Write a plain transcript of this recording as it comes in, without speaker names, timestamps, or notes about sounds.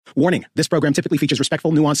Warning, this program typically features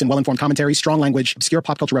respectful, nuanced, and well-informed commentary, strong language, obscure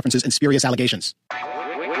pop culture references, and spurious allegations.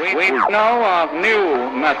 We know of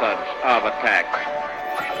new methods of attack.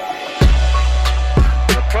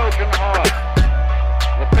 The Trojan horse,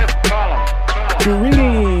 the fifth column.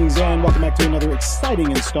 Greetings, and welcome back to another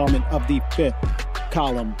exciting installment of the Fifth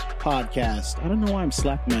Column Podcast. I don't know why I'm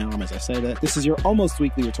slapping my arm as I say that. This is your almost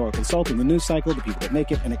weekly rhetorical assault in the news cycle, the people that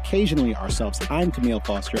make it, and occasionally ourselves. I'm Camille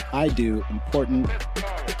Foster. I do important...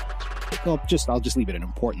 Well, I'll just leave it at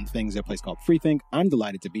important things at a place called Freethink. I'm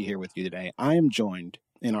delighted to be here with you today. I am joined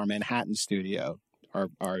in our Manhattan studio,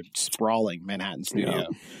 our sprawling Manhattan studio,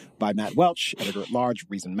 by Matt Welch, editor-at-large,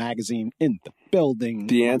 Reason Magazine, in the building.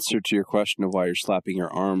 The answer to your question of why you're slapping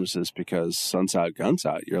your arms is because sun's out, guns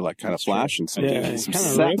out. You're like kind of flashing something. Yeah, it's kind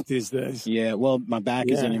of ripped these days. Yeah, well, my back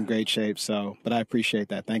isn't in great shape, but I appreciate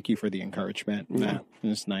that. Thank you for the encouragement. Matt.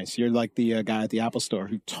 It's nice. You're like the guy at the Apple store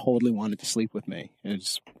who totally wanted to sleep with me.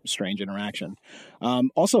 It's a strange interaction.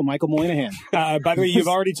 Also, Michael Moynihan. By the way, you've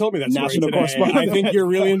already told me that story National today. correspondent. I think you're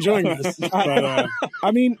really enjoying this. But,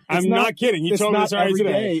 I mean, I'm not kidding. You told me this already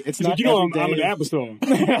today. It's He's not like, you know, every I'm day. at the Apple store.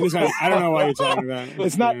 I don't know why you're telling me that.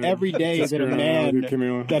 It's not every day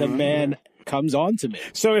that a man comes on to me.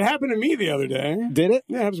 So it happened to me the other day. Did it?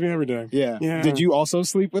 Yeah, it happens to me every day. Yeah. Yeah. Did you also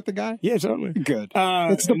sleep with the guy? Yeah, totally. Good.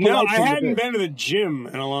 It's the no, polite I thing to hadn't do. been to the gym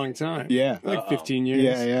in a long time. Yeah. Like 15 years.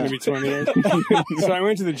 Yeah. Maybe 20 years. So I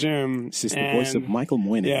went to the gym. This is the voice of Michael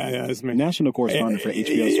Moynihan. Yeah, it's me. National correspondent for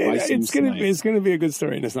HBO's Spicy It's gonna be a good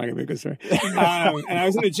story, and it's not gonna be a good story. And I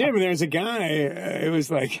was in the gym, and there was a guy. It was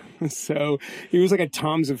like he was like a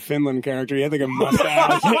Tom's of Finland character. He had like a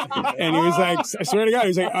mustache, and he was like, I swear to God, he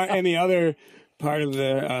was like, and the other part of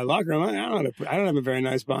the locker room, I don't have a very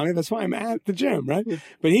nice body. That's why I'm at the gym, right?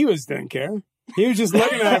 But he didn't care. He was just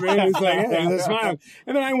looking at me and he was like, hey, with a smile.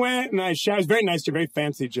 And then I went and I showered. It was very nice gym, very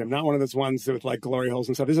fancy gym. Not one of those ones with like glory holes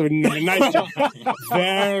and stuff. This is a nice gym.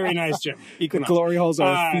 Very nice gym. Glory holes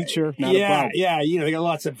are a feature, not a bug. Yeah. You know, they got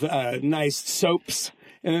lots of nice soaps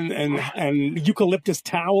and eucalyptus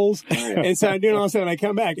towels. And so I'm doing all this stuff and I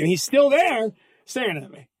come back and he's still there staring at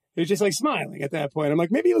me. He was just like smiling at that point. I'm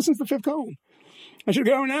like, maybe he listens to Fifth Column. I should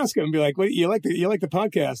go over and ask him and be like, "What you like the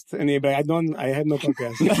podcast?" And he'd be like, I had no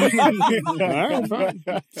podcast. All right,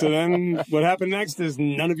 fine. So then what happened next is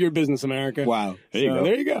none of your business, America. Wow.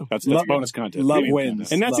 There you go. That's bonus content. Love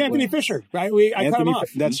wins. And that's Love Anthony wins. Fisher, right? I cut him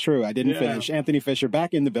off. That's true. I didn't finish. Anthony Fisher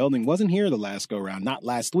back in the building. Wasn't here the last go round. Not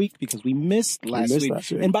last week because we missed last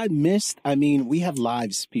week. And by missed, I mean we have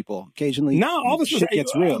lives, people. Occasionally, all this shit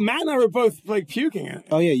gets real. Matt and I were both like puking it.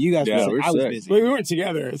 Oh yeah, you guys. Yeah, were we were I was sick. busy. We weren't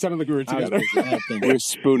together. It sounded like we were together. We're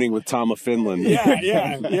spooning with Tom of Finland.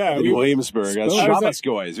 Yeah. In Williamsburg. As Shabbos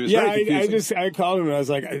goys. It was very confusing. I called him and I was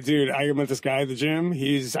like, dude, I met this guy at the gym. I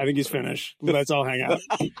think he's finished. Let's all hang out.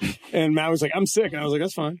 And Matt was like, I'm sick. And I was like,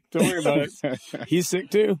 that's fine. Don't worry about it. He's sick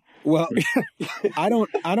too. Well, I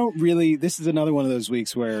don't really, this is another one of those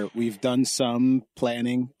weeks where we've done some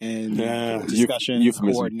planning and discussion,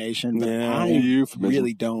 coordination, but I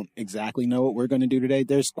really don't exactly know what we're going to do today.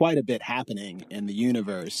 There's quite a bit happening in the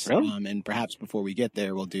universe. Really? And perhaps before we get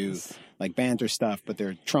there, we'll do like banter stuff, but there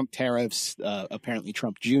are Trump tariffs. Apparently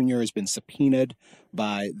Trump Jr. has been subpoenaed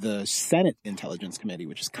by the Senate Intelligence Committee,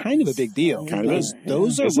 which is kind of a big deal.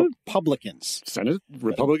 Those are Republicans. Senate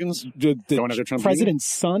Republicans going after Trump president's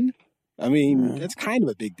son. I mean, it's kind of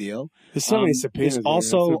a big deal. There's so many subpoenas. There's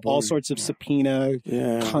also all sorts of subpoena,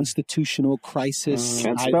 constitutional crisis.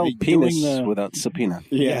 Can't spell penis without subpoena.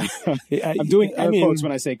 Yeah. I'm doing air quotes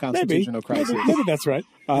when I say constitutional crisis. Maybe that's right.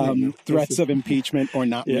 Threats of impeachment or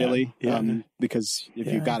not really. Because if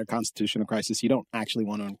you've got a constitutional crisis, you don't actually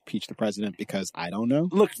want to impeach the president because I don't know.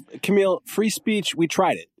 Look, Camille, free speech, we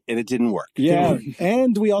tried it. And it didn't work. Yeah,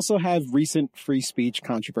 and we also have recent free speech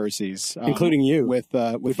controversies, including you, with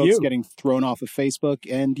folks getting thrown off of Facebook.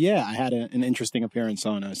 And I had an interesting appearance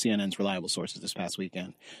on CNN's Reliable Sources this past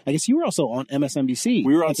weekend. I guess you were also on MSNBC.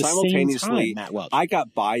 We were on at the simultaneously. Same time, Matt Welch. I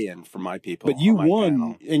got buy-in from my people, but you won,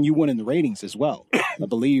 panel. and you won in the ratings as well. I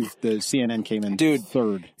believe the CNN came in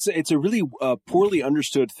third. It's a really poorly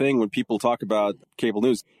understood thing when people talk about cable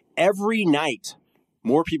news. Every night,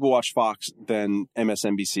 more people watch Fox than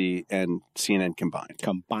MSNBC and CNN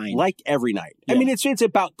combined. Like every night. Yeah. I mean, it's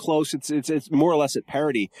about close. It's more or less at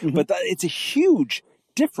parity, but it's a huge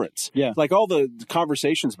difference. Yeah. Like all the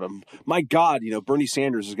conversations about, my God, Bernie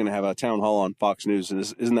Sanders is going to have a town hall on Fox News. And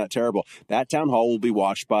isn't that terrible? That town hall will be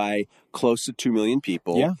watched by close to 2 million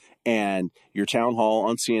people. Yeah. And your town hall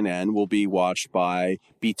on CNN will be watched by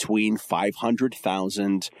between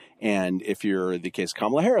 500,000 and if you're the case of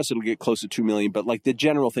Kamala Harris, it'll get close to 2 million. But like the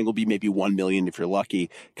general thing will be maybe 1 million if you're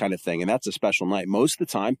lucky, kind of thing. And that's a special night. Most of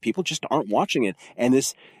the time, people just aren't watching it. And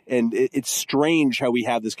it's strange how we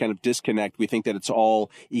have this kind of disconnect. We think that it's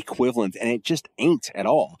all equivalent, and it just ain't at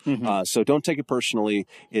all. So don't take it personally.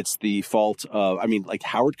 It's the fault of, I mean, like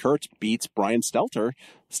Howard Kurtz beats Brian Stelter,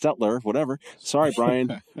 whatever. Sorry,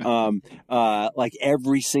 Brian. Like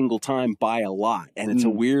every single time by a lot. And it's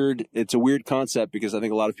a weird concept, because I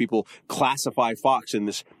think a lot of people classify Fox in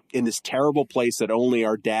this terrible place that only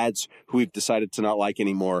our dads, who we've decided to not like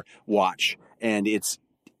anymore, watch. And it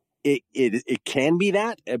can be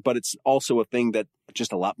that, but it's also a thing that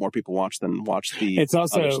just a lot more people watch the. It's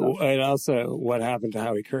also what happened to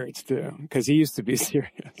Howie Kurtz too, because he used to be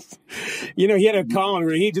serious. He had a column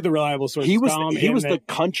where he did the reliable sources. He was the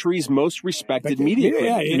country's most respected media critic.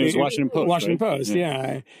 Yeah, it was Washington Post. Washington Post,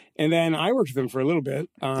 yeah. And then I worked with him for a little bit.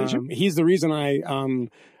 He's the reason I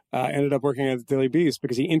ended up working at the Daily Beast,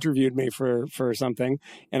 because he interviewed me for something,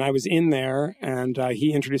 and I was in there, and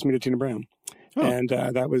he introduced me to Tina Brown. Oh. And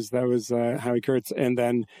that was Howie Kurtz. And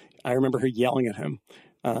then I remember her yelling at him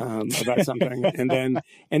about something. and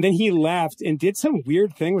then he left and did some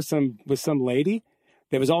weird thing with some lady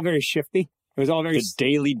that was all very shifty. It was all very the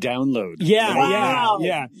daily download. Yeah, wow.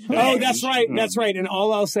 yeah. Oh, that's right. That's right. And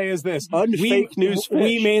all I'll say is this: fake news.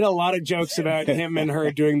 We made a lot of jokes about him and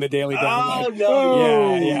her doing the daily download. Oh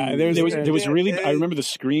no! Yeah. There was really. I remember the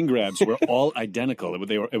screen grabs were all identical.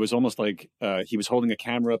 It was almost like he was holding a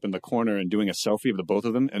camera up in the corner and doing a selfie of the both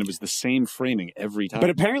of them, and it was the same framing every time. But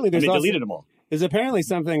apparently, they deleted them all. There's apparently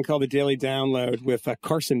something called the Daily Download with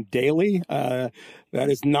Carson Daly. That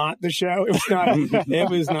is not the show. It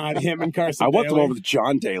was not him and Carson. I want Daly. the one with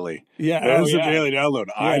John Daly. Yeah, there's the Daily Download.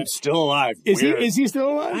 Yeah. I'm still alive. Is he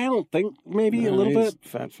still alive? I don't think. Maybe a little bit.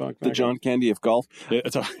 Fat fuck. The John Candy of golf. Yeah,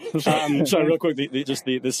 sorry, real quick.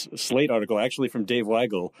 This Slate article, actually from Dave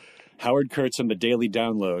Weigel, Howard Kurtz and the Daily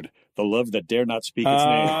Download. The love that dare not speak its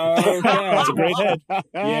name. Okay. That's a great head.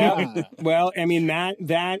 Yeah. Well, I mean that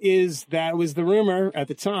was the rumor at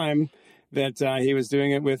the time that he was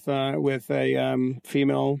doing it with a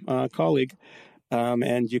female colleague.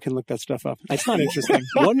 And you can look that stuff up. It's not interesting.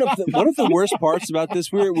 One of the worst parts about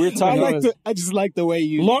this, we're talking. I just like the way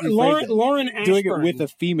you Lauren Ashburn doing it with a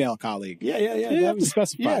female colleague. Yeah. You have to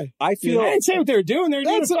specify. Yeah. I didn't say what they were doing. They were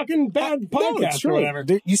doing a fucking bad podcast or whatever.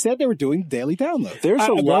 You said they were doing daily download. There's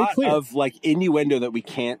a lot of like innuendo that we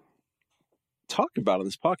can't talk about on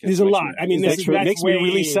this podcast. There's a lot. I mean, it makes me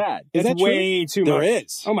really sad. Is that way too much. There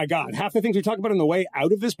is. Oh my God. Half the things we talk about on the way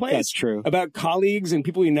out of this place. That's true. About colleagues and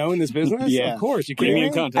people we know in this business. Yeah. Of course. You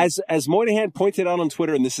Premium can't. content. As Moynihan pointed out on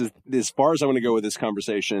Twitter, and this is as far as I want to go with this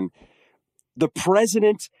conversation, the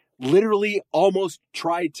president literally almost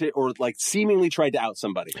tried to, or like seemingly tried to out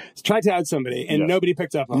somebody. Tried to out somebody, and nobody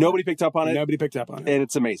picked up on it. Nobody picked up on it. Nobody picked up on it. And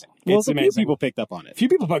it's amazing. Well, It's a few amazing. people picked up on it. Few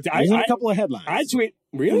people picked up. There's a couple of headlines. I tweet.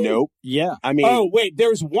 Really? Nope. Yeah. I mean. Oh, wait. There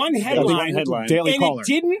was one headline. Daily and Caller. it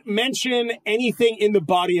didn't mention anything in the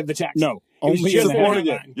body of the text. No. It was Only just in in the the headline.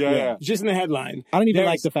 headline. Yeah. Just in the headline. I don't even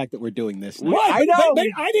like the fact that we're doing this now. What? I know. But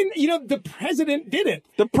I didn't. The president did it.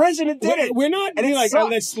 The president did it. We're not And being it like,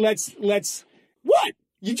 sucks. let's. What?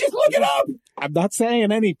 You just look it up. I'm not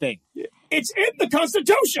saying anything. It's in the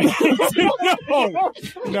Constitution.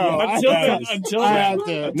 No. I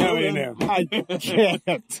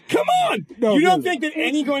can't. Come on. No, you don't really. think that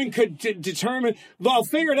anyone could determine? Well, I'll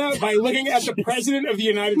figure it out by looking at the president of the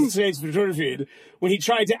United States Twitter feed when he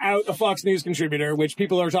tried to out a Fox News contributor, which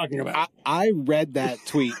people are talking about. I read that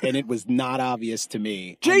tweet and it was not obvious to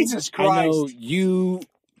me. Jesus Christ. I know you.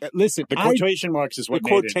 Listen, The quotation marks is what The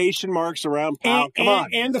made it. quotation marks around pal. Come on.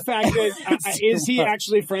 And the fact that is he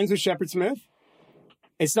actually friends with Shepard Smith?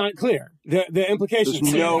 It's not clear. The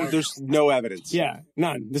implications. There's no evidence. Yeah,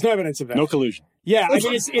 none. There's no evidence of that. No collusion. Yeah, I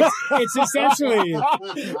mean, it's essentially.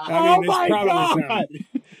 It's probably so.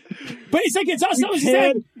 But it's like it's also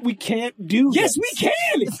we can't do yes, this. we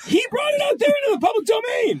can. He brought it out there into the public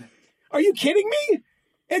domain. Are you kidding me?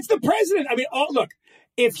 It's the president. I mean, look,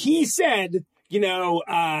 if he said,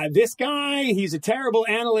 this guy, he's a terrible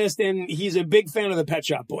analyst and he's a big fan of the Pet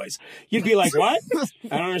Shop Boys, you'd be like, what?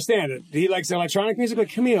 I don't understand it. He likes electronic music, but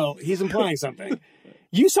Camille, he's implying something.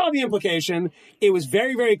 You saw the implication. It was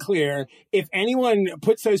very, very clear. If anyone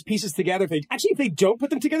puts those pieces together, if they don't put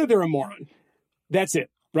them together, they're a moron. That's it.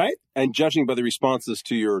 Right? And judging by the responses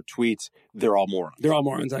to your tweets, they're all morons. They're all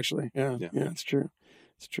morons, actually. Yeah, it's true.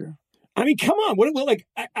 It's true. I mean, come on.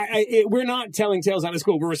 We're not telling tales out of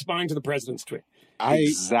school. We're responding to the president's tweet.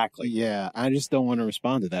 Exactly. Yeah, I just don't want to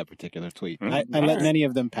respond to that particular tweet. I let many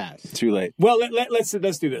of them pass. Too late. Well, let's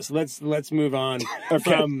do this. Let's move on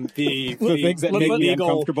from the things that make me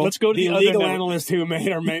uncomfortable. Let's go to the the legal other analyst who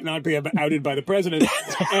may or may not be outed by the president,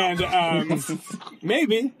 and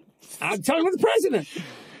maybe I'm talking about the president.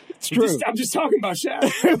 It's true. I'm just talking about Shaq.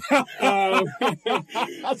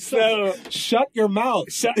 So shut your mouth.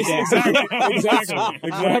 Exactly.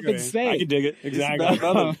 What I've been saying. I can dig it. Exactly.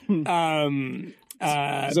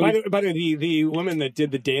 By the way, the woman that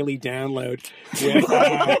did the daily download.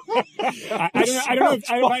 I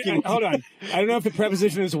don't know if the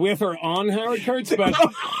preposition is with or on Howard Kurtz, but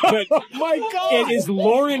My God, it is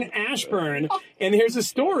Lauren Ashburn. And here's a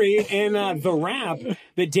story in The Wrap.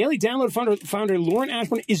 The Daily Download founder Lauren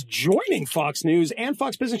Ashburn is joining Fox News and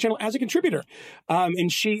Fox Business Channel as a contributor.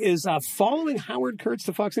 And she is following Howard Kurtz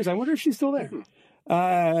to Fox News. I wonder if she's still there.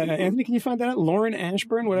 Anthony, can you find that out? Lauren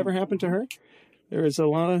Ashburn, whatever happened to her? There is a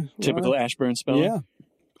lot of... Typical Ashburn spelling. Yeah.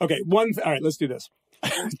 Okay, all right, let's do this.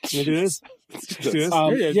 Can we do this? Let's do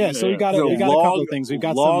this? So we got a couple of things. We've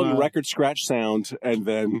got long some record scratch sound, and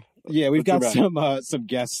then we've got some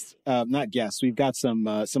guests, not guests. We've got some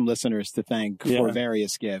listeners to thank for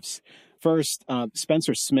various gifts. First,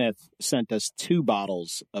 Spencer Smith sent us 2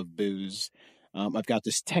 bottles of booze. I've got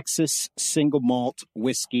this Texas single malt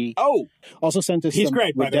whiskey. Oh, also sent us some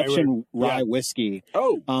Redemption rye whiskey.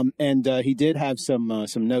 Oh, and he did have some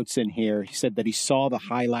notes in here. He said that he saw the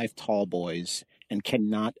High Life Tall Boys and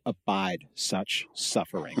cannot abide such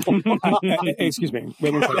suffering. Excuse me.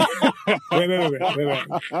 Wait a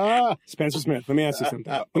second. Spencer Smith, let me ask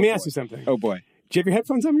you something. Oh boy. Do you have your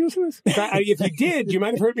headphones on when you listen to this? If you did, you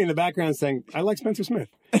might have heard me in the background saying, I like Spencer Smith.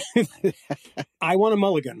 I want a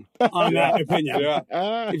mulligan on that opinion.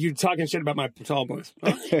 If you're talking shit about my tall boys.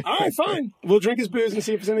 All right, fine. We'll drink his booze and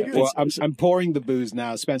see if it's any good. Well, I'm pouring the booze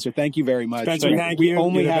now. Spencer, thank you very much. Spencer, thank you. We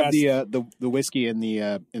only have the whiskey in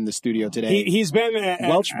the studio today. He's been...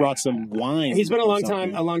 Welch brought some wine. He's been a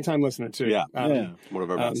long time listener, too. Yeah. One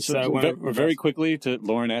of our best. Very quickly to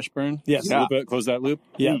Lauren Ashburn. Yes. Close that loop.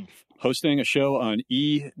 Yeah. Hosting a show on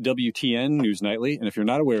EWTN News Nightly. And if you're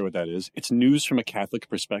not aware what that is, it's news from a Catholic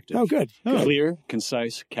perspective. Oh, good. Clear,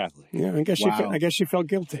 concise, Catholic. Yeah, I guess she felt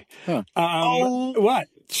guilty. Huh. What?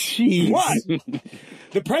 Jeez. What?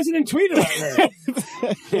 The president tweeted at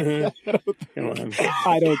her. Come on.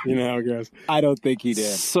 I don't. You know how it goes. I don't think he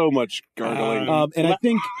did. So much gargling. And I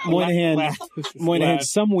think Moynihan,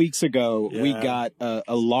 some weeks ago, we got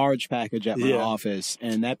a large package at my office,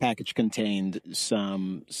 and that package contained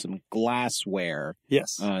some glassware.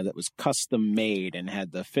 Yes. That was custom made and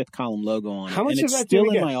had the Fifth Column logo on it. How much and of it's that still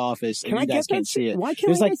did we in get? my office, Can and I you guys get can't that? see it. Why can't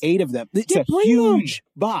There's I like 8 of them. It's a bring huge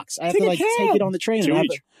box. I have Take to a cab. take it on the train. Two And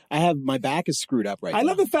each. I have my back is screwed up right now. I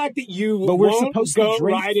love the fact that you But we're won't supposed to go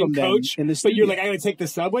drink ride from in them coach, in the but you're studio. like, I got to take the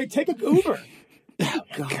subway. Take an Uber.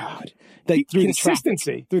 God. Through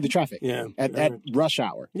Consistency. through the traffic. Yeah. At rush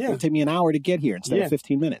hour. Yeah. It'll take me an hour to get here instead of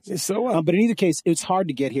 15 minutes. So what? But in either case, it's hard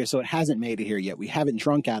to get here, so it hasn't made it here yet. We haven't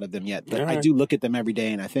drunk out of them yet. But I do look at them every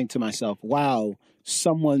day, and I think to myself, wow,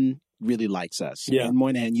 someone really likes us. Yeah. And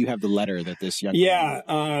Moynihan, you have the letter that this young man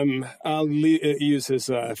wrote. I'll use his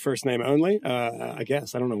first name only, I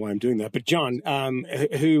guess. I don't know why I'm doing that. But John,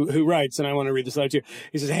 who writes, and I want to read this letter to you.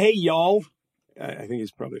 He says, hey, y'all. I think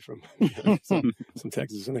he's probably from some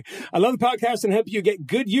Texas or something. I love the podcast and hope you get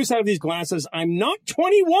good use out of these glasses. I'm not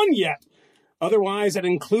 21 yet. Otherwise, I'd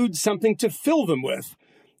include something to fill them with.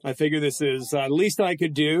 I figure this is the least I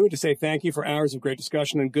could do to say thank you for hours of great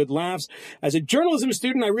discussion and good laughs. As a journalism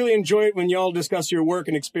student, I really enjoy it when y'all discuss your work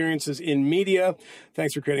and experiences in media.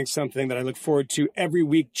 Thanks for creating something that I look forward to every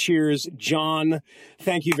week. Cheers, John.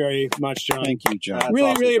 Thank you very much, John. Thank you, John.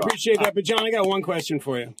 Really appreciate that. But, John, I got one question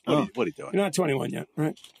for you. What are you doing? You're not 21 yet,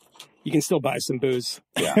 right? You can still buy some booze.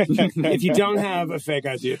 Yeah. If you don't have a fake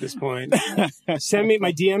ID at this point, send me.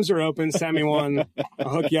 My DMs are open. Send me one. I'll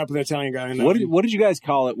hook you up with an Italian guy. What did you guys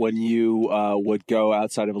call it when you would go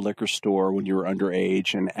outside of a liquor store when you were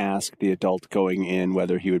underage and ask the adult going in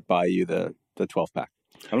whether he would buy you the 12-pack?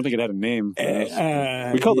 I don't think it had a name.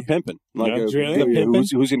 We called it pimping. Like really?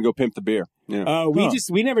 Who's going to go pimp the beer? Yeah.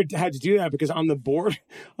 We never had to do that because on the border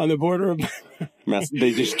of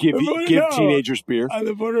they just give teenagers beer on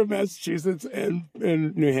the border of Massachusetts and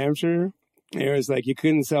New Hampshire. It was like you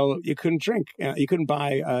couldn't drink, you couldn't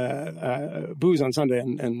buy booze on Sunday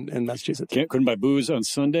in Massachusetts. Couldn't buy booze on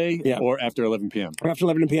Sunday or after 11 p.m. Or after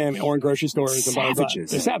 11 p.m. or in grocery stores.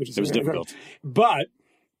 Savages. They're savages. It was difficult. But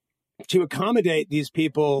to accommodate these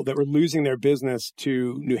people that were losing their business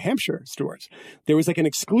to New Hampshire stores, there was like an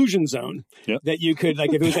exclusion zone that you could,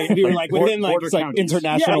 like, if it was like, if you were like within like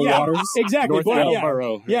international waters, exactly. North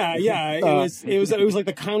Attleboro. It was like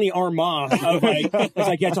the County Armagh of like, it's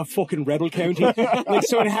like, yeah, it's a fucking rebel county. Like,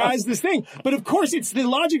 so it has this thing, but of course, it's the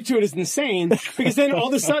logic to it is insane, because then all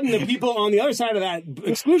of a sudden the people on the other side of that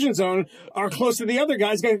exclusion zone are close to the other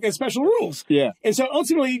guys, got special rules. Yeah, and so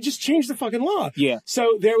ultimately, you just changed the fucking law. Yeah.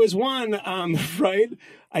 So there was one. Right?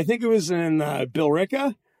 I think it was in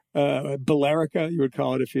Billerica, Billerica, you would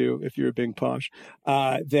call it if you were being posh.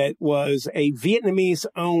 That was a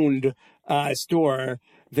Vietnamese-owned store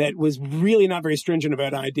that was really not very stringent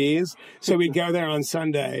about IDs. So we'd go there on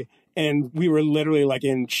Sunday, and we were literally like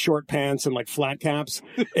in short pants and like flat caps.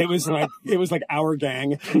 It was like our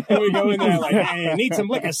gang. And we go in there like, hey, I need some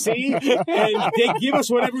liquor, see? And they give us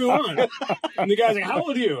whatever we want. And the guy's like, how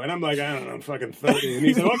old are you? And I'm like, I don't know, I'm fucking 30. And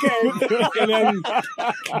he's like, okay. And then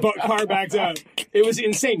car backed up. It was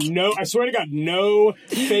insane. No, I swear to God, no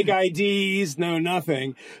fake IDs, no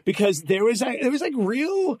nothing. Because there was an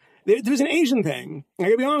Asian thing. I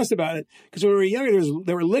gotta be honest about it. Because when we were younger,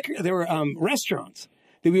 there were restaurants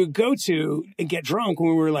that we would go to and get drunk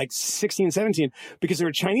when we were like 16, 17, because there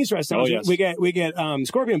were Chinese restaurants. Oh, yes. We get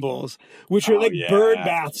scorpion bowls, which are like bird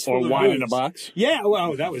baths. Or wine in a box. Yeah,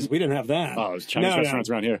 well, we didn't have that. Oh, it was Chinese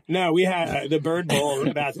restaurants around here. No, we had the bird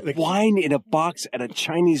bowl bath. Like, wine in a box at a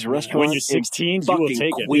Chinese restaurant. When you're 16, you will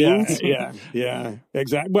take it. Queens. Yeah,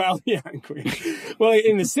 exactly. Well, yeah, in Queens. Well,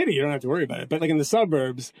 in the city, you don't have to worry about it. But like in the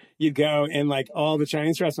suburbs, you'd go and like all the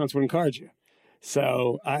Chinese restaurants wouldn't card you.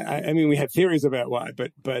 So I mean, we had theories about why,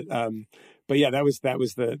 but yeah, that was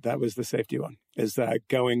the safety one, is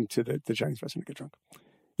going to the Chinese restaurant to get drunk.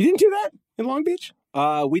 You didn't do that in Long Beach?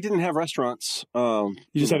 We didn't have restaurants. You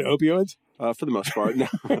just had opioids? For the most part, no.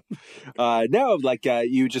 No, like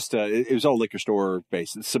you just it was all liquor store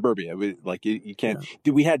based. It's suburbia. You can't.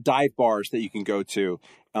 Yeah. We had dive bars that you can go to.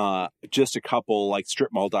 Just a couple like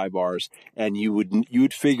strip mall dive bars, and you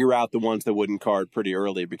would figure out the ones that wouldn't card pretty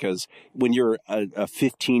early, because when you're a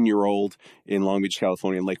 15-year-old in Long Beach,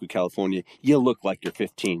 California, and Lakewood, California, you look like you're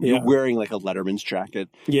 15. Yeah. You're wearing like a Letterman's jacket.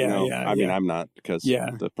 I mean, I'm not, because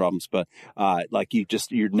of the problems, but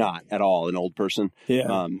you're not at all an old person.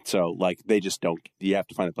 Yeah. So like they just don't. You have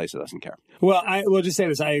to find a place that doesn't care. Well, I will just say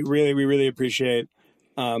this. We really appreciate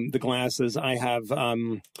the glasses. I have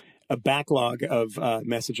a backlog of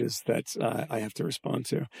messages that I have to respond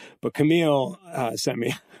to. But Camille sent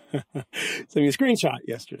me a screenshot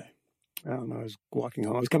yesterday. I don't know. I was walking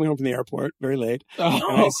home. I was coming home from the airport very late, and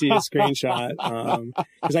I see a screenshot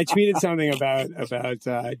because I tweeted something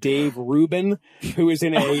about Dave Rubin, who is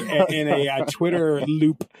in a Twitter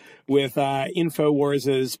loop with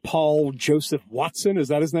InfoWars' Paul Joseph Watson. Is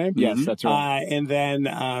that his name? Yes, that's right. And then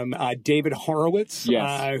David Horowitz,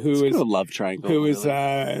 who is a love triangle, who is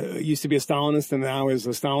used to be a Stalinist and now is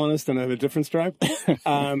a Stalinist and of a different stripe.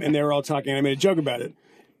 And they were all talking. I made a joke about it,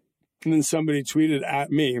 and then somebody tweeted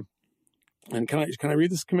at me. And can I read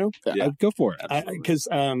this, Camille? Yeah, go for it. Because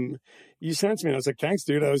you sent it to me, and I was like, "Thanks,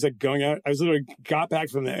 dude." I was like going out. I was literally got back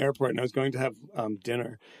from the airport, and I was going to have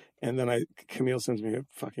dinner. And then Camille sends me a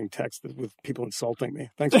fucking text with people insulting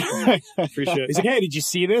me. Thanks. Appreciate it. He's like, hey, did you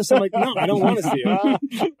see this? I'm like, no, I don't want to see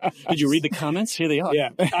it. Did you read the comments? Here they are. Yeah.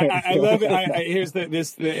 I love it. Here's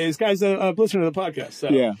this guy's a listener to the podcast. So,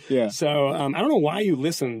 yeah. So I don't know why you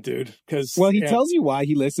listen, dude. Well, he tells you why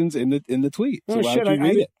he listens in the tweet. So why shit. don't you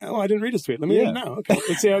read it? I didn't read his tweet. Let me read it now. Okay.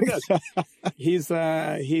 Let's see how it goes.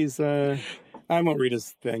 I won't read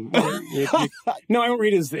his thing. No, I won't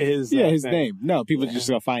read his name. No, people just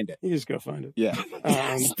go find it. You just go find it. Yeah.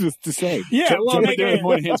 Just the same. Yeah, well, I'll make it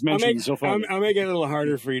a little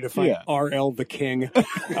harder for you to find RL the King.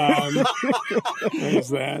 What is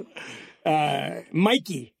that?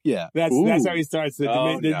 Mikey. Yeah. That's how he starts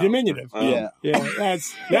the diminutive. Yeah.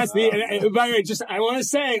 That's the by the way, just I want to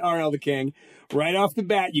say, RL the King, right off the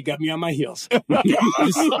bat, you got me on my heels.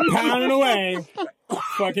 Just pounding away.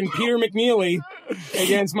 Fucking Peter McNeely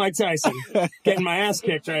against Mike Tyson. Getting my ass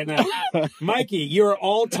kicked right now. Mikey, you're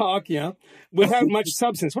all talk, without much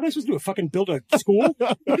substance. What am I supposed to do? Fucking build a school?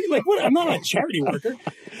 Like, what? I'm not a charity worker.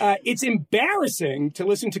 It's embarrassing to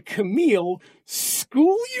listen to Camille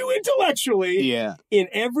school you intellectually in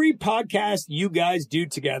every podcast you guys do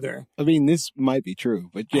together. I mean, this might be true,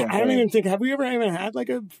 but I don't even think, have we ever even had like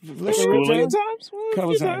a few times?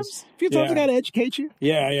 A few times I got to educate you.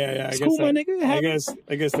 Yeah. School, my nigga.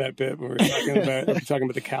 I guess that bit where we're talking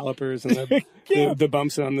about the calipers and the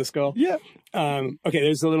bumps on the skull. Yeah. Okay,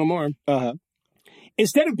 there's a little more. Uh-huh.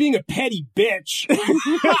 instead of being a petty bitch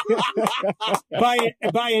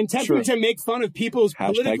by attempting to make fun of people's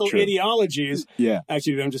political ideologies. Yeah.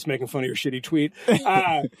 Actually, I'm just making fun of your shitty tweet.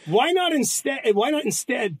 Why not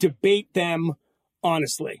instead debate them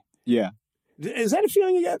honestly? Yeah. Is that a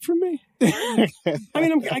feeling you get from me? I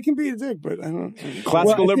mean, I can be a dick, but I don't.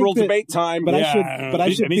 Classical liberal debate time. But I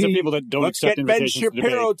should. These are be, people that don't let's accept get Ben invitations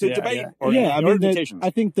Shapiro to debate. Invitations.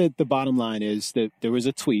 I think that the bottom line is that there was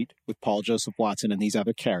a tweet with Paul Joseph Watson and these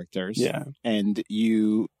other characters. Yeah. And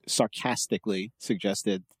you sarcastically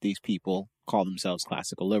suggested these people call themselves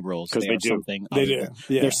classical liberals. Because they do. Something They other do. Than,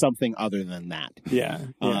 Yeah. There's something other than that. Yeah.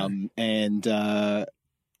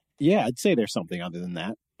 I'd say there's something other than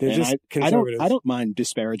that. They're just conservatives. I don't mind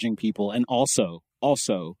disparaging people and also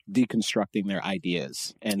deconstructing their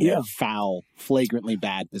ideas and their foul, flagrantly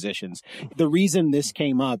bad positions. The reason this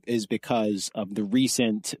came up is because of the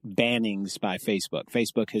recent bannings by Facebook.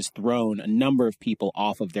 Facebook has thrown a number of people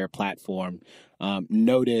off of their platform.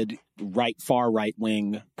 Noted far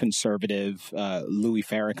right-wing conservative Louis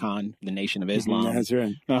Farrakhan, the Nation of Islam. That's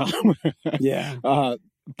right.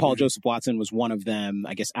 Paul Joseph Watson was one of them.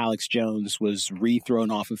 I guess Alex Jones was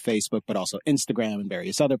re-thrown off of Facebook, but also Instagram and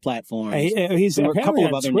various other platforms. He's there were a couple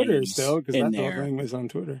of on other Twitter names still, because in that whole there. thing was on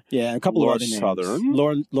Twitter. Yeah, a couple Laura of other names. Southern?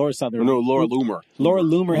 Laura Southern. No, Laura Loomer. Laura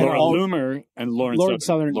Loomer. Loomer and Lawrence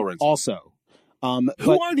Southern. Also.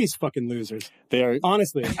 Who are these fucking losers? They are.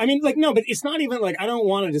 Honestly. I mean, no, but it's not even I don't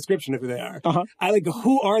want a description of who they are.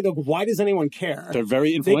 Who are why does anyone care? They're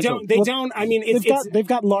very influential. They don't, I mean, they've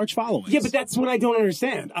got large followings. Yeah, but that's what I don't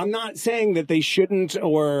understand. I'm not saying that they shouldn't,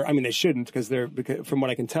 they shouldn't, because from what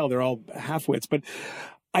I can tell, they're all half-wits, but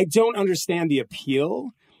I don't understand the appeal.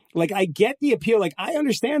 I get the appeal. I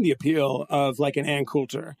understand the appeal of an Ann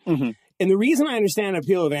Coulter. Mm-hmm. And the reason I understand the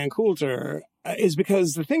appeal of Ann Coulter is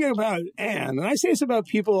because the thing about Ann, and I say this about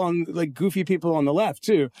people on goofy people on the left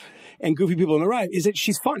too, and goofy people on the right, is that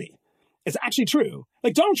she's funny. It's actually true.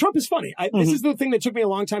 Donald Trump is funny. This is the thing that took me a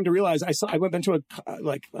long time to realize. I went into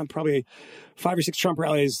probably 5 or 6 Trump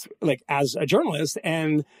rallies as a journalist,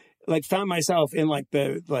 and found myself in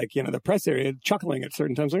the press area chuckling at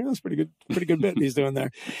certain times. That's pretty good bit he's doing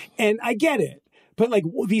there, and I get it. But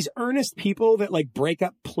these earnest people that break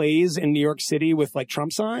up plays in New York City with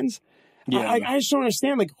Trump signs. Yeah. I just don't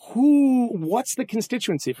understand, what's the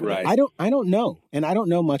constituency for that? I don't know. And I don't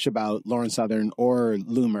know much about Lawrence Southern or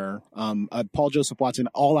Loomer. Paul Joseph Watson,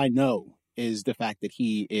 all I know is the fact that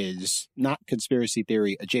he is not conspiracy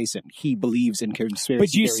theory adjacent. He believes in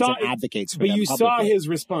conspiracy theories and advocates for them. But you publicly. saw his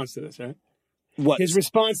response to this, right? What? His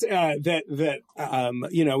response that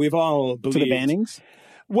we've all believed. To the bannings?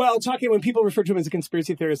 Well, when people refer to him as a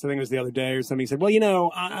conspiracy theorist, I think it was the other day or something, he said,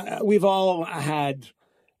 we've all had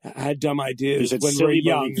dumb ideas when we were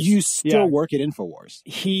young. You still work at InfoWars.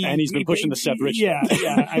 He's been pushing the Seth Rich. Yeah.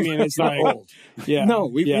 I mean, it's not old. Yeah. No,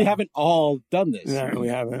 we haven't all done this. No, we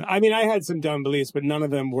haven't. I mean, I had some dumb beliefs, but none of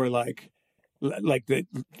them were the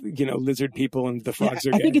lizard people and the frogs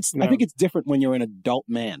are gay. I think it's different when you're an adult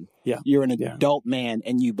man. Yeah. You're an adult man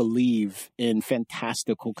and you believe in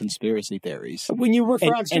fantastical conspiracy theories. When you were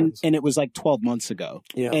frogs, and it was 12 months ago.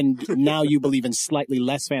 Yeah. And now you believe in slightly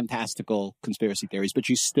less fantastical conspiracy theories, but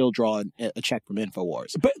you still draw a check from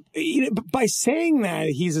InfoWars. But by saying that,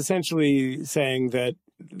 he's essentially saying that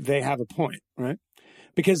they have a point, right?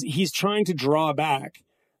 Because he's trying to draw back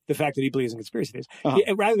the fact that he believes in conspiracy theories,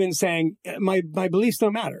 rather than saying my beliefs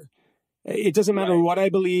don't matter. It doesn't matter what I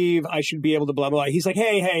believe. I should be able to blah blah. He's like,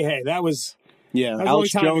 hey, that was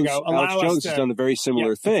Alex Jones. Alex Jones has done a very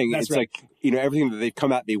similar thing. It's right. Everything that they've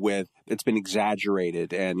come at me with, it's been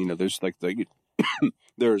exaggerated, and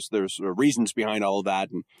there's there's reasons behind all of that,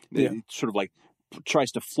 and it sort of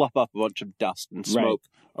tries to fluff up a bunch of dust and smoke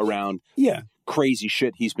around. Yeah. Crazy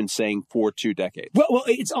shit he's been saying for 2 decades. Well,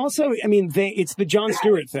 it's also, it's the Jon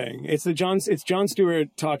Stewart thing. It's Jon Stewart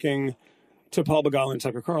talking to Paul Begala and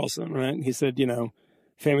Tucker Carlson, right? He said,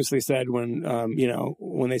 famously said when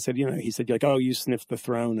they said, he said, oh, you sniffed the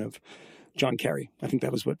throne of John Kerry. I think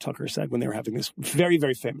that was what Tucker said when they were having this very,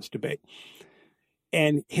 very famous debate.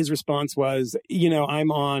 And his response was,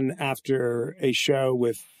 I'm on after a show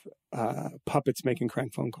with puppets making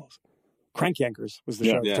crank phone calls. Crank Yankers was the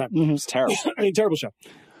show at the time. Mm-hmm. It's terrible. Terrible show.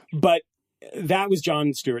 But that was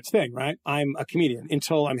Jon Stewart's thing, right? I'm a comedian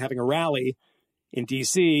until I'm having a rally in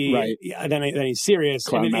D.C. Right. Then he's serious.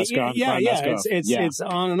 Clown mask on. It's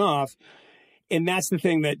on and off. And that's the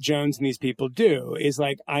thing that Jones and these people do is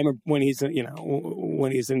when he's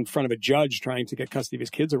in front of a judge trying to get custody of his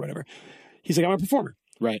kids or whatever, he's like, I'm a performer.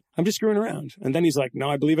 Right. I'm just screwing around. And then he's like, no,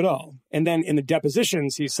 I believe it all. And then in the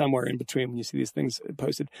depositions, he's somewhere in between when you see these things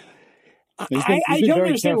posted. He's been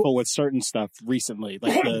very careful with certain stuff recently,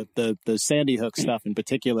 like the Sandy Hook stuff in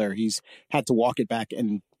particular. He's had to walk it back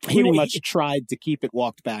and pretty much tried to keep it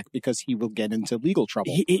walked back because he will get into legal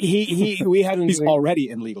trouble. He's already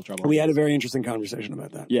in legal trouble. We had a very interesting conversation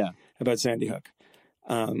about that. Yeah, about Sandy Hook.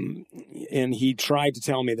 And he tried to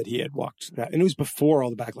tell me that he had walked that. And it was before all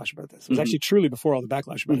the backlash about this. It was actually truly before all the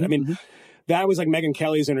backlash about it. I mean, that was like Megyn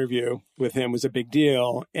Kelly's interview with him was a big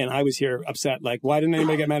deal. And I was here upset, like, why didn't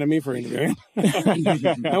anybody get mad at me for interviewing?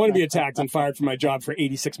 I want to be attacked and fired from my job for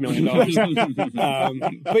 $86 million.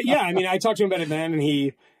 But yeah, I mean, I talked to him about it then, and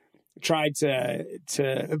he tried to.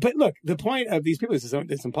 But look, the point of these people is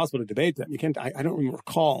it's impossible to debate them. You can't. I don't even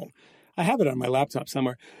recall. I have it on my laptop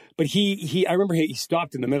somewhere. But I remember he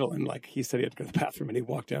stopped in the middle and like he said he had to go to the bathroom and he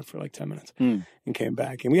walked out for like 10 minutes and came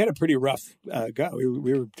back. And we had a pretty rough go.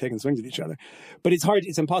 We were taking swings at each other. But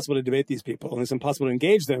it's impossible to debate these people and it's impossible to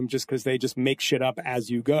engage them just because they just make shit up as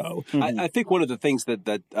you go. I think one of the things that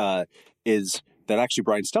actually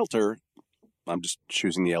Brian Stelter, I'm just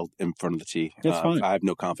choosing the L in front of the T. That's fine. I have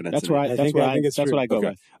no confidence. That's in right. It. That's what I go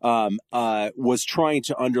with. Was trying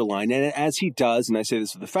to underline, and as he does, and I say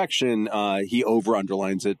this with affection, he over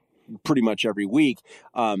underlines it pretty much every week.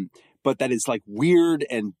 But that is like weird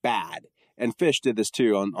and bad. And Fish did this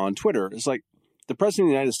too on Twitter. It's like the president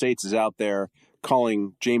of the United States is out there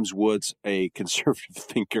calling James Woods a conservative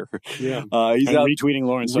thinker. Yeah, he's out retweeting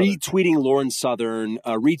Lauren Southern,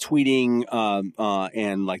 retweeting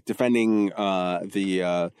and like defending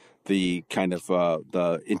the kind of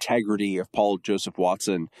the integrity of Paul Joseph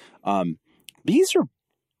Watson. These are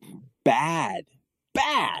bad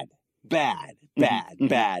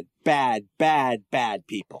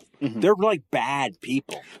people. They're like bad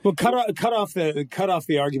people. Well, cut off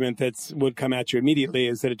the argument that would come at you immediately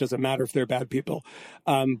is that it doesn't matter if they're bad people,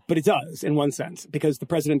 but it does in one sense because the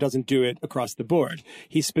president doesn't do it across the board.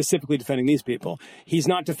 He's specifically defending these people. He's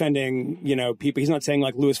not defending people. He's not saying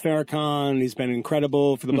like Louis Farrakhan. He's been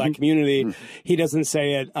incredible for the black community. He doesn't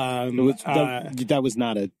say it. That was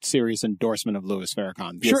not a serious endorsement of Louis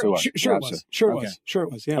Farrakhan. Sure,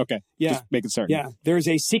 it was. Yeah. Okay. Yeah. Just making certain. Yeah. There is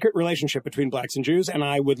a secret relationship between blacks and Jews, and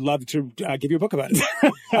I would love to give you a book about it.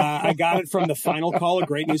 I got it from The Final Call, a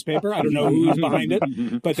great newspaper. I don't know who's behind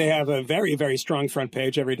it, but they have a very, very strong front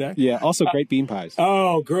page every day. Yeah. Also, great bean pies.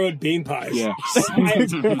 Oh, good bean pies. Yeah.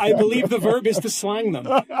 I believe the verb is to slang them.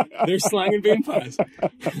 They're slanging bean pies.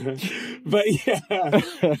 But yeah.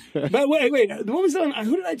 But wait. What was that?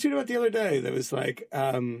 Who did I tweet about the other day? That was like,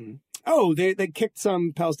 they kicked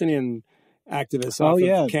some Palestinian activists off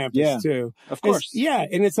of campus too. Of course.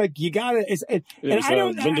 And it's like you gotta.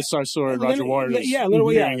 Linda Sarsour and Roger Waters. At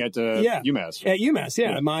UMass. At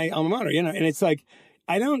UMass, my alma mater. And it's like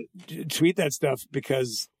I don't tweet that stuff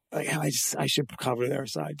because I should cover their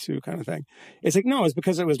side too, kind of thing. It's like no, it's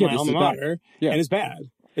because it was my alma mater and it's bad.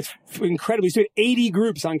 It's incredibly stupid. 80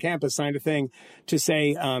 groups on campus signed a thing to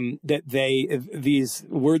say that these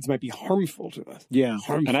words might be harmful to us. Yeah.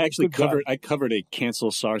 And I actually covered a Cancel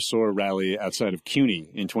Sarsour rally outside of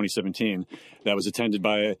CUNY in 2017 that was attended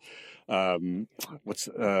by Pamela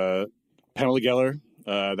Geller,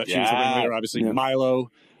 that she was the ringleader, obviously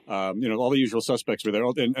Milo. All the usual suspects were there,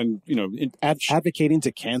 and advocating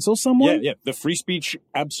to cancel someone. Yeah, the free speech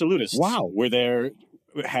absolutists. Wow, were there.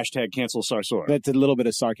 # cancel Sarsour. That's a little bit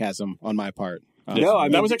of sarcasm on my part.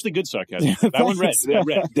 That was actually good sarcasm. That one read.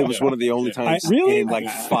 That was one of the only times in like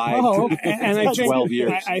 5 to 12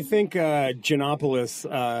 years. I think Giannopoulos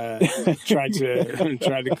tried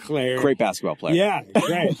to clear. Great basketball player. Yeah,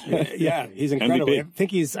 great. Yeah, he's incredible.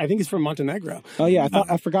 MVP. I think he's from Montenegro. Oh yeah,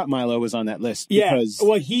 I forgot Milo was on that list. Yeah.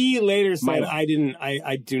 Well, he later said, I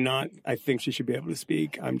do not. I think she should be able to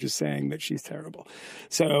speak. I'm just saying that she's terrible.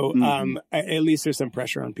 So at least there's some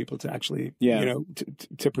pressure on people to actually,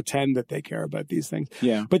 to pretend that they care about these things.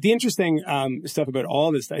 Yeah. But the interesting stuff about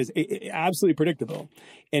all this stuff is absolutely predictable.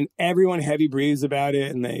 And everyone heavy breathes about it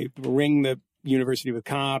and they ring the university with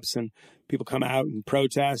cops and people come out and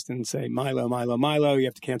protest and say, Milo, Milo, Milo, you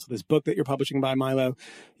have to cancel this book that you're publishing by Milo.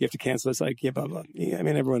 You have to cancel this, blah, blah. Yeah, I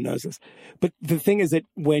mean, everyone knows this. But the thing is that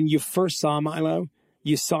when you first saw Milo,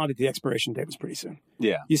 you saw that the expiration date was pretty soon.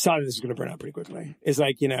 Yeah. You saw that this was going to burn out pretty quickly. It's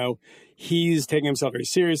like, he's taking himself very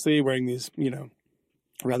seriously, wearing these,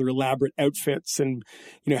 rather elaborate outfits and,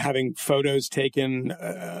 having photos taken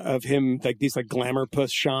of him, like these like glamour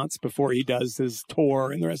puss shots before he does his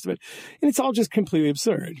tour and the rest of it. And it's all just completely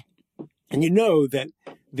absurd. And that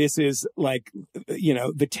this is like,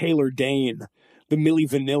 the Taylor Dane, the Milli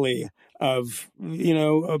Vanilli of,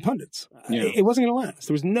 pundits. Yeah. It wasn't going to last.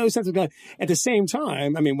 There was no sense of God. At the same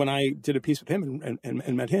time, I mean, when I did a piece with him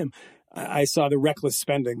and met him, I saw the reckless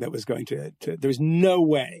spending that was going to there's no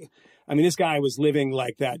way. I mean, this guy was living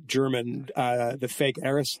like that German, the fake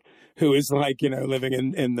heiress, who is like, living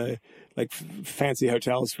in the like fancy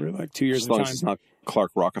hotels for like 2 years at a time. It's not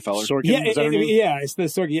Clark Rockefeller. Sorkin, it's the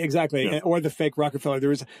Sorkin, exactly, yeah. Or the fake Rockefeller.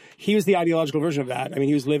 He was the ideological version of that. I mean,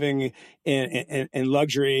 he was living in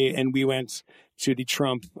luxury, and we went to the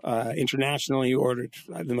Trump International. He ordered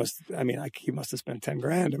the most. I mean, he must have spent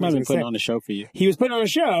 $10,000. Might have been putting on a show for you. He was putting on a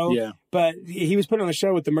show, yeah. But he was putting on a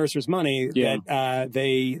show with the Mercer's money that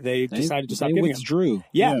they decided to stop giving withdrew. him.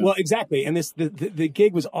 Yeah, well, exactly. And the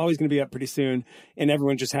gig was always going to be up pretty soon, and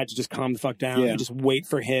everyone just had to just calm the fuck down and just wait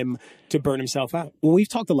for him to burn himself out. Well, we've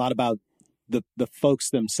talked a lot about the folks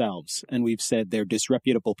themselves, and we've said they're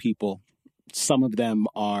disreputable people. Some of them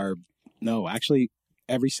are actually.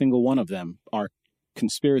 Every single one of them are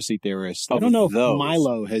conspiracy theorists. I don't know if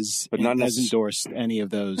Milo has endorsed any of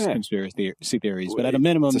those conspiracy theories, but at a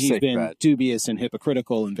minimum, he's been dubious and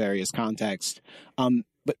hypocritical in various contexts.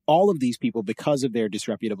 But all of these people, because of their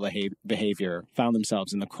disreputable behavior, found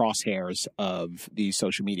themselves in the crosshairs of these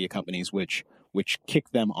social media companies, which kick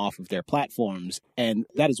them off of their platforms. And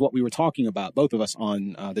that is what we were talking about, both of us,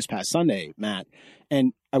 on this past Sunday, Matt.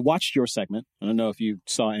 And I watched your segment. I don't know if you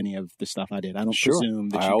saw any of the stuff I did. I don't presume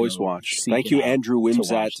that you always watch. Thank you, Andrew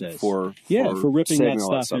Wimsat, for ripping that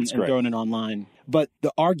stuff and great. throwing it online. But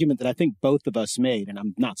the argument that I think both of us made, and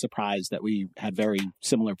I'm not surprised that we had very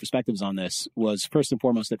similar perspectives on this, was first and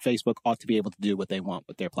foremost that Facebook ought to be able to do what they want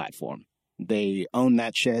with their platform. They own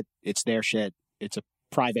that shit. It's their shit. It's a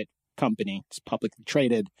private company. It's publicly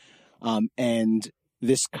traded. And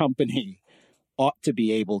this company ought to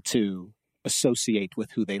be able to associate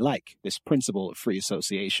with who they like. This principle of free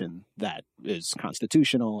association that is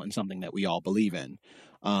constitutional and something that we all believe in.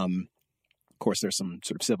 Of course, there's some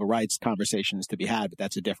sort of civil rights conversations to be had, but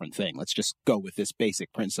that's a different thing. Let's just go with this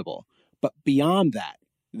basic principle. But beyond that,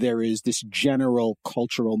 there is this general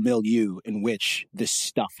cultural milieu in which this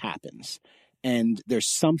stuff happens. And there's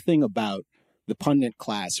something about the pundit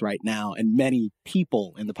class right now and many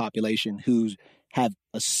people in the population who have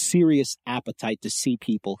a serious appetite to see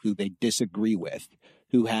people who they disagree with,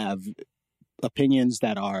 who have opinions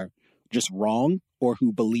that are just wrong, or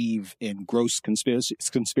who believe in gross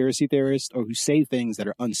conspiracy theorists, or who say things that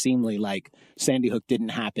are unseemly, like Sandy Hook didn't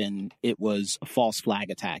happen, it was a false flag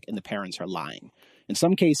attack, and the parents are lying. In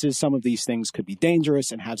some cases, some of these things could be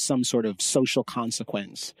dangerous and have some sort of social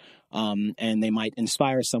consequence. And they might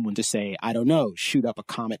inspire someone to say, I don't know, shoot up a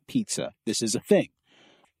Comet Pizza. This is a thing.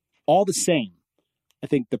 All the same, I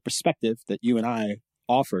think the perspective that you and I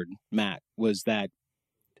offered, Matt, was that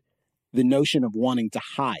the notion of wanting to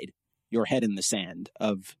hide your head in the sand,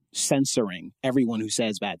 of censoring everyone who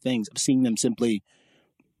says bad things, of seeing them simply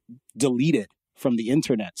deleted from the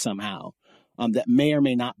internet somehow, that may or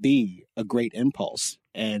may not be a great impulse.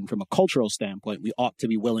 And from a cultural standpoint, we ought to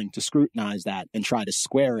be willing to scrutinize that and try to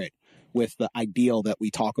square it with the ideal that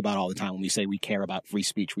we talk about all the time when we say we care about free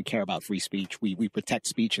speech. We care about free speech. We protect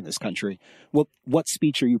speech in this country. Well, what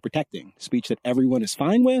speech are you protecting? Speech that everyone is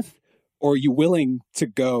fine with? Or are you willing to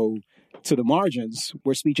go to the margins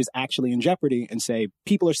where speech is actually in jeopardy and say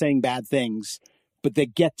people are saying bad things, but they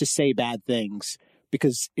get to say bad things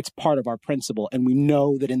because it's part of our principle? And we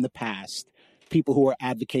know that in the past, people who are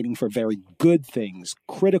advocating for very good things,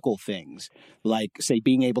 critical things, like, say,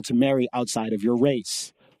 being able to marry outside of your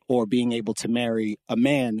race, or being able to marry a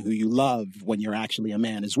man who you love when you're actually a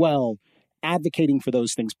man as well, advocating for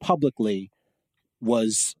those things publicly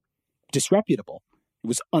was disreputable. It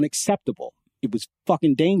was unacceptable. It was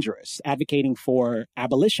fucking dangerous. Advocating for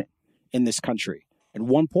abolition in this country at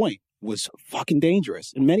one point was fucking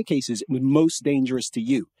dangerous. In many cases, it was most dangerous to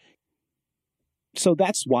you. So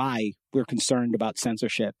that's why we're concerned about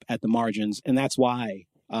censorship at the margins. And that's why,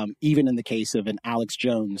 even in the case of an Alex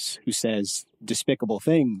Jones who says despicable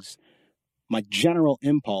things, my general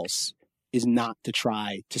impulse is not to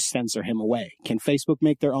try to censor him away. Can Facebook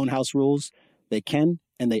make their own house rules? They can,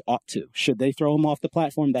 and they ought to. Should they throw him off the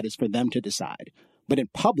platform? That is for them to decide. But in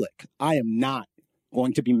public, I am not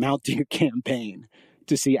going to be mounting a campaign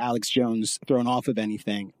to see Alex Jones thrown off of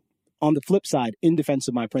anything. On the flip side, in defense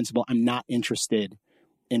of my principle, I'm not interested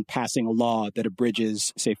in passing a law that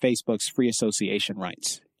abridges, say, Facebook's free association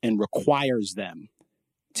rights and requires them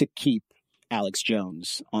to keep Alex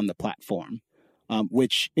Jones on the platform,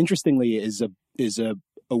 which, interestingly, is a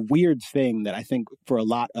weird thing that I think for a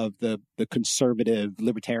lot of the conservative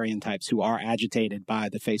libertarian types who are agitated by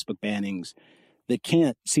the Facebook bannings, they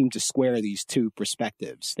can't seem to square these two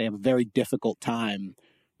perspectives. They have a very difficult time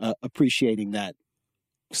appreciating that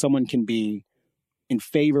someone can be in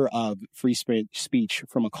favor of free speech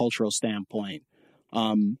from a cultural standpoint,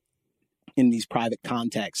 in these private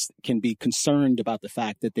contexts can be concerned about the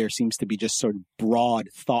fact that there seems to be just sort of broad,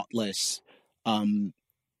 thoughtless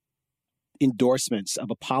endorsements of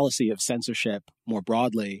a policy of censorship more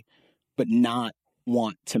broadly, but not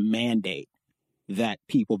want to mandate that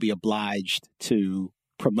people be obliged to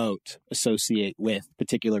promote, associate with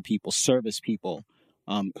particular people, service people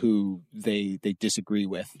who they disagree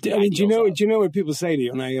with. I mean, do you know what people say to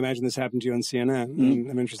you? And I imagine this happened to you on CNN.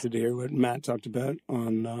 And I'm interested to hear what Matt talked about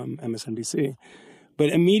on MSNBC. But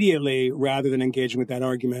immediately, rather than engaging with that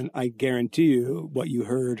argument, I guarantee you what you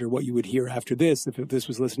heard or what you would hear after this, if this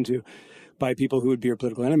was listened to by people who would be your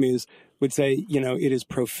political enemies, would say, you know, it is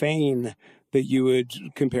profane that you would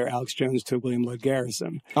compare Alex Jones to William Lloyd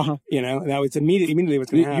Garrison. You know, that was immediately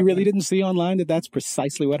what's going to happen. You really didn't see online that that's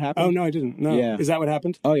precisely what happened? Oh, no, I didn't. No. Yeah. Is that what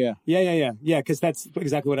happened? Oh, yeah. Yeah, because that's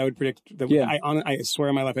exactly what I would predict. I swear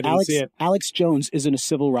on my life I didn't see it. Alex Jones isn't a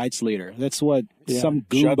civil rights leader. That's what some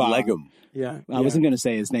goomba... Judd Legum. I wasn't going to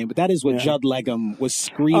say his name, but that is what Judd Legum was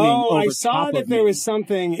screaming over I saw top that of there me was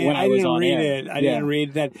something. when I didn't read it. I didn't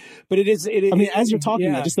read that. But it is. I mean, as you're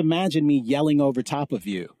talking, just imagine me yelling over top of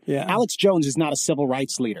you. Yeah. Alex Jones is not a civil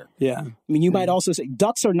rights leader. Yeah. I mean, you might also say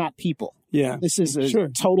ducks are not people. Yeah. This is a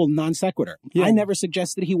total non sequitur. Yeah. I never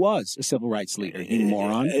suggested he was a civil rights leader, you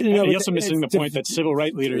moron. You're also missing the point that civil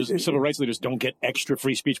rights leaders don't get extra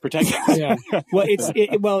free speech protection. Well,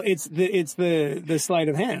 it's the sleight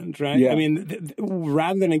of hand, right? Yeah. I mean,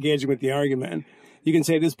 rather than engaging with the argument, you can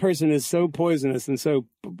say this person is so poisonous and so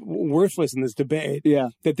worthless in this debate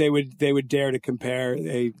that they would dare to compare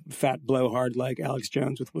a fat blowhard like Alex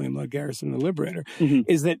Jones with William Lloyd Garrison, the Liberator.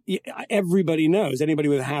 Is that everybody knows, anybody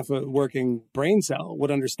with half a working brain cell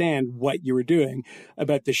would understand what you were doing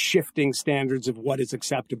about the shifting standards of what is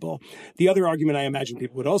acceptable. The other argument I imagine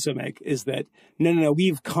people would also make is that, no,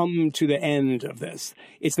 we've come to the end of this.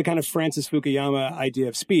 It's the kind of Francis Fukuyama idea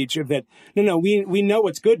of speech of that, no, we know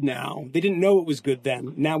what's good now. They didn't know it was good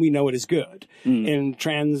then. Now we know it is good. And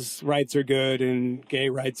trans rights are good and gay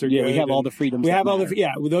rights are good. Yeah, we have all the freedoms. We have all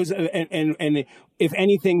those, and if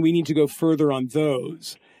anything, we need to go further on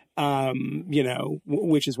those.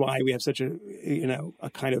 Which is why we have such a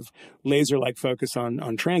kind of laser-like focus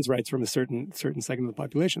on trans rights from a certain segment of the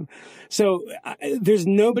population. So there's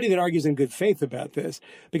nobody that argues in good faith about this,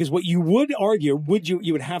 because what you would argue,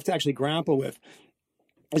 you would have to actually grapple with,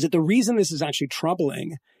 is that the reason this is actually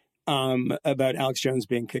troubling about Alex Jones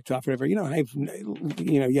being kicked off, whatever. You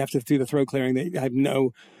have to do the throat clearing that I have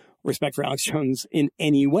no respect for Alex Jones in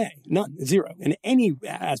any way, none, zero, in any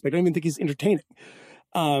aspect. I don't even think he's entertaining.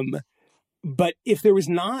 But if there was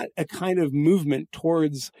not a kind of movement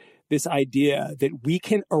towards this idea that we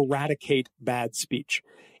can eradicate bad speech,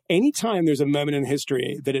 anytime there's a moment in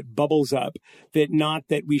history that it bubbles up,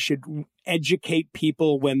 that we should educate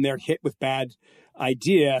people when they're hit with bad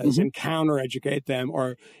ideas and counter-educate them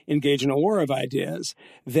or engage in a war of ideas,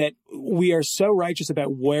 that we are so righteous about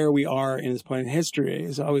where we are in this point in history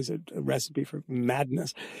is always a recipe for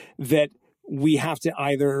madness, that we have to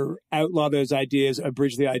either outlaw those ideas,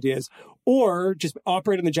 abridge the ideas, or just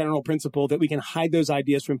operate on the general principle that we can hide those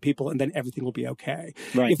ideas from people and then everything will be okay.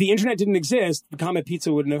 Right. If the internet didn't exist, the Comet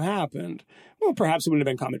Pizza wouldn't have happened. Well, perhaps it wouldn't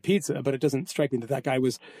have been Comet Pizza, but it doesn't strike me that guy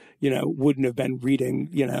was, wouldn't have been reading,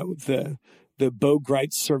 the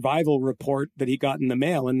Boegreitz survival report that he got in the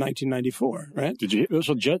mail in 1994, right? Did you?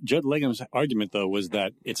 So Judd Legum's argument, though, was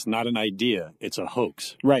that it's not an idea; it's a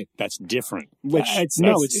hox. Right. That's different.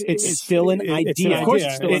 It's still an idea. Of course,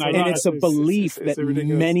 it's still an idea. And it's a belief that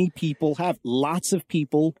many people have. Lots of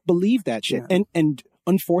people believe that shit. Yeah. And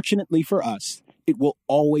unfortunately for us, it will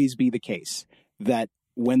always be the case that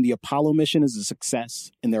when the Apollo mission is a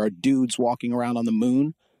success and there are dudes walking around on the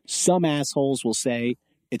moon, some assholes will say,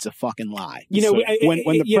 it's a fucking lie. When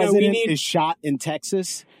the president is shot in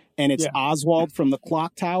Texas and it's Oswald from the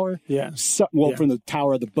clock tower, from the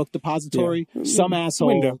Tower of the Book Depository, some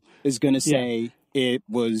asshole is going to say it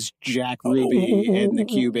was Jack Ruby and the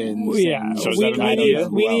Cubans. Yeah, so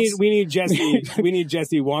we need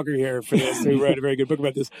Jesse Walker here for this, who wrote a very good book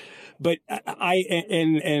about this. But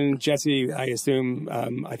and Jesse, I assume,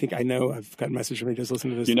 I think I know, I've got a message from him just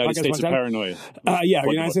listening to this. United States of Paranoia.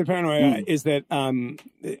 United States of Paranoia is that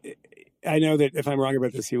I know that if I'm wrong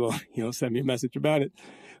about this, he'll send me a message about it.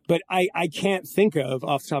 But I can't think of,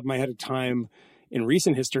 off the top of my head, a time in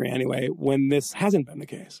recent history anyway, when this hasn't been the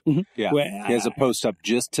case. Yeah, he has a post up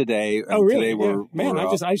just today. Oh, really? Today we're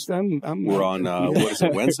on what is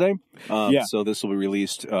it, Wednesday? So this will be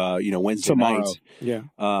released, Wednesday tomorrow.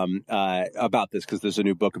 Night. About this, because there's a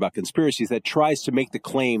new book about conspiracies that tries to make the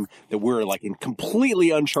claim that we're like in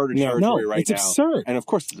completely uncharted territory right now. It's absurd. And of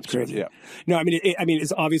course, it's absurd. Yeah. No, I mean,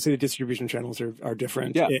 it's obviously the distribution channels are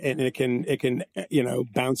different, and it can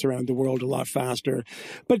bounce around the world a lot faster.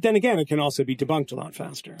 But then again, it can also be debunked a lot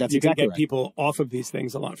faster. That's you exactly can get right. people off of these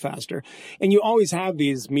things a lot faster. And you always have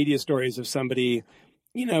these media stories of somebody,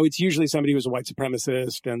 it's usually somebody who's a white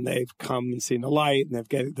supremacist and they've come and seen the light and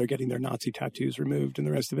they're getting their Nazi tattoos removed and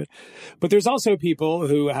the rest of it. But there's also people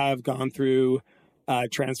who have gone through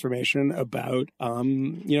transformation about,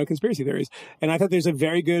 conspiracy theories. And I thought there's a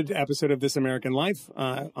very good episode of This American Life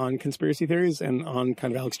on conspiracy theories and on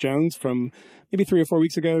kind of Alex Jones from maybe 3 or 4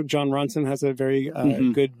 weeks ago. John Ronson has a very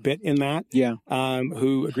good bit in that. Yeah.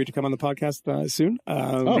 Who agreed to come on the podcast soon.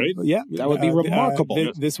 Great. Yeah. That would be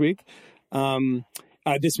remarkable. This week.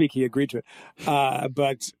 This week he agreed to it.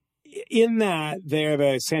 But in that, they have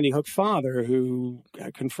a Sandy Hook father who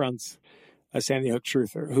confronts a Sandy Hook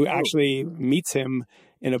truther who actually meets him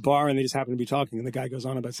in a bar, and they just happen to be talking, and the guy goes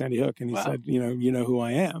on about Sandy Hook, and he said, you know who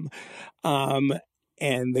I am.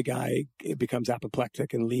 And the guy becomes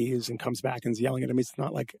apoplectic and leaves and comes back and is yelling at him. It's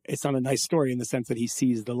not a nice story in the sense that he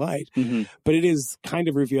sees the light, but it is kind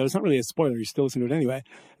of revealed. It's not really a spoiler. You still listen to it anyway.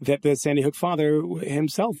 That the Sandy Hook father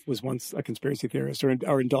himself was once a conspiracy theorist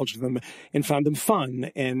or indulged them and found them fun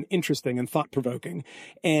and interesting and thought provoking.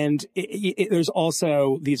 And there's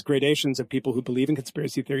also these gradations of people who believe in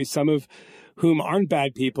conspiracy theories, some of whom aren't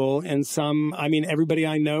bad people. And some, everybody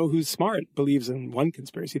I know who's smart believes in one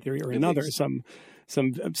conspiracy theory or another, some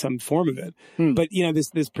form of it. But,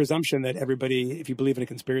 this presumption that everybody, if you believe in a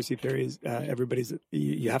conspiracy theory,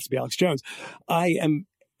 you have to be Alex Jones. I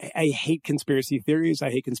hate conspiracy theories. I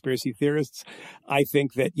hate conspiracy theorists. I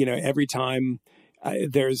think that, every time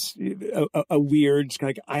there's a weird,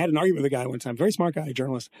 I had an argument with a guy one time, very smart guy, a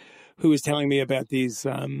journalist, who was telling me about these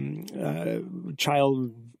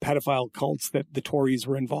child pedophile cults that the Tories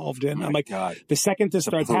were involved in. I'm like, God. The second this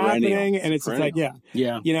starts happening, and it's like,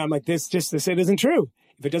 I'm like, this isn't true.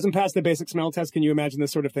 If it doesn't pass the basic smell test, can you imagine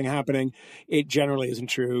this sort of thing happening? It generally isn't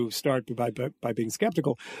true. Start by being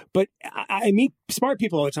skeptical. But I meet smart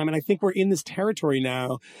people all the time, and I think we're in this territory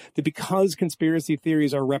now that because conspiracy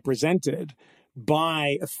theories are represented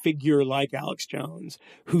by a figure like Alex Jones,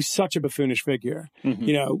 who's such a buffoonish figure,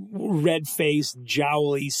 red-faced,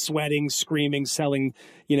 jowly, sweating, screaming, selling,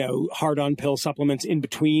 hard-on pill supplements in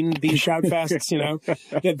between these shout fests,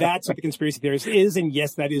 that's what the conspiracy theorist is. And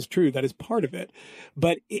yes, that is true. That is part of it.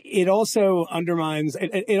 But it also undermines,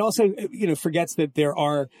 it also, forgets that there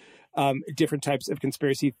are different types of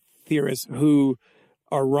conspiracy theorists who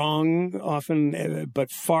are wrong often,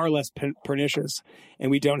 but far less pernicious.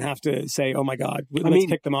 And we don't have to say, oh my God, let's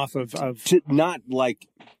kick them off of... To not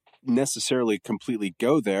necessarily completely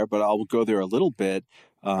go there, but I'll go there a little bit.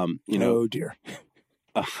 Oh dear.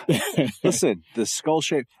 Listen, the skull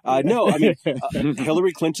shape.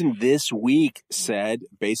 Hillary Clinton this week said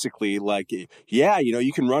basically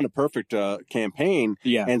you can run a perfect campaign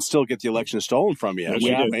and still get the election stolen from you.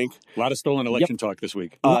 A lot of stolen election talk this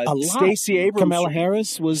week. Stacey Abrams, Kamala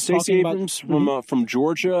Harris was Stacey talking Abrams from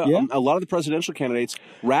Georgia. Yeah. A lot of the presidential candidates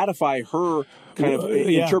ratify her kind of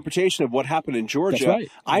interpretation of what happened in Georgia. That's right.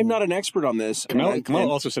 I'm not an expert on this. Kamala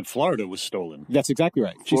also said Florida was stolen. That's exactly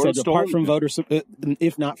right. She Florida said apart from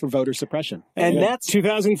if not for voter suppression. And that's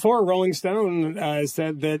 2004. Rolling Stone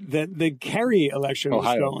said that the Kerry election was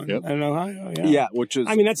stolen in Ohio. Yeah, which is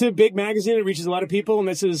that's a big magazine. It reaches a lot of people, and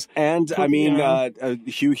this is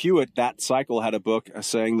Hugh Hewitt. That cycle had a book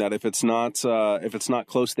saying that if it's not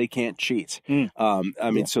close, they can't cheat. So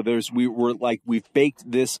we've baked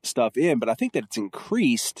this stuff in, but I think that it's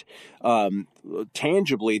increased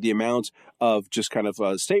tangibly the amount of just kind of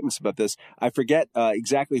statements about this. I forget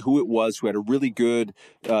exactly who it was who had a really good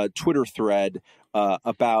Twitter thread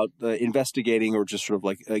about investigating or just sort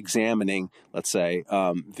of examining, let's say,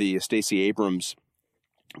 the Stacey Abrams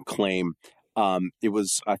claim. I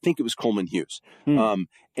think it was Coleman Hughes.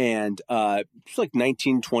 And it's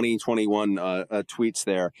 19, 20, 21 tweets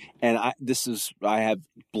there. And I have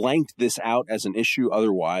blanked this out as an issue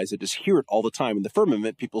otherwise. I just hear it all the time. In the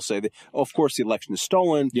firmament, people say that, of course, the election is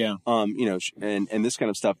stolen. Yeah. And this kind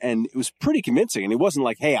of stuff. And it was pretty convincing. And it wasn't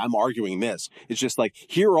like, hey, I'm arguing this. It's just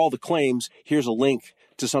here are all the claims. Here's a link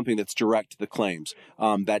to something that's direct to the claims.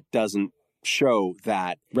 That doesn't show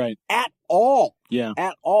that right. at all. Yeah.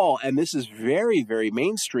 At all. And this is very, very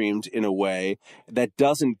mainstreamed in a way that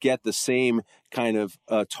doesn't get the same kind of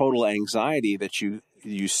total anxiety that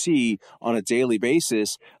you see on a daily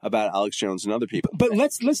basis about Alex Jones and other people. But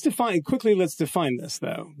let's define this,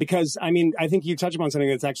 though, because, I mean, I think you touch upon something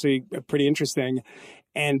that's actually pretty interesting.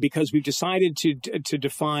 And because we've decided to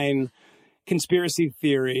define conspiracy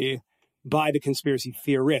theory by the conspiracy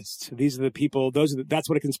theorists. These are the people, that's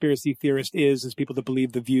what a conspiracy theorist is people that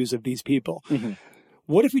believe the views of these people. Mm-hmm.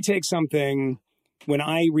 What if we take something, when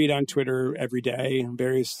I read on Twitter every day,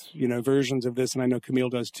 various, versions of this, and I know Camille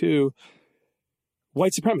does too,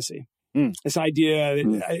 white supremacy. This idea,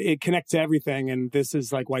 it connects to everything, and this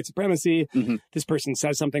is like white supremacy. Mm-hmm. This person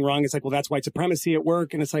says something wrong. It's like, well, that's white supremacy at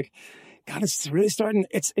work. And it's like, God, it's really starting.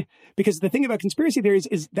 Because the thing about conspiracy theories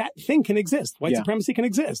is that thing can exist. White supremacy can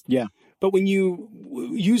exist. Yeah. But when you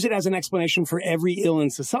use it as an explanation for every ill in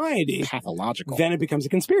society, pathological, then it becomes a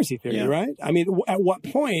conspiracy theory, right? I mean, at what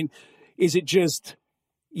point is it just,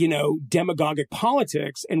 demagogic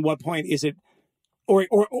politics? And what point is it,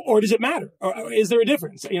 or does it matter? Or is there a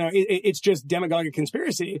difference? It's just demagogic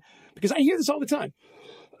conspiracy, because I hear this all the time.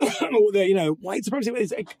 White supremacy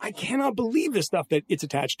is, I cannot believe the stuff that it's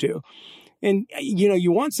attached to. And,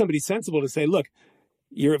 you want somebody sensible to say, look,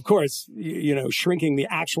 you're, of course, shrinking the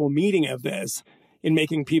actual meaning of this in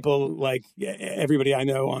making people like everybody I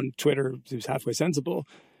know on Twitter who's halfway sensible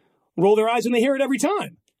roll their eyes when they hear it every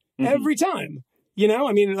time. Mm-hmm. Every time.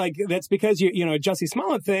 That's because, a Jussie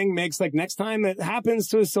Smollett thing makes, like, next time it happens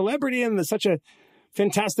to a celebrity in such a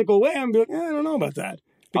fantastical way, I'm like, I don't know about that.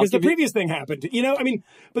 Because the previous thing happened,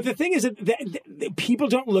 but the thing is that people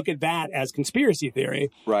don't look at that as conspiracy theory.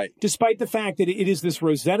 Right. Despite the fact that it is this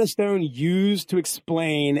Rosetta Stone used to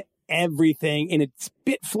explain everything, and it's a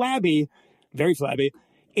bit flabby, very flabby,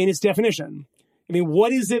 in its definition. I mean,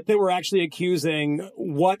 what is it that we're actually accusing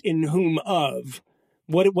what in whom of?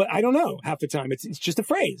 What I don't know half the time. It's just a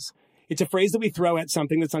phrase. It's a phrase that we throw at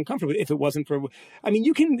something that's uncomfortable. If it wasn't for,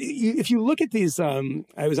 if you look at these, I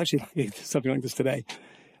was actually something like this today.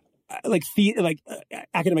 Like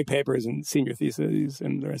academic papers and senior theses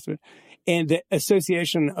and the rest of it, and the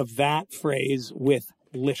association of that phrase with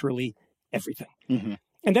literally everything. Mm-hmm.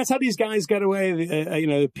 And that's how these guys got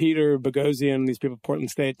away. Peter Boghossian, these people at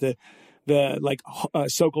Portland State, the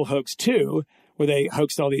Sokol hoax too, where they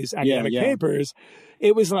hoaxed all these academic papers.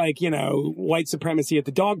 It was like, white supremacy at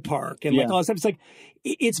the dog park and all that stuff. It's like,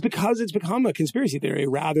 it's because it's become a conspiracy theory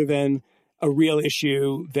rather than a real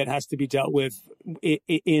issue that has to be dealt with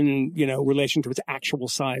in relation to its actual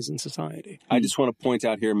size in society. I just want to point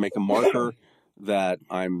out here and make a marker that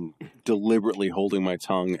I'm deliberately holding my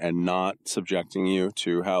tongue and not subjecting you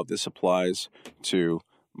to how this applies to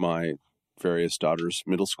my various daughters'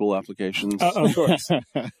 middle school applications. Of course.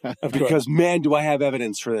 Because, man, do I have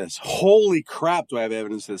evidence for this. Holy crap, do I have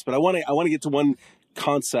evidence for this. But I want to get to one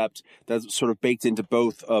concept that's sort of baked into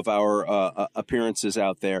both of our appearances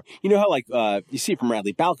out there. You know how, you see it from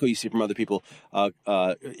Radley Balco, you see it from other people,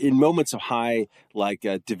 in moments of high,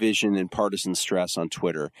 division and partisan stress on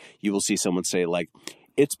Twitter, you will see someone say,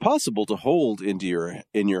 it's possible to hold in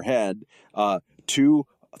your head two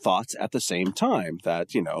thoughts at the same time that,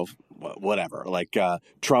 whatever,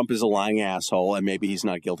 Trump is a lying asshole and maybe he's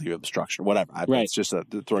not guilty of obstruction, whatever. It's just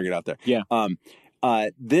throwing it out there. Yeah.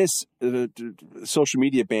 This social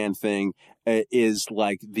media ban thing is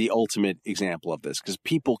like the ultimate example of this, because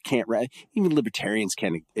people can't, even libertarians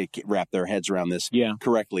can't wrap their heads around this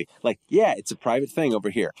correctly. It's a private thing over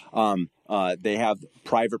here. They have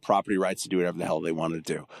private property rights to do whatever the hell they want to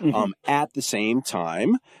do. Mm-hmm. At the same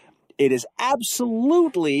time, it is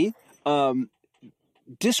absolutely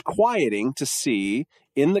disquieting to see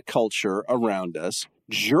in the culture around us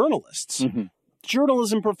journalists. Mm-hmm.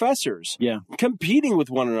 Journalism professors competing with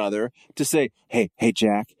one another to say, hey,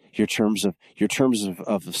 Jack, your terms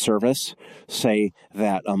of service say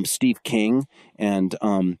that Steve King and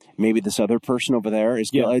maybe this other person over there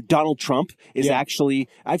is Donald Trump is actually.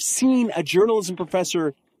 I've seen a journalism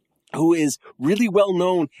professor who is really well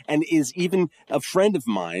known and is even a friend of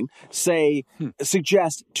mine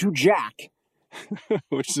suggest to Jack,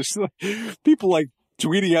 which is people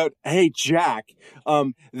tweeting out, hey, Jack,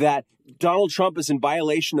 that Donald Trump is in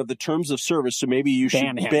violation of the terms of service, so maybe you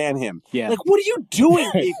should ban him. Yeah. What are you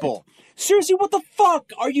doing, people? Seriously, what the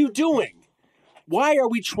fuck are you doing? Why are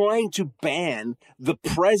we trying to ban the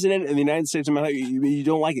president of the United States? You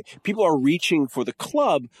don't like it. People are reaching for the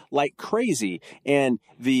club like crazy. And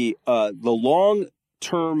the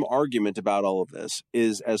long-term argument about all of this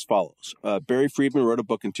is as follows. Barry Friedman wrote a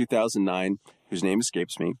book in 2009, whose name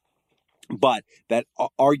escapes me, but that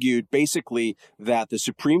argued basically that the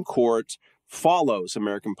Supreme Court follows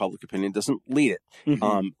American public opinion, doesn't lead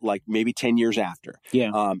it, like maybe 10 years after.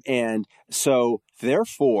 Yeah. And so,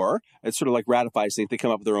 therefore, it sort of like ratifies things. They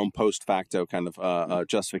come up with their own post facto kind of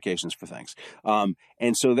justifications for things.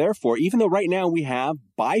 And so, therefore, even though right now we have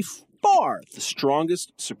by far the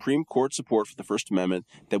strongest Supreme Court support for the First Amendment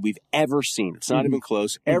that we've ever seen, it's not even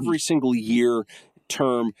close. Every single year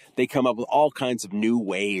term, they come up with all kinds of new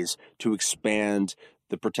ways to expand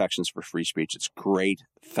the protections for free speech. It's great.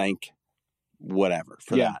 Thank whatever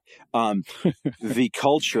for that. The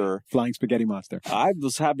culture, flying spaghetti monster. I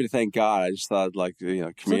was happy to thank God. I just thought, like,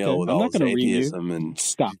 Camille with all his atheism and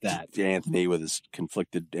stop that. Anthony with his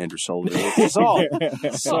conflicted Andrew Sullivan. It's all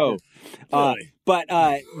so. But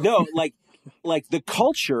no, like the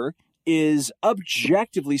culture is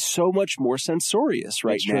objectively so much more censorious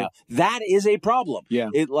right now. That is a problem. Yeah.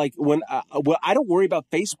 It like when I don't worry about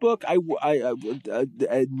Facebook, I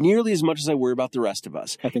nearly as much as I worry about the rest of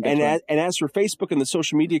us. I think and as for Facebook and the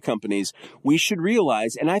social media companies, we should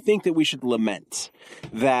realize, and I think that we should lament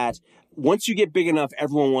that once you get big enough,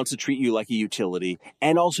 everyone wants to treat you like a utility,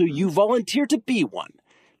 and also you volunteer to be one.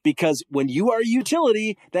 Because when you are a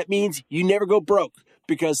utility, that means you never go broke.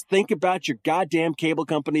 Because think about your goddamn cable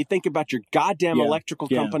company, think about your goddamn electrical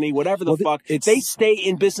company, whatever the fuck. They stay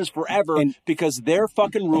in business forever because their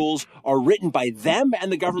fucking rules are written by them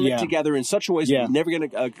and the government together in such a way so you never get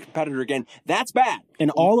a competitor again. That's bad.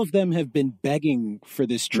 And all of them have been begging for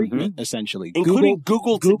this treatment, essentially. Including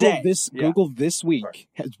Google today. Google this week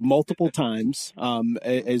has multiple times,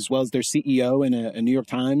 as well as their CEO in a New York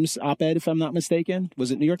Times op-ed, if I'm not mistaken.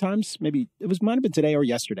 Was it New York Times? Maybe it might have been today or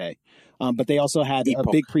yesterday. But they also had a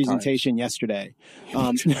big presentation yesterday,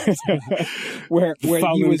 where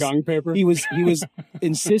he was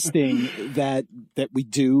insisting that we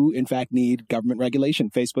do in fact need government regulation.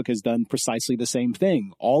 Facebook has done precisely the same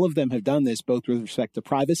thing. All of them have done this, both with respect to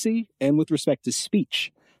privacy and with respect to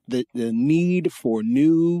speech. The need for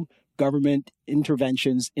new government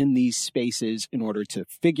interventions in these spaces in order to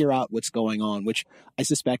figure out what's going on, which I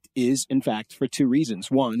suspect is, in fact, for two reasons.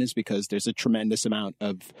 One is because there's a tremendous amount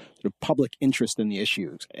of sort of public interest in the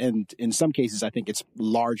issues. And in some cases, I think it's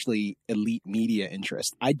largely elite media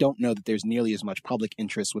interest. I don't know that there's nearly as much public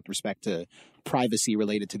interest with respect to privacy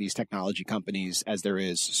related to these technology companies as there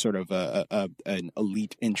is sort of an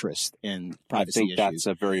elite interest in privacy issues. I think that's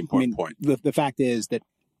a very important point. The fact is that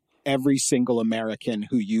every single American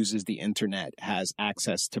who uses the internet has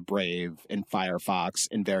access to Brave and Firefox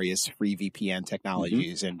and various free VPN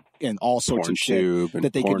technologies and all sorts of shit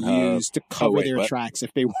that they could use to cover their tracks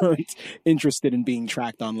if they weren't interested in being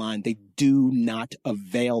tracked online. They do not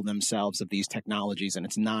avail themselves of these technologies, and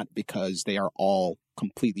it's not because they are all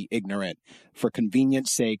completely ignorant. For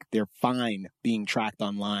convenience sake, they're fine being tracked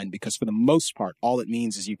online because for the most part, all it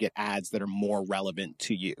means is you get ads that are more relevant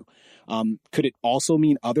to you. Could it also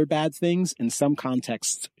mean other bad things? In some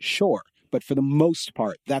contexts, sure. But for the most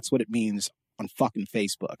part, that's what it means on fucking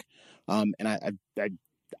Facebook. And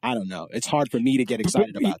I don't know. It's hard for me to get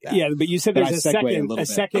excited about that. Yeah, but you said there's a second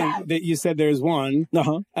that you said there's one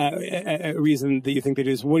a reason that you think that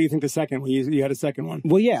is. What do you think the second one? You had a second one.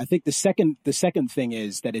 Well, yeah, I think the second thing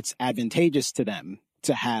is that it's advantageous to them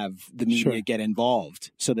to have the media get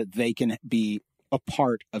involved so that they can be a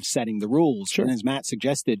part of setting the rules. Sure. And as Matt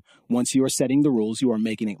suggested, once you are setting the rules, you are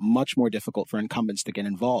making it much more difficult for incumbents to get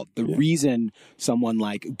involved. The reason someone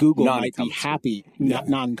like Google might be happy,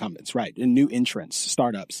 non-incumbents, right, and new entrants,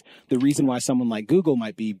 startups, the reason why someone like Google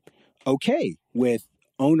might be okay with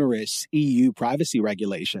onerous EU privacy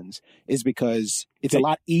regulations is because it's a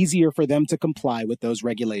lot easier for them to comply with those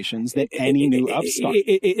regulations than any new upstart.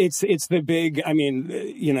 It's the big, I mean,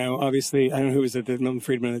 obviously, I don't know who was it, Milton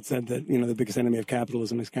Friedman that said that, the biggest enemy of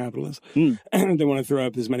capitalism is capitalism. They want to throw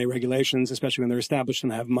up as many regulations, especially when they're established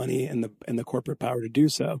and have money and the corporate power to do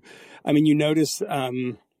so. I mean, you notice,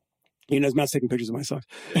 Matt's taking pictures of my socks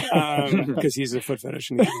because he's a foot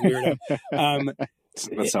fetish and he's a weirdo.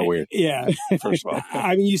 That's not weird. Yeah. First of all.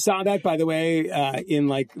 I mean, you saw that, by the way, in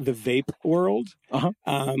like the vape world,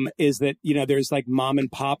 is that, there's like mom and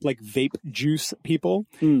pop, like vape juice people,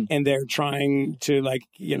 and they're trying to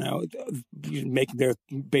they're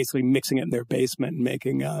basically mixing it in their basement and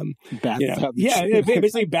making,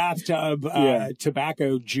 basically bathtub,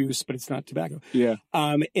 tobacco juice, but it's not tobacco. Yeah.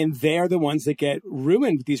 And they're the ones that get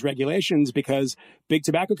ruined with these regulations because big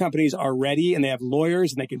tobacco companies are ready and they have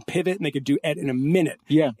lawyers and they can pivot and they could do it in a minute.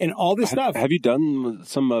 Yeah. And all this stuff. Have you done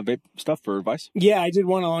some vape stuff for Vice? Yeah, I did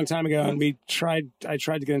one a long time ago, and I tried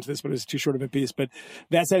to get into this, but it was too short of a piece. But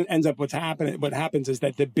that ends up what happens is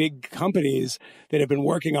that the big companies that have been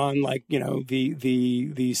working on, like, you know,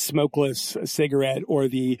 the smokeless cigarette or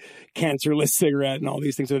the cancerless cigarette and all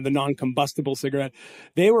these things, or the non-combustible cigarette,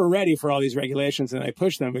 they were ready for all these regulations, and I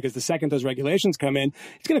pushed them because the second those regulations come in,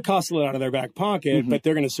 it's going to cost a lot out of their back pocket, but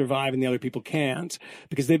they're going to survive and the other people can't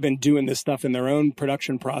because they've been doing this stuff in their own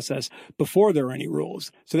production process before there are any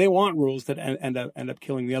rules. So they want rules that end up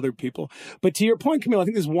killing the other people. But to your point, Camille, I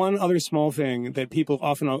think there's one other small thing that people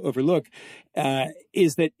often overlook,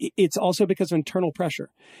 is that it's also because of internal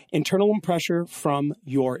pressure from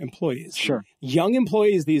your employees. Sure. Young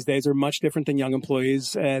employees these days are much different than young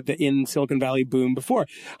employees in Silicon Valley boom before.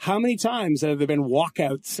 How many times have there been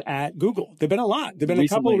walkouts at Google? There've been a lot. There've been a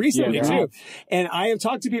couple recently too. And I have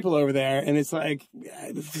talked to people over there, and it's like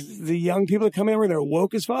the young people that come in where they're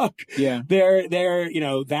woke as fuck. Yeah. They're you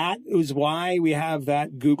know, that is why we have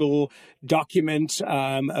that Google document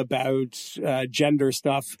about gender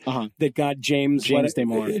stuff that got James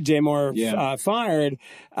Damore fired.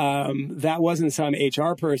 That wasn't some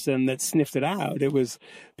HR person that sniffed it out. It was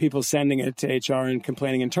people sending it to HR and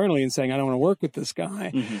complaining internally and saying, I don't want to work with this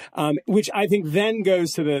guy. Which I think then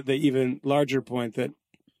goes to the even larger point that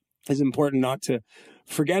is important not to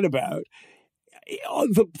forget about.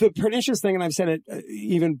 The pernicious thing, and I've said it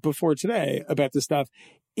even before today about this stuff,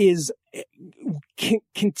 is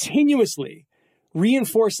continuously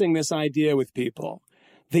reinforcing this idea with people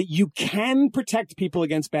that you can protect people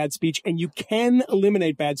against bad speech and you can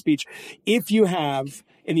eliminate bad speech if you have,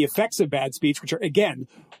 and the effects of bad speech, which are, again,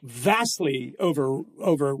 vastly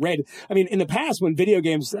overrated. I mean, in the past, when video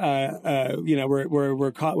games,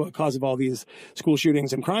 were cause of all these school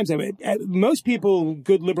shootings and crimes, most people,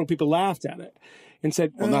 good liberal people, laughed at it and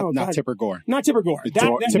said, not Tipper Gore. Not Tipper Gore.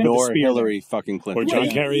 Nor Hillary fucking Clinton. Or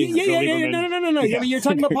John Kerry. No. Yeah. I mean, you're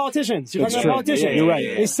talking about politicians. You're talking about politicians. Yeah, you're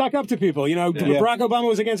right. They suck up to people. You know, Barack Obama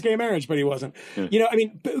was against gay marriage, but he wasn't. Yeah. You know, I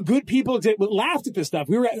mean, good people laughed at this stuff.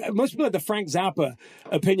 Most people had the Frank Zappa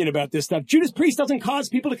opinion about this stuff. Judas Priest doesn't cause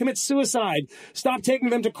people to commit suicide. Stop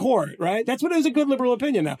taking them to court, right? That's what it was, a good liberal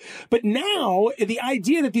opinion now. But now, the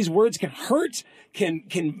idea that these words can hurt, can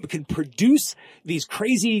produce these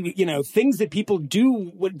crazy, you know, things that people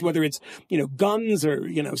do, whether it's, you know, guns or,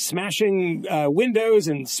 you know, smashing windows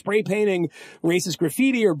and spray painting racist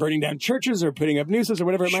graffiti or burning down churches or putting up nooses or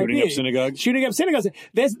whatever it might be. Shooting up synagogues.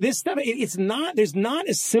 This stuff, there's not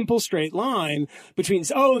a simple straight line between,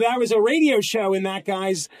 that was a radio show in that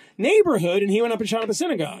guy's neighborhood and he went up and shot up a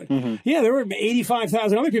synagogue. Yeah, there were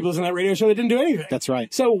 85,000 other people in that radio show that didn't do anything. That's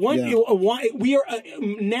right. So why we are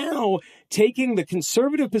now taking the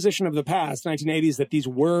conservative position of the past, 1980s, that these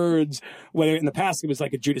words, whether in the past it was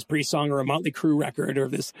like a Judas Priest song or a Motley Crue record or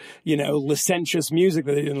this, you know, licentious music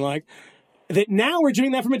that they didn't like, that now we're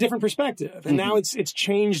doing that from a different perspective. And now it's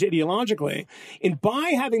changed ideologically. And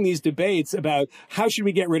by having these debates about how should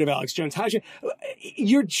we get rid of Alex Jones,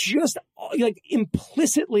 you're just like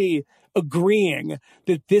implicitly agreeing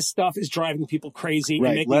that this stuff is driving people crazy and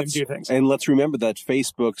making them do things. And let's remember that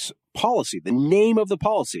Facebook's policy, the name of the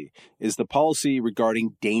policy, is the policy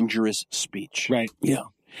regarding dangerous speech. Right. Yeah.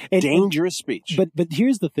 Dangerous speech. But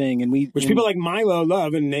here's the thing, and people like Milo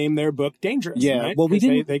love and name their book Dangerous. Yeah. Right? Well,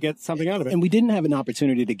 they get something out of it. And we didn't have an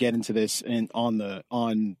opportunity to get into this on the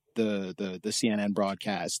CNN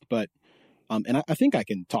broadcast, but and I think I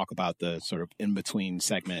can talk about the sort of in between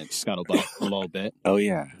segment scuttlebutt a little bit. Oh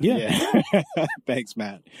yeah. Thanks,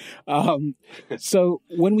 Matt. So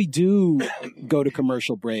when we do go to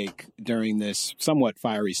commercial break during this somewhat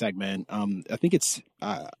fiery segment, I think it's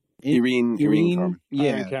Irene Carmen.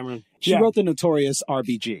 Yeah. Irene Cameron. She wrote the notorious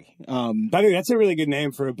RBG. By the way, that's a really good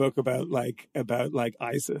name for a book about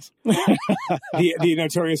ISIS. the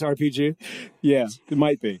notorious RPG. Yeah, it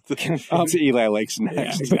might be. It's Eli Lake's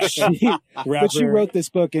next. Yeah, but she wrote this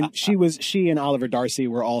book, and she and Oliver Darcy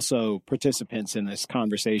were also participants in this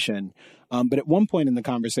conversation. But at one point in the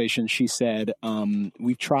conversation, she said,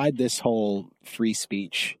 we've tried this whole free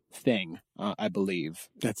speech thing, I believe.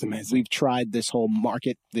 That's amazing. We've tried this whole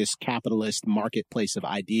this capitalist marketplace of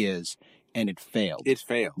ideas, and it failed.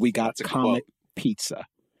 We got comic pizza.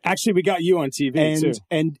 Actually, we got you on TV too.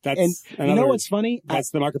 And you know what's funny? That's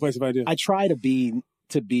the marketplace of ideas. I try to be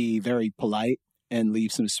very polite and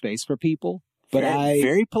leave some space for people. But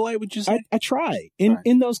very polite, would you say? I try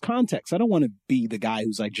in those contexts. I don't want to be the guy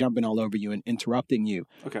who's like jumping all over you and interrupting you.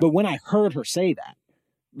 Okay. But when I heard her say that,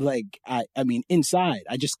 like, I mean, inside,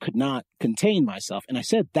 I just could not contain myself. And I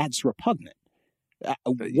said, that's repugnant.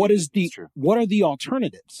 What are the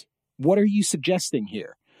alternatives? What are you suggesting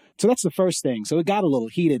here? So that's the first thing. So it got a little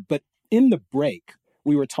heated, but in the break,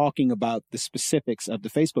 we were talking about the specifics of the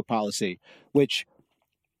Facebook policy, which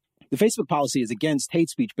the Facebook policy is against hate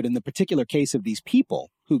speech, but in the particular case of these people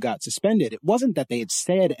who got suspended, it wasn't that they had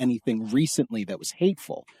said anything recently that was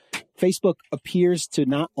hateful. Facebook appears to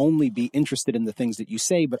not only be interested in the things that you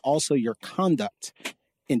say, but also your conduct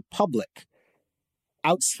in public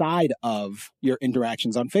outside of your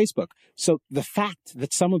interactions on Facebook. So the fact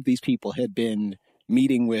that some of these people had been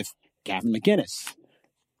meeting with Gavin McInnes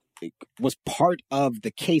was part of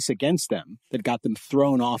the case against them that got them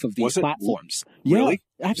thrown off of these platforms. Really?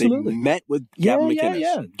 Yeah, absolutely. They met with Gavin McInnes.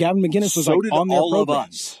 Yeah. Gavin McInnes was so like did on their all program. of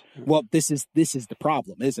us. Well, this is the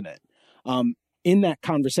problem, isn't it? In that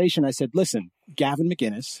conversation, I said, listen, Gavin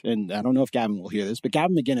McInnes, and I don't know if Gavin will hear this, but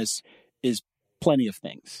Gavin McInnes is plenty of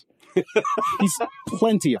things. He's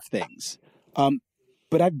plenty of things.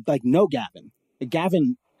 But I know Gavin.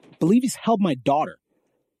 Gavin, I believe he's held my daughter.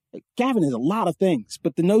 Gavin is a lot of things,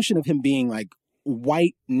 but the notion of him being like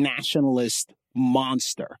white nationalist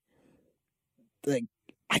monster, like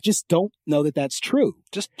I just don't know that that's true.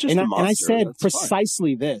 Just and a monster. And I said That's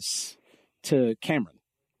precisely this to Cameron.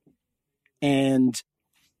 And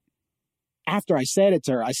after I said it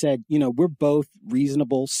to her, I said, we're both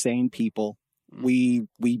reasonable, sane people. We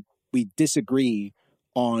disagree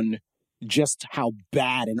on just how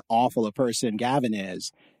bad and awful a person Gavin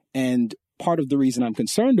is. And part of the reason I'm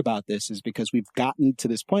concerned about this is because we've gotten to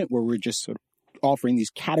this point where we're just sort of offering these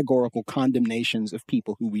categorical condemnations of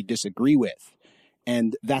people who we disagree with.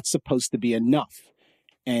 And that's supposed to be enough.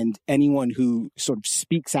 And anyone who sort of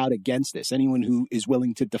speaks out against this, anyone who is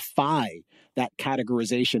willing to defy that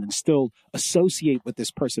categorization and still associate with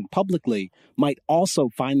this person publicly might also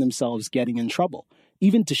find themselves getting in trouble.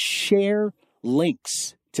 Even to share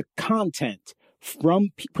links to content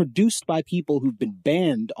produced by people who've been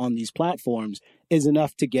banned on these platforms is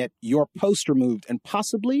enough to get your post removed and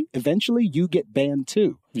possibly eventually you get banned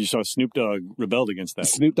too. You saw Snoop Dogg rebelled against that.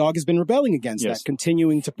 Snoop Dogg has been rebelling against that,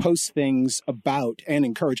 continuing to post things about and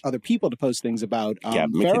encourage other people to post things about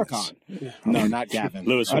Farrakhan. No, not Gavin.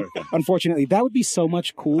 Louis Farrakhan. Unfortunately, that would be so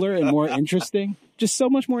much cooler and more interesting. Just so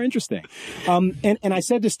much more interesting. And I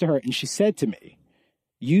said this to her and she said to me,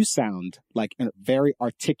 you sound like a very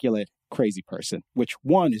articulate, crazy person, which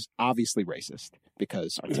one is obviously racist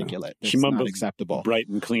because articulate is not acceptable. Bright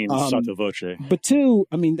and clean, sotto voce. But two,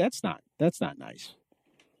 I mean, that's not nice.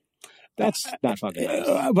 That's not fucking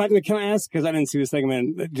nice. By the way, can I ask, because I didn't see this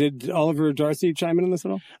segment, did Oliver Darcy chime in on this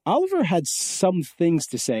at all? Oliver had some things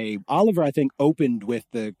to say. Oliver, I think, opened with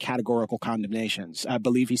the categorical condemnations. I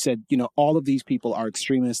believe he said, all of these people are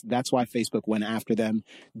extremists. That's why Facebook went after them.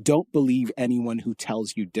 Don't believe anyone who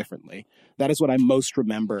tells you differently. That is what I most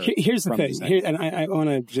remember. Here's the thing. And I want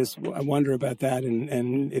to just wonder about that.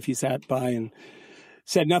 And if he sat by and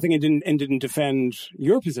said nothing and didn't defend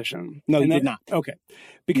your position. No, he did not. Okay.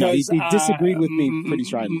 Because he disagreed with me pretty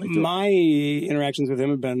stridently. My interactions with him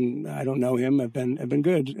have been, I don't know him, have been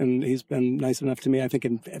good. And he's been nice enough to me, I think,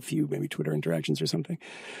 in a few maybe Twitter interactions or something.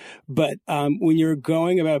 But when you're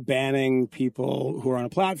going about banning people who are on a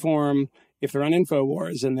platform, if they're on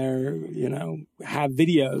InfoWars and they're, have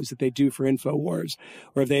videos that they do for InfoWars,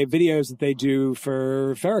 or if they have videos that they do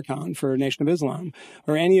for Farrakhan, for Nation of Islam,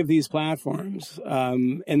 or any of these platforms,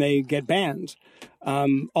 and they get banned,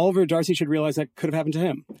 Oliver Darcy should realize that could have happened to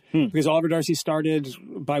him. Because Oliver Darcy started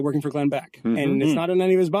by working for Glenn Beck. And it's not in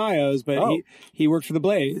any of his bios, but he worked for The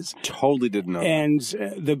Blaze. Totally didn't know And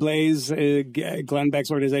The Blaze, Glenn Beck's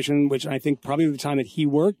organization, which I think probably at the time that he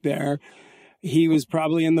worked there, he was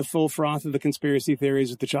probably in the full froth of the conspiracy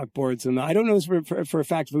theories with the chalkboards, and I don't know for a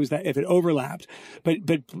fact if it overlapped, but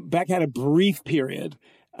Beck had a brief period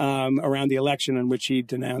around the election in which he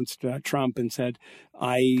denounced Trump and said,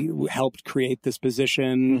 "I helped create this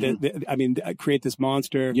position, create this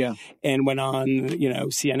monster," and went on,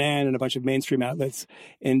 CNN and a bunch of mainstream outlets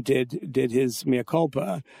and did his mea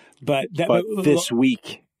culpa, but this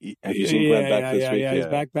week. Have you seen Glenn Beck this week? Yeah, he's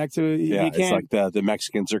back to it's like the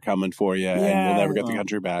Mexicans are coming for you, and we'll never get the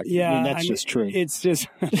country back. Yeah, that's just true. It's just,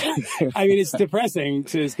 it's depressing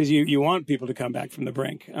because you want people to come back from the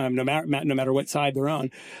brink, no matter what side they're on.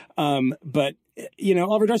 But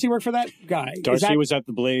Oliver Darcy worked for that guy. Darcy was at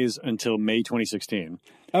The Blaze until May 2016.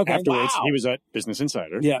 Okay. Afterwards, he was at Business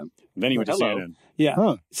Insider. Yeah. Then he went to CNN. Yeah.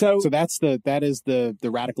 Huh. So that is the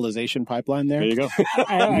radicalization pipeline there. There you go.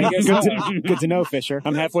 I guess good to know, Fisher.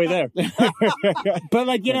 I'm halfway there. But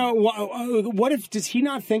what if does he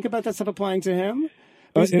not think about that stuff applying to him?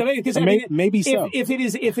 Because I mean, maybe so. If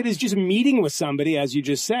it is just meeting with somebody, as you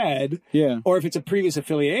just said, or if it's a previous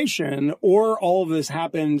affiliation, or all of this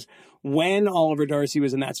happened when Oliver Darcy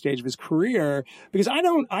was in that stage of his career, because I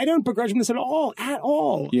don't begrudge him this at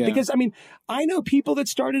all. Yeah. Because I mean, I know people that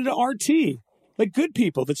started at RT. Like good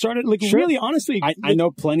people that started, like really, honestly. I know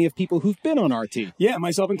plenty of people who've been on RT. Yeah,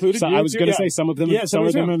 myself included. So I was going to say some of them. Yeah, some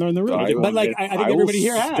of them are in the room. But like, I think everybody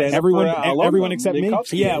here has. Everyone except me.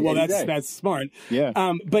 Yeah, well, that's smart. Yeah.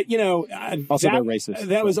 But you know, also they're racist.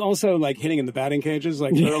 That was also like hitting in the batting cages,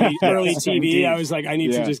 like early TV. I was like, I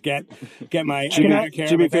need to just get my.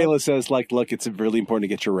 Jimmy Fallon says, like, look, it's really important to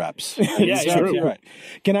get your reps. Right.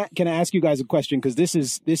 Can I ask you guys a question? Because this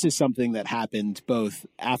is something that happened both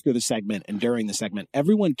after the segment and during the segment.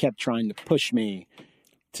 Everyone kept trying to push me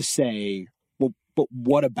to say, well, but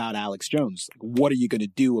what about Alex Jones? What are you going to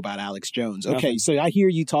do about Alex Jones? Okay, so I hear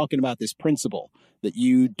you talking about this principle that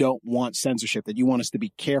you don't want censorship, that you want us to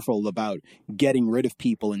be careful about getting rid of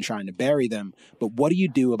people and trying to bury them. But what do you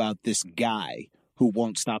do about this guy who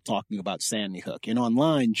won't stop talking about Sandy Hook? And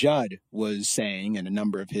online, Judd was saying, and a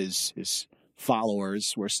number of his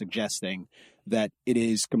followers were suggesting, that it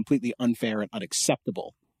is completely unfair and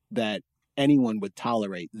unacceptable that anyone would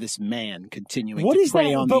tolerate this man continuing to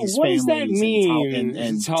prey on these families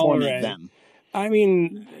and torment them. I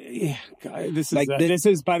mean, this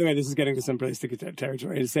is, by the way, this is getting to some pretty sticky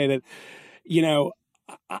territory to say that, you know,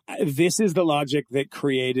 this is the logic that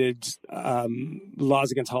created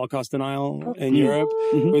laws against Holocaust denial in Europe.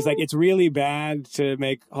 It was like, it's really bad to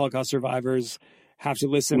make Holocaust survivors have to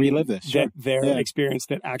relive this, that their experience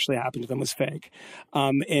that actually happened to them was fake.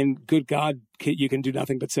 And good God, you can do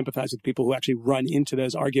nothing but sympathize with people who actually run into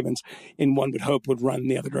those arguments and one would hope would run in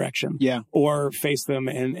the other direction. Or face them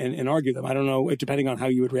and argue them. I don't know, depending on how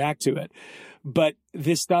you would react to it. But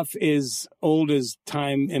this stuff is old as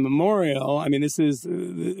time immemorial. I mean, this is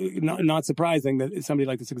not surprising that somebody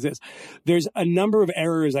like this exists. There's a number of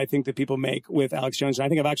errors I think that people make with Alex Jones. And I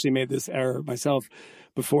think I've actually made this error myself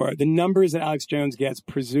before. The numbers that Alex Jones gets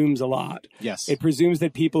presumes a lot. Yes. It presumes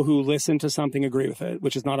that people who listen to something agree with it,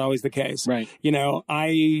 which is not always the case. Right. You know,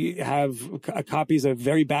 I have copies of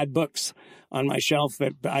very bad books on my shelf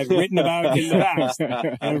that I've written about in the past.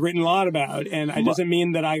 And I've written a lot about. And it doesn't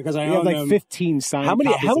mean that because I own like them. 15 signed How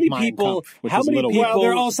many people? Well,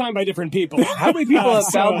 they're all signed by different people. How many people have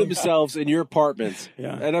found themselves in your apartment?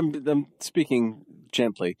 Yeah. And I'm speaking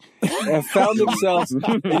gently. Have found themselves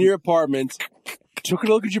in your apartment, took a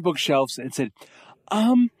look at your bookshelves and said,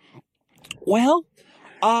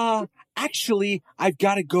 actually, I've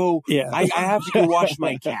got to go. Yeah. I have to go wash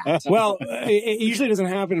my cat. Well, it usually doesn't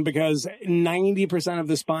happen because 90% of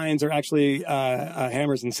the spines are actually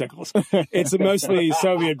hammers and sickles. It's mostly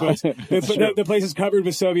Soviet books. The place is covered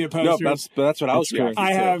with Soviet posters. No, that's what I was curious.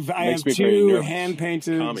 I have two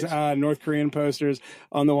hand-painted North Korean posters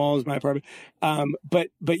on the walls of my apartment. But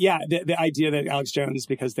yeah, the idea that Alex Jones,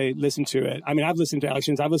 because they listen to it. I mean, I've listened to Alex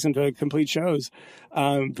Jones. I've listened to complete shows.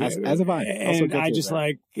 As have I. And I just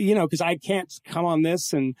like, you know, because I can't come on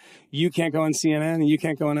this and you can't go on CNN and you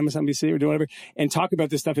can't go on MSNBC or do whatever and talk about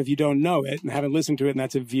this stuff if you don't know it and haven't listened to it. And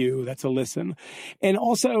that's a view, that's a listen. And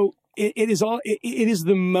also it is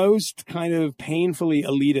the most kind of painfully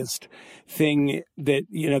elitist thing that,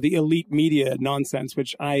 you know, the elite media nonsense,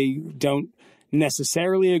 which I don't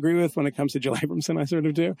necessarily agree with when it comes to Jill Abramson, I sort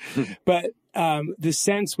of do. But the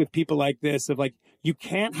sense with people like this of like, you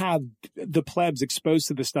can't have the plebs exposed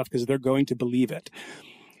to this stuff because they're going to believe it.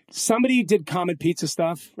 Somebody did Comet Pizza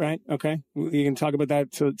stuff, right? Okay. You can talk about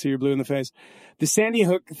that till you're blue in the face. The Sandy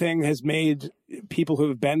Hook thing has made people who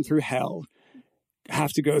have been through hell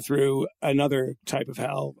have to go through another type of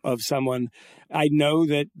hell of someone. I know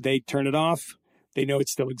that they turn it off. They know it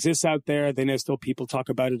still exists out there. They know still people talk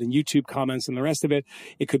about it in YouTube comments and the rest of it.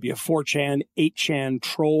 It could be a 4chan, 8chan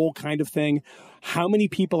troll kind of thing. How many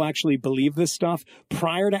people actually believe this stuff?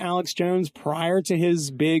 Prior to Alex Jones, prior to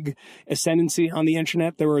his big ascendancy on the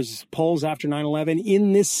internet, there was polls after 9/11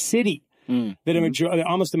 in this city that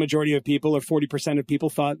almost the majority of people, or 40% of people,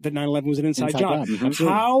 thought that 9/11 was an inside job.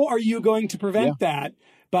 How are you going to prevent that?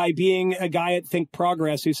 By being a guy at Think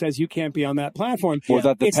Progress who says you can't be on that platform. Or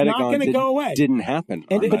that the it's Pentagon not going to go away. Didn't happen.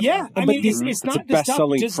 But yeah, I mean, it's not a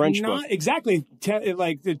best-selling French book. book. Exactly,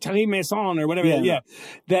 like the Thierry Masson or whatever. Yeah.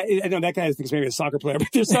 I know that guy thinks maybe a soccer player, but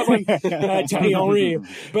there's someone Thierry Henry.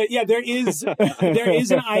 But yeah, there is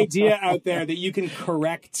an idea out there that you can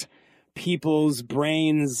correct people's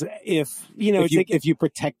brains if you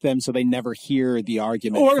protect them so they never hear the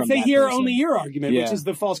argument, or if they hear person. Only your argument, which is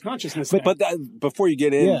the false consciousness. But before you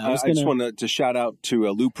get in, I just want to shout out to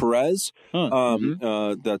Lou Perez.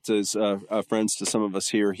 That is friends to some of us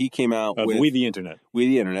here. He came out with We the Internet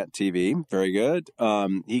TV. Very good.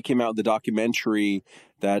 He came out with the documentary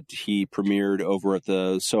that he premiered over at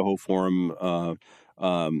the Soho Forum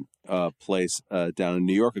place down in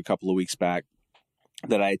New York a couple of weeks back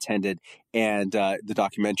that I attended, and the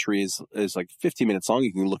documentary is like 15 minutes long.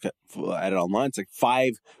 You can look at it online. It's like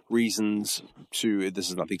 5 reasons to, this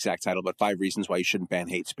is not the exact title, but 5 reasons why you shouldn't ban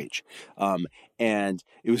hate speech. And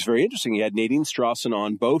it was very interesting. He had Nadine Strawson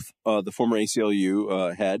on, both the former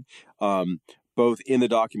ACLU head, both in the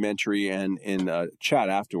documentary and in chat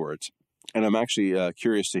afterwards. And I'm actually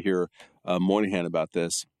curious to hear Moynihan about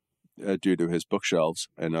this. Due to his bookshelves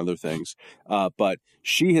and other things. But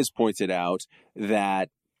she has pointed out that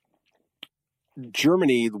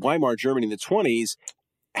Weimar Germany in the 1920s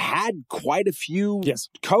had quite a few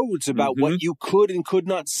codes about what you could and could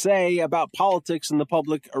not say about politics in the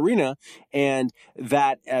public arena, and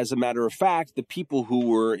that, as a matter of fact, the people who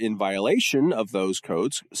were in violation of those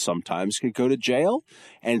codes sometimes could go to jail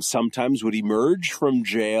and sometimes would emerge from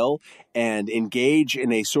jail and engage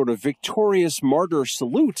in a sort of victorious martyr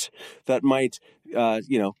salute that might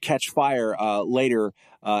catch fire later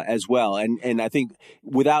as well. And I think,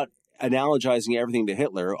 without analogizing everything to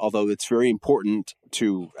Hitler, although it's very important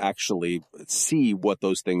to actually see what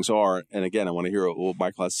those things are. And again, I want to hear what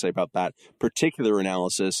Michael has to say about that particular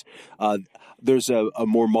analysis. There's a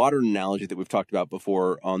more modern analogy that we've talked about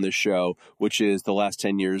before on this show, which is the last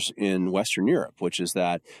 10 years in Western Europe, which is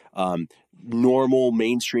that normal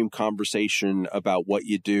mainstream conversation about what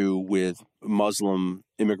you do with Muslim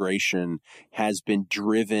immigration has been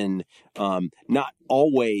driven not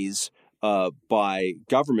always by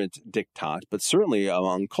government diktat, but certainly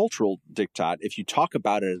on cultural diktat. If you talk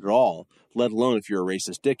about it at all, let alone if you're a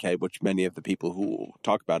racist dickhead, which many of the people who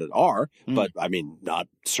talk about it are, but I mean, not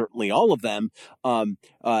certainly all of them,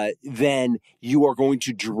 then you are going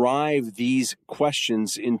to drive these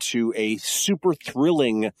questions into a super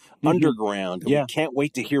thrilling underground. Yeah. We can't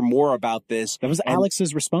wait to hear more about this. That was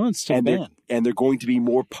Alex's response to the ban. And they're going to be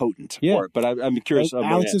more potent for it. But I'm curious.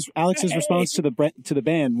 Alex's response to the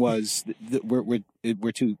ban was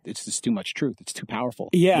it's just too much truth. It's too powerful.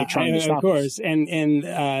 Yeah, we're trying to stop of course. And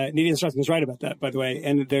Nadine Strawson was right about that, by the way.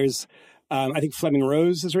 And there's, I think Fleming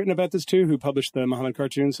Rose has written about this too, who published the Muhammad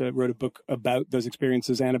cartoons, wrote a book about those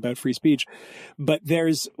experiences and about free speech. But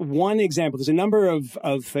there's one example. There's a number of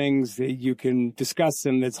things that you can discuss,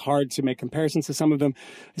 and it's hard to make comparisons to some of them,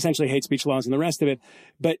 essentially hate speech laws and the rest of it.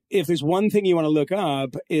 But if there's one thing you want to look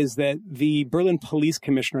up, is that the Berlin police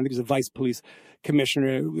commissioner, I think he was a vice police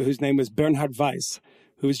commissioner, whose name was Bernhard Weiss,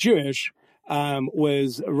 who was Jewish,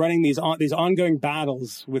 was running these ongoing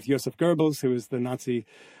battles with Joseph Goebbels, who was the Nazi,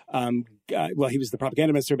 he was the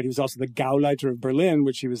propaganda minister, but he was also the Gauleiter of Berlin,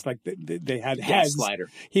 which he was like, they had heads. Gaslighter.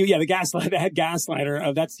 The gaslighter, the head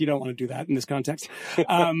gaslighter. You don't want to do that in this context. See,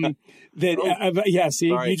 Sorry,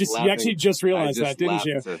 you actually just realized that, didn't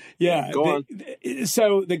you? Go on.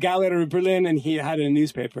 So the Gauleiter of Berlin, and he had a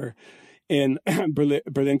newspaper in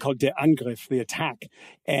Berlin called Der Angriff, the attack,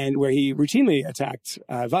 and where he routinely attacked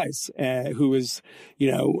Weiss, who was,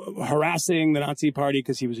 harassing the Nazi party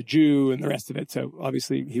because he was a Jew and the rest of it. So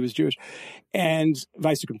obviously he was Jewish. And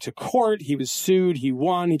Weiss took him to court. He was sued. He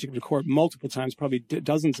won. He took him to court multiple times, probably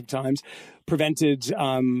dozens of times, prevented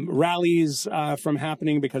rallies from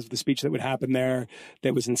happening because of the speech that would happen there.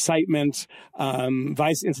 There was incitement.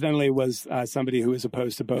 Weiss, incidentally, was somebody who was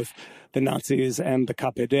opposed to both the Nazis and the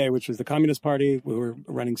KPD, which was the Communist Party, who were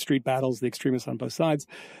running street battles, the extremists on both sides.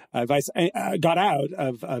 Weiss got out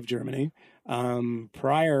of Germany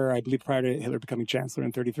prior to Hitler becoming chancellor in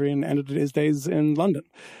 1933, and ended his days in London.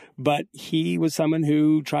 But he was someone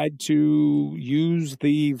who tried to use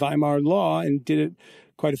the Weimar Law and did it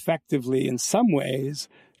quite effectively in some ways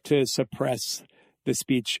to suppress the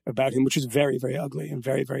speech about him, which was very, very ugly and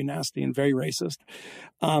very, very nasty and very racist.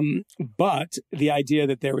 But the idea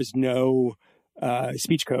that there was no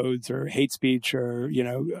speech codes or hate speech or,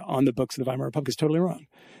 on the books of the Weimar Republic is totally wrong.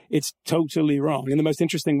 It's totally wrong. And the most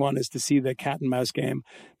interesting one is to see the cat and mouse game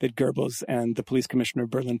that Goebbels and the police commissioner of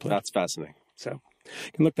Berlin played. That's fascinating. So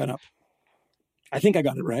you can look that up. I think I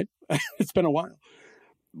got it right. It's been a while.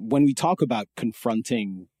 When we talk about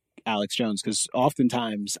confronting Alex Jones, because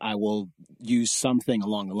oftentimes I will use something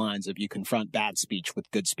along the lines of you confront bad speech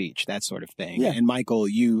with good speech, that sort of thing. Yeah. And Michael,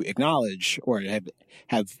 you acknowledge or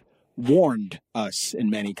have warned us in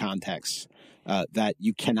many contexts that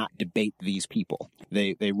you cannot debate these people.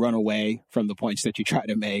 They run away from the points that you try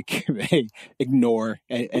to make. They ignore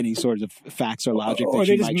any sort of facts or logic that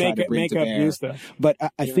you might try to bring to bear. But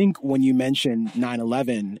I think when you mentioned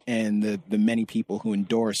 9/11 and the many people who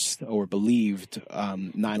endorsed or believed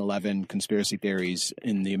 9/11 conspiracy theories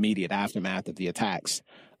in the immediate aftermath of the attacks,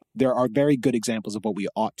 there are very good examples of what we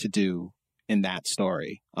ought to do in that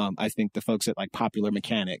story. I think the folks at like Popular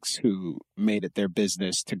Mechanics, who made it their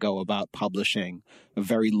business to go about publishing a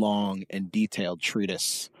very long and detailed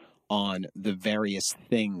treatise on the various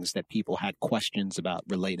things that people had questions about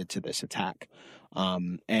related to this attack.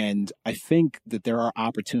 And I think that there are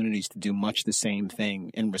opportunities to do much the same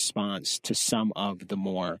thing in response to some of the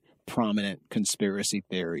more prominent conspiracy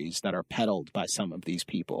theories that are peddled by some of these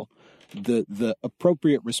people. The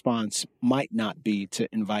appropriate response might not be to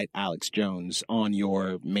invite Alex Jones on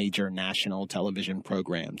your major national television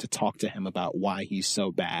program to talk to him about why he's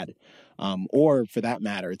so bad, or for that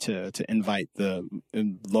matter, to invite the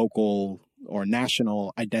local or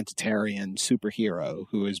national identitarian superhero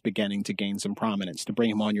who is beginning to gain some prominence, to bring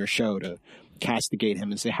him on your show to castigate him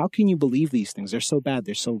and say, how can you believe these things? They're so bad.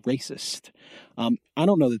 They're so racist. I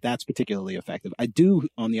don't know that that's particularly effective. I do,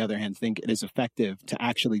 on the other hand, think it is effective to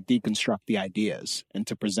actually deconstruct the ideas and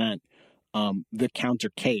to present the counter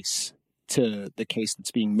case to the case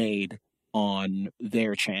that's being made on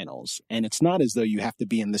their channels. And it's not as though you have to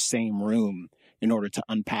be in the same room in order to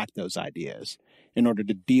unpack those ideas, in order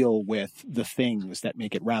to deal with the things that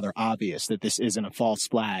make it rather obvious that this isn't a false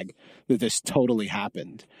flag, that this totally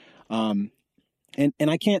happened. And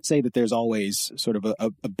I can't say that there's always sort of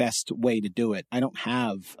a best way to do it. I don't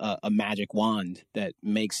have a magic wand that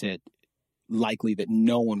makes it likely that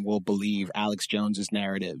no one will believe Alex Jones's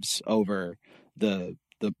narratives over the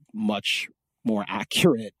much more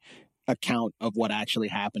accurate account of what actually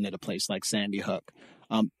happened at a place like Sandy Hook.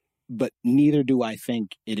 But neither do I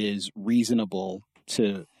think it is reasonable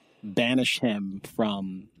to banish him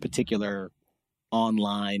from particular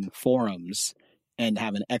online forums and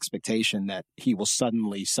have an expectation that he will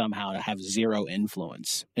suddenly somehow have zero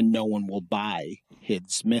influence and no one will buy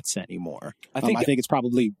his myths anymore. I think it's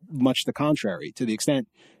probably much the contrary. To the extent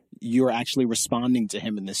you're actually responding to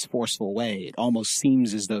him in this forceful way, it almost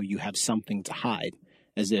seems as though you have something to hide,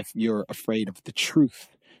 as if you're afraid of the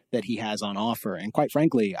truth that he has on offer. And quite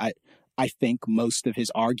frankly, I think most of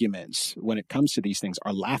his arguments when it comes to these things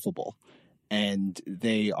are laughable, and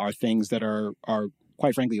they are things that are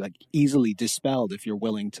quite frankly, like easily dispelled if you're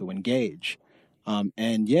willing to engage.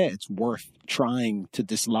 And yeah, it's worth trying to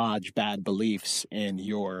dislodge bad beliefs in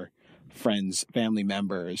your friends, family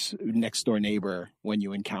members, next door neighbor when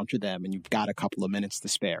you encounter them and you've got a couple of minutes to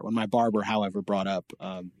spare. When my barber, however, brought up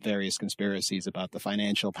various conspiracies about the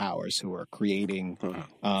financial powers who are creating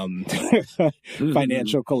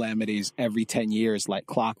financial calamities every 10 years like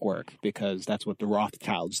clockwork, because that's what the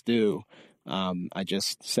Rothschilds do, I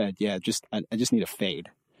just said, I just need a fade.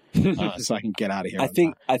 So I can get out of here. I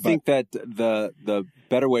think that the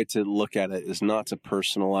better way to look at it is not to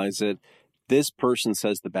personalize it. This person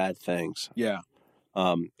says the bad things. Yeah.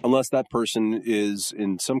 Unless that person is,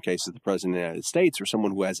 in some cases, the president of the United States or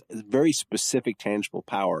someone who has very specific, tangible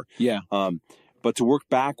power. Yeah. But to work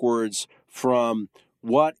backwards from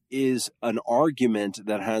what is an argument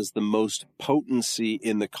that has the most potency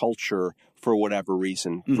in the culture for whatever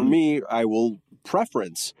reason. Mm-hmm. For me, I will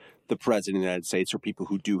preference the president of the United States or people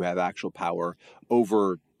who do have actual power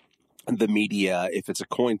over the media if it's a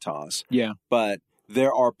coin toss. Yeah. But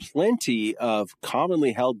there are plenty of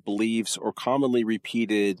commonly held beliefs or commonly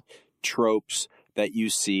repeated tropes that you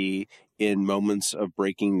see in moments of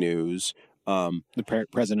breaking news. The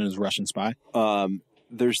president is a Russian spy.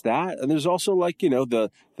 There's that. And there's also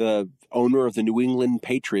the owner of the New England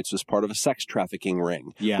Patriots was part of a sex trafficking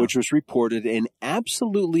ring, which was reported in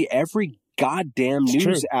absolutely every goddamn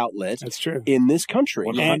news outlet in this country.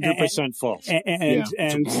 100% false. And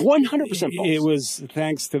 100% false. It was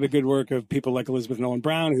thanks to the good work of people like Elizabeth Nolan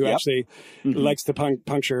Brown, who actually likes to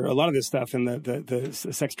puncture a lot of this stuff and the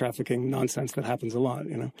sex trafficking nonsense that happens a lot.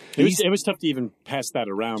 It was tough to even pass that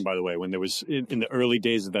around, by the way, when there was in the early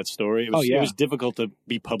days of that story. It was difficult to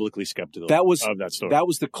be publicly skeptical of that story. That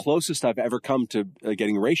was the closest I've ever come to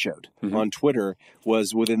getting ratioed on Twitter.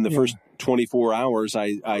 Was within the first 24 hours,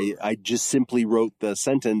 I just simply wrote the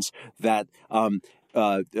sentence that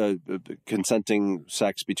consenting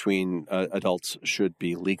sex between adults should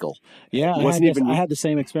be legal. Yeah, I had the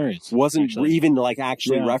same experience. Wasn't even like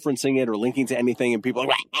actually referencing it or linking to anything, and people are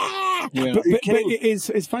like, Yeah. But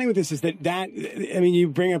it's funny with this is that I mean, you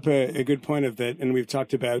bring up a good point of that, and we've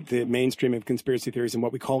talked about the mainstream of conspiracy theories and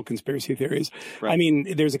what we call conspiracy theories. Right. I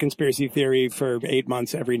mean, there's a conspiracy theory for 8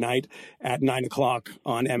 months every night at 9:00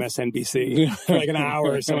 on MSNBC for like an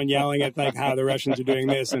hour, someone yelling at like how the Russians are doing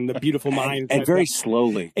this and the beautiful mind. And very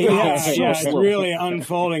slowly. It's really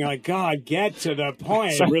unfolding. Like, God, get to the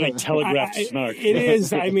point. Some really telegraphed snark. It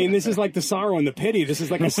is. I mean, this is like the sorrow and the pity. This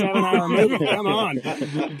is like a 7-hour movie. Come on.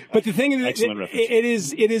 But the thing is,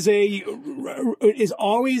 it is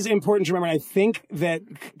always important to remember. I think that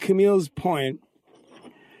Camille's point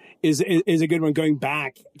is a good one. Going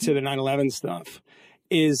back to the 9/11 stuff,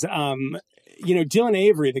 is Dylan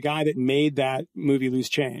Avery, the guy that made that movie Loose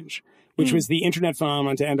Change, which was the internet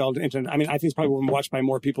phenomenon to end all the internet. I mean, I think it's probably been watched by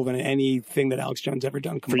more people than anything that Alex Jones ever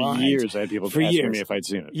done combined. For years, I had people asking me if I'd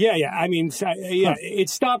seen it. Yeah. I mean, it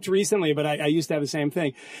stopped recently, but I used to have the same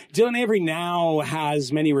thing. Dylan Avery now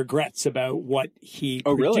has many regrets about what he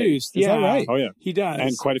produced. Really? Is that right? Oh, yeah. He does.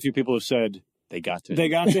 And quite a few people have said they got to him. They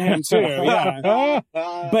got to him, too, yeah.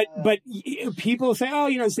 But people say,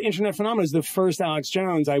 it's the internet phenomenon. It's the first Alex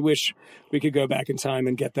Jones. I wish we could go back in time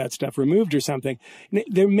and get that stuff removed or something.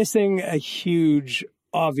 They're missing a huge,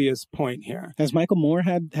 obvious point here. Has Michael Moore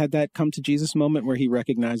had that come to Jesus moment where he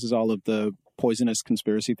recognizes all of the poisonous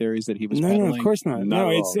conspiracy theories that he was peddling? No, of course not.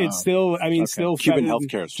 It's still, still Cuban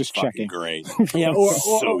healthcare is just checking. Great. Yeah,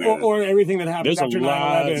 or everything that happened after 9/11. There's a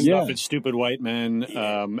lot of stuff in Stupid White Men,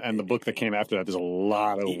 and the book that came after that. There's a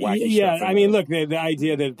lot of wacky stuff. Yeah, I mean, look, the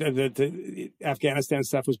idea that the Afghanistan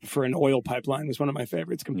stuff was for an oil pipeline was one of my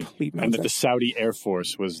favorites. Complete nonsense. And that the Saudi Air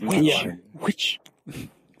Force was which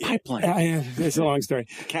pipeline. It's a long story.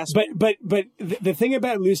 But the thing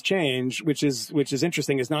about Loose Change, which is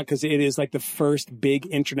interesting, is not because it is like the first big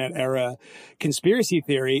internet era conspiracy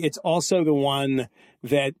theory. It's also the one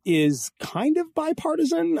that is kind of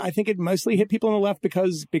bipartisan. I think it mostly hit people on the left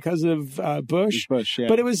because of Bush. Yeah.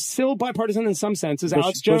 But it was still bipartisan in some senses.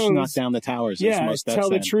 Alex Jones knocked down the towers. Tell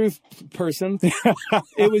the truth, person.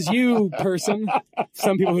 It was you, person.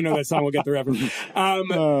 Some people who know that song will get the reference.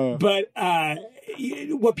 But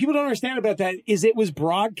what people don't understand about that is it was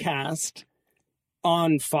broadcast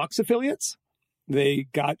on Fox affiliates. They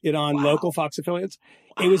got it on local Fox affiliates.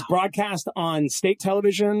 It was broadcast on state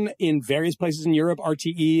television in various places in Europe.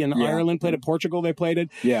 RTE in Ireland played it. Portugal, they played it.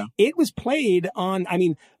 Yeah. It was played on,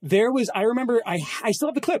 I remember, I still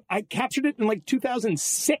have the clip. I captured it in like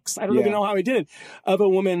 2006. I don't even know how I did it, of a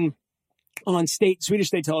woman on Swedish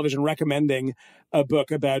state television recommending a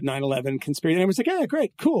book about 9/11 conspiracy. And I was like, yeah,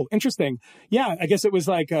 great, cool, interesting. Yeah, I guess it was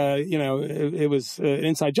like, it was an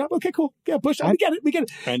inside job. Okay, cool. Yeah, Bush, we get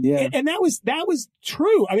it. And that was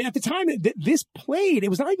true. I mean, at the time, this played, it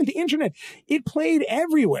was not even the internet. It played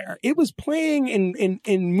everywhere. It was playing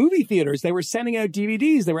in movie theaters. They were sending out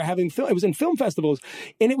DVDs. They were having it was in film festivals.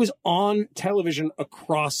 And it was on television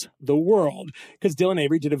across the world. Because Dylan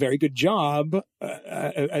Avery did a very good job,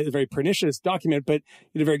 a very pernicious document, but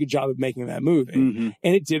he did a very good job of making that movie. Mm-hmm.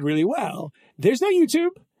 And it did really well. There's no YouTube.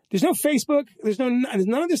 There's no Facebook. There's none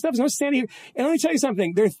of this stuff. There's no standing here. And let me tell you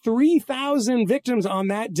something. There are 3,000 victims on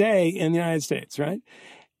that day in the United States, right?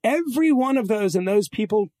 Every one of those and those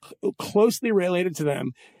people closely related to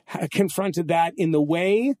them confronted that in the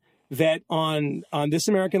way that on This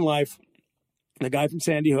American Life, the guy from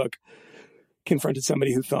Sandy Hook confronted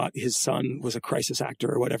somebody who thought his son was a crisis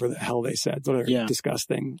actor or whatever the hell they said, whatever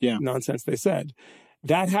disgusting nonsense they said.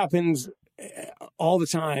 That happens all the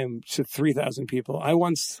time to 3,000 people. I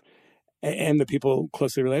once, and the people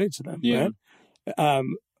closely related to them. Yeah. Right?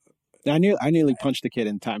 I nearly punched a kid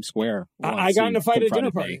in Times Square. I got in a fight at a dinner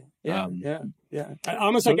party. Yeah.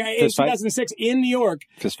 Almost in 2006 in New York.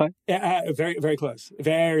 Fist fight? Very, very close.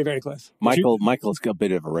 Very, very close. Michael's got a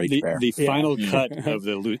bit of a rage bear. The final cut of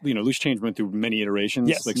the Loose Change went through many iterations.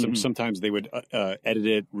 Yes. Like sometimes they would edit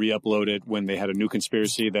it, re-upload it when they had a new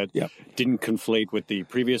conspiracy that didn't conflate with the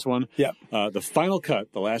previous one. Yep. The final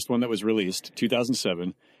cut, the last one that was released,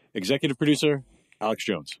 2007, executive producer Alex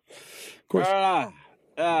Jones. Of course.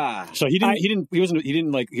 So he wasn't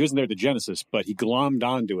there at the genesis, but he glommed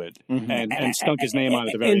onto it and stunk his name on it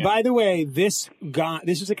at the very end. And by the way, this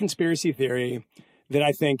is a conspiracy theory that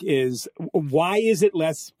I think is, why is it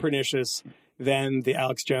less pernicious than the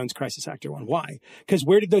Alex Jones crisis actor one? Why? Because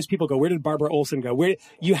where did those people go? Where did Barbara Olson go?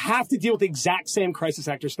 You have to deal with the exact same crisis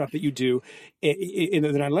actor stuff that you do in the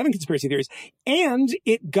 9/11 conspiracy theories. And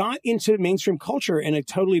it got into mainstream culture in a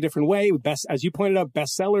totally different way. As you pointed out,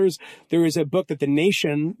 bestsellers. There was a book that the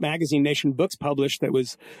Nation magazine, Nation Books, published that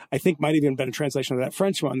was, I think, might have even been a translation of that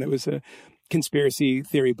French one. That was a conspiracy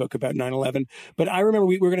theory book about 9/11. But I remember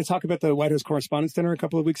we were going to talk about the White House Correspondents' Dinner a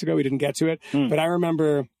couple of weeks ago. We didn't get to it. But I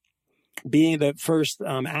remember being the first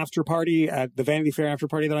after party at the Vanity Fair after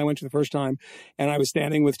party that I went to the first time. And I was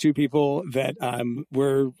standing with two people that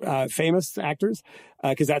were famous actors,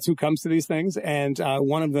 because that's who comes to these things. And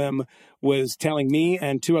one of them was telling me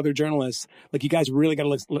and two other journalists, like, you guys really got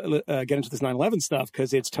to get into this 9/11 stuff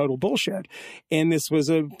because it's total bullshit. And this was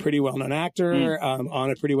a pretty well-known actor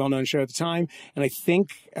on a pretty well-known show at the time. And I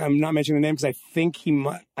think, I'm not mentioning the name because I think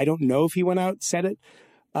I don't know if he went out, said it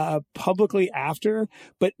publicly after,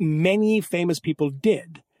 but many famous people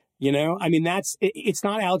did. You know, I mean, it's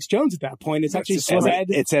not Alex Jones at that point. It's actually said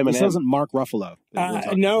it's Eminem. This isn't Mark Ruffalo.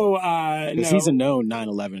 No, he's a known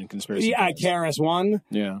 9/11 conspiracy. Yeah, KRS-One.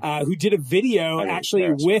 Yeah, who did a video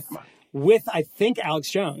actually with I think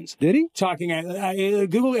Alex Jones. Did he? Talking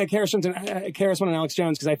Google KRS-One and Alex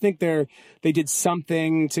Jones, because I think they did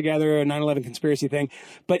something together, a 9/11 conspiracy thing.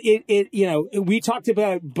 But it you know, we talked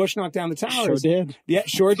about Bush knocked down the towers. Sure did. Yeah,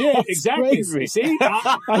 sure did. Exactly. Crazy. See,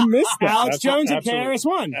 I missed that. Alex Jones and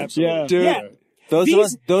KRS-One. Absolutely. Yeah. Dude. Yeah.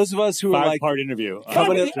 Those of us who are like part interview.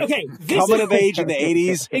 coming of age in the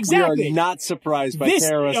 80s, exactly. we are not surprised by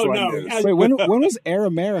KRS-One news. Wait, when was Air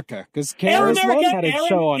America? Because KRS-One had a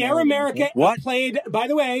show on Air America. What? Played, by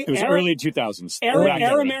the way, It was early 2000s.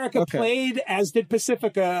 Air America played, as did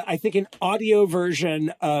Pacifica, I think, an audio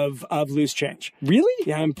version of Loose Change. Really?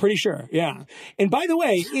 Yeah, I'm pretty sure. Yeah. And by the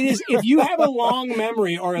way, it is, if you have a long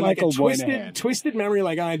memory or like a twisted memory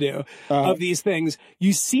like I do of these things,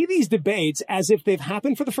 you see these debates as if they've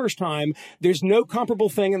happened for the first time. There's no comparable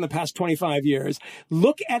thing in the past 25 years.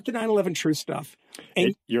 Look at the 9/11 truth stuff.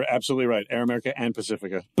 And you're absolutely right. Air America and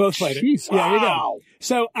Pacifica. both played it. Jeez. Yeah, there you go.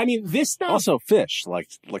 So, I mean, this stuff. Also, Fish, like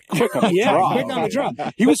quick on the Yeah, draw. quick on the draw.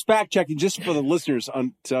 He was fact checking just for the listeners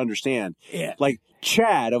to understand. Yeah. Like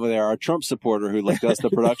Chad over there, our Trump supporter who like does the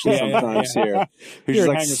production sometimes here, who's Here just at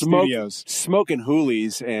like Hanger Studios. smoking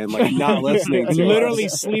hoolies and like not listening to Literally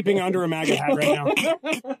us. sleeping under a MAGA hat right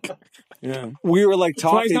now. Yeah. We were like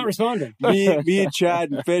That's why he's talking. not responding. Me and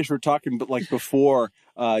Chad and Fish were talking, but like before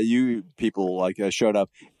you people like showed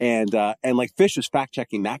up, and like Fish was fact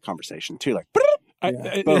checking that conversation too, like.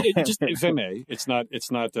 Just if I may, it's not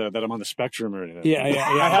that I'm on the spectrum or anything. Yeah.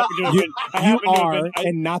 I happen to have been. I happen to have been-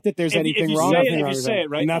 and not that there's anything if you wrong. Say with it, it. if you say it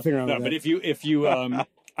right, Nothing wrong no, with but that. if you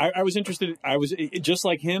I was interested. I was just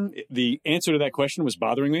like him. The answer to that question was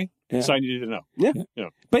bothering me, so I needed to know. Yeah.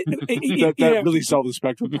 But that really solved the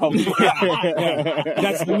spectrum problem.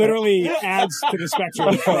 That's literally adds to the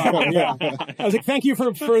spectrum. Yeah. I was like, thank you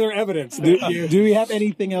for further evidence. Do we have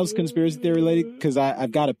anything else conspiracy theory related? Because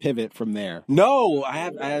I've got to pivot from there. No, I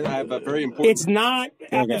have a very important. It's not.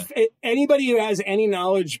 Anybody who has any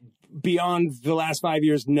knowledge beyond the last 5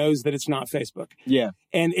 years knows that it's not Facebook. Yeah.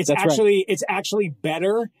 And it's That's it's actually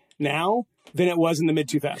better now than it was in the mid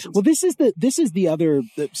 2000s. Well, this is the other.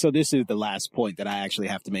 So this is the last point that I actually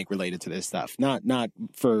have to make related to this stuff. Not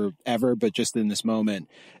forever, but just in this moment.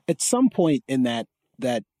 At some point in that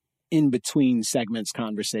in between segments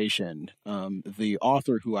conversation, the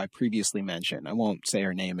author who I previously mentioned, I won't say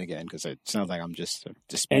her name again because it sounds like I'm just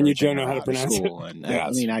disparaging. And you don't know her how to out of pronounce school. it. And, Yes.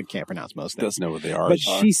 I mean, I can't pronounce most things. Doesn't know what they are. But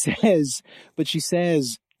she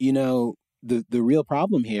says, you know, the real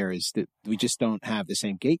problem here is that we just don't have the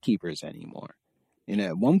same gatekeepers anymore. You know,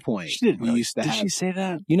 at one point we used to have. Did she say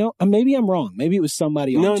that? You know, maybe I'm wrong. Maybe it was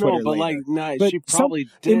somebody on Twitter. No, but later. she probably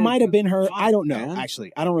did. It might have been her. I don't know. Man.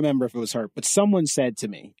 Actually, I don't remember if it was her. But someone said to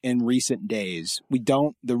me in recent days,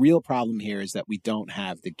 the real problem here is that we don't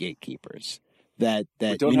have the gatekeepers. That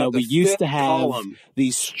you know, we used to have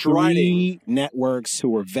these three networks who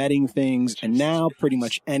were vetting things, and now pretty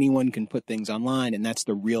much anyone can put things online, and that's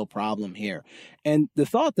the real problem here. And the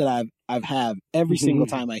thought that I've had every single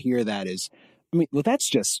time I hear that is, I mean, well, that's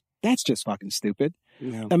just fucking stupid.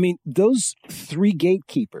 Yeah. I mean, those three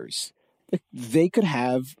gatekeepers, they could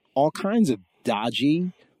have all kinds of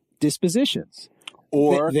dodgy dispositions.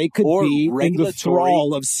 Or they could be in the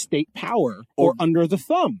thrall of state power or under the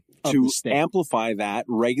thumb of to the state. amplify that,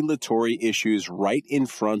 regulatory issues right in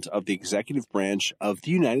front of the executive branch of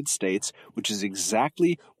the United States, which is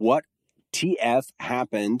exactly what TF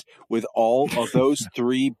happened with all of those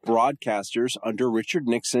three broadcasters under Richard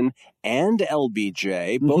Nixon and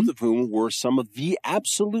LBJ, both of whom were some of the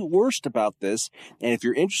absolute worst about this. And if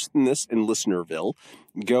you're interested in this in Listenerville,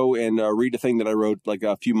 go and read a thing that I wrote like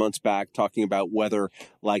a few months back talking about whether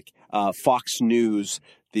like Fox News,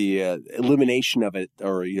 the elimination of it,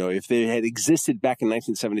 or, you know, if they had existed back in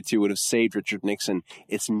 1972, would have saved Richard Nixon.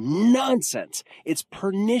 It's nonsense. It's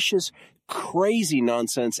pernicious, crazy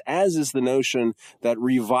nonsense, as is the notion that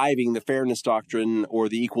reviving the fairness doctrine or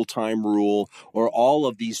the equal time rule or all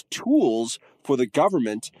of these tools for the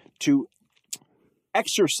government to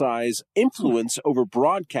exercise influence over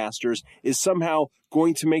broadcasters is somehow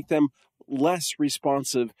going to make them less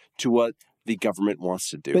responsive to what the government wants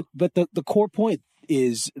to do. But the core point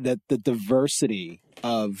is that the diversity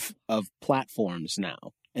of platforms now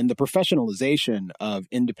and the professionalization of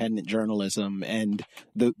independent journalism and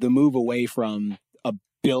the move away from a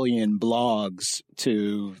billion blogs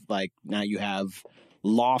to like now you have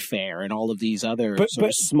Lawfare and all of these other sort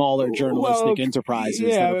of smaller journalistic enterprises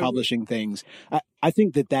that are publishing things. I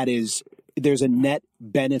think there's a net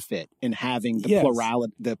benefit in having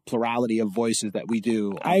the plurality of voices that we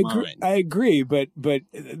do online. I agree, but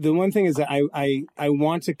the one thing is that I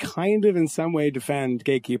want to kind of in some way defend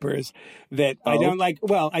gatekeepers that I don't like.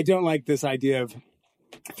 Well, I don't like this idea of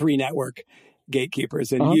 3 network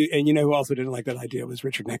gatekeepers, and you know who also didn't like that idea was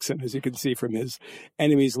Richard Nixon, as you can see from his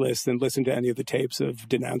enemies list and listen to any of the tapes of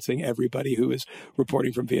denouncing everybody who was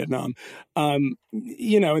reporting from Vietnam.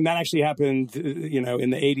 You know, and that actually happened, you know,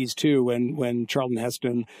 in the 80s too, when Charlton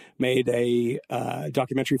Heston made a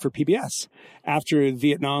documentary for PBS after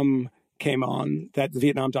Vietnam came on, that the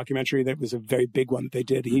Vietnam documentary that was a very big one that they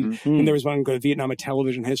did. And there was one called Vietnam, a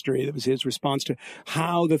Television History, that was his response to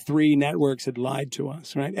how the 3 networks had lied to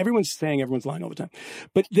us, right? Everyone's saying everyone's lying all the time.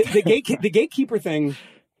 But the gatekeeper thing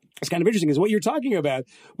is kind of interesting, because what you're talking about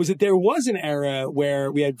was that there was an era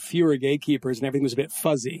where we had fewer gatekeepers and everything was a bit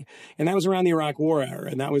fuzzy. And that was around the Iraq War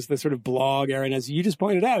era. And that was the sort of blog era. And as you just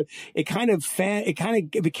pointed out, it kind of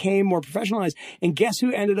became more professionalized. And guess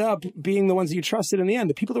who ended up being the ones that you trusted in the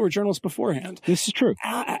end? The people that were journalists beforehand. This is true.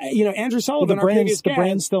 You know, Andrew Sullivan, the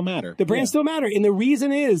brands still matter. The brands still matter. And the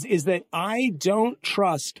reason is that I don't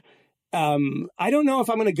trust, I don't know if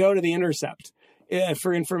I'm going to go to The Intercept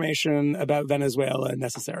for information about Venezuela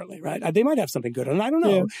necessarily, right? They might have something good on it. I don't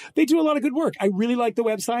know. Yeah. They do a lot of good work. I really like the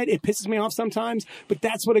website. It pisses me off sometimes, but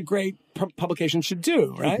that's what a great publication should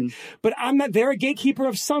do, right? But they're a gatekeeper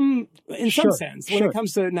of some sense. When it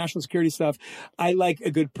comes to national security stuff, I like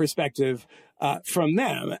a good perspective from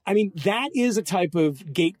them. I mean, that is a type of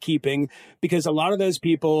gatekeeping, because a lot of those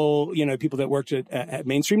people, you know, people that worked at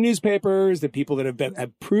mainstream newspapers, the people that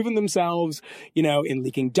have proven themselves, you know, in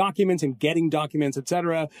leaking documents and getting documents, et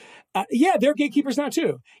cetera. They're gatekeepers now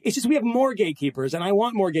too. It's just we have more gatekeepers, and I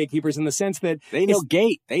want more gatekeepers in the sense that they know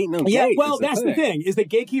gate. They ain't no gate. Yeah, well, that's the thing, is that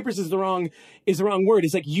gatekeepers is the wrong word.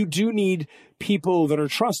 It's like you do need people that are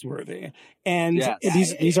trustworthy, and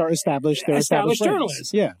these are established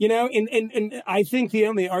journalists. Yeah, you know, and I think the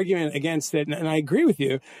only argument against it, and I agree with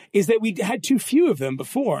you, is that we had too few of them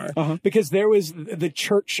before, because there was the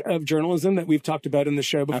church of journalism that we've talked about in the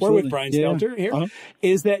show before with Brian Stelter here,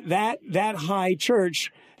 is that high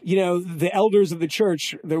church. You know, the elders of the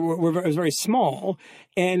church was very small,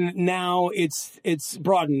 and now it's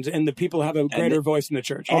broadened, and the people have a greater voice in the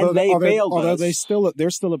church. Although they're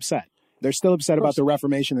still upset. They're still upset about the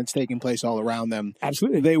Reformation that's taking place all around them.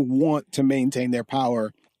 Absolutely, they want to maintain their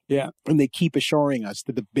power. Yeah, and they keep assuring us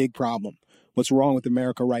that the big problem, what's wrong with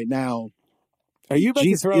America right now. Are you about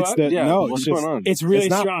to throw up? No, what's going on? It's really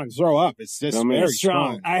strong. Throw up. It's just very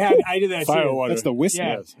strong. I did that too. That's the whiskey.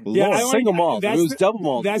 Yeah, single malt. If it was double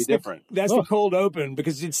malt, it'd be different. That's the cold open,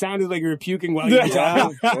 because it sounded like you were puking while you were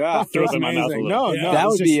talking. Throw them in my mouth a little. No, that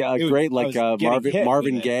would be a great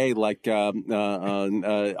Marvin Gaye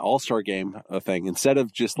All-Star Game thing. Instead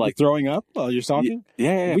of just like throwing up while you're talking.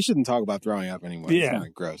 Yeah, we shouldn't talk about throwing up anymore. Yeah, it's kind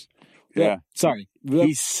of gross. Yeah, sorry.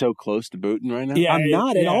 He's so close to booting right now. Yeah, I'm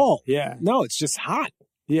not at all. Yeah, no, it's just hot.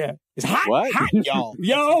 Yeah, it's hot. What? Hot, y'all.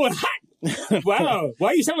 Yo, it's hot. Wow.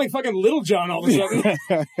 Why you sound like fucking Little John all of a sudden?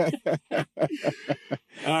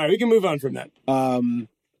 All right, we can move on from that.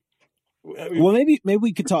 Well, maybe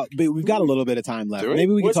we could talk. But we've got a little bit of time left.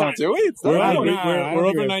 Maybe we could talk. Do we? We're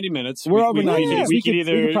over 90 minutes. We're over 90 minutes. We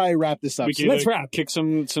could probably wrap this up. Let's wrap. Kick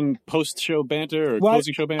some post-show banter or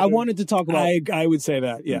closing show banter. I wanted to talk about. I would say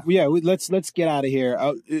that. Yeah. Let's get out of here.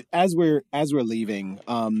 As we're leaving,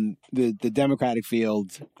 the Democratic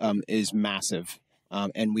field is massive.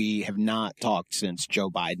 And we have not talked since Joe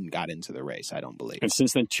Biden got into the race, I don't believe. And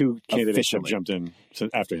since then, 2 candidates have jumped in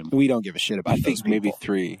after him. We don't give a shit about those people. Maybe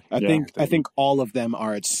 3. I think all of them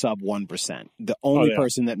are at sub 1%. The only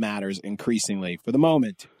person that matters increasingly for the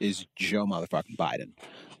moment is Joe motherfucking Biden.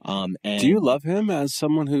 Do you love him as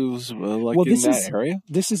someone who's in that area?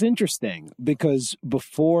 This is interesting, because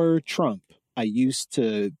before Trump, I used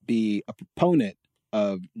to be a proponent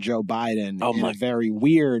of Joe Biden in a very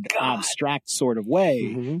weird, abstract sort of way.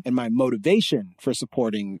 Mm-hmm. And my motivation for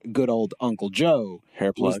supporting good old Uncle Joe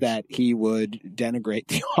was that he would denigrate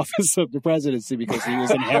the office of the presidency because he was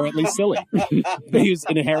inherently silly. He was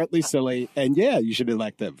inherently silly. And yeah, you should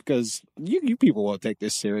elect him because you people won't take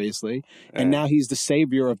this seriously. And now he's the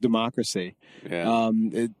savior of democracy. Yeah.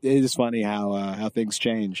 It is funny how things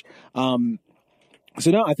change. So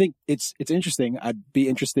no, I think it's interesting. I'd be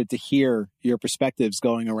interested to hear your perspectives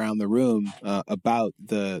going around the room about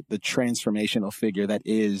the transformational figure that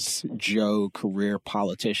is Joe, career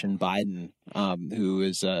politician Biden, who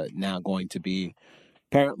is now going to be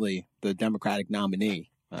apparently the Democratic nominee.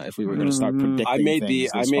 If we were going to start predicting, I made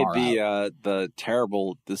the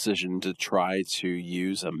terrible decision to try to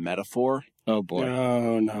use a metaphor. Oh boy!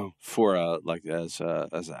 Oh no! For as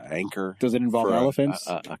an anchor. Does it involve elephants?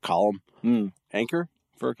 A column. Anchor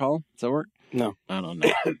for a column? Does that work? No, I don't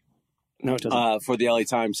know. No, it doesn't. For the LA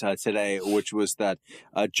Times today, which was that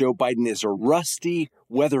Joe Biden is a rusty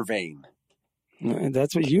weather vane.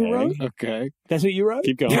 That's what you wrote? Okay. That's what you wrote?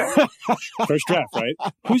 Keep going. First draft, right?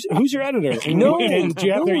 Who's your editor? And do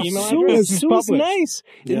you have their email address? Sue's nice.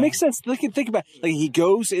 Yeah. It makes sense. Think about it. Like, he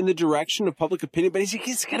goes in the direction of public opinion, but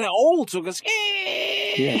he's kind of old, so he goes,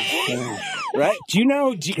 yeah. Right? Can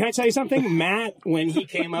I tell you something? Matt, when he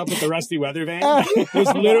came up with the rusty weather vane,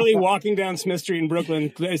 was literally walking down Smith Street in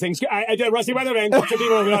Brooklyn saying, I did a rusty weather vane. So people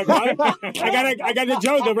would be like, what? I got the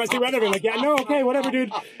joke, the rusty weather vane. Like, yeah, no, okay, whatever,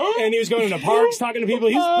 dude. And he was going into parks, talking to people.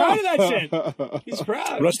 He's proud of that shit. He's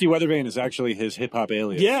proud. Rusty Weathervane is actually his hip hop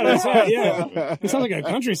alias. Yeah, that's right. Yeah, he sounds like a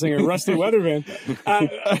country singer, Rusty Weathervane.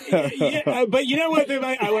 But you know what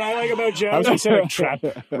I like about Joe? I was going to say trap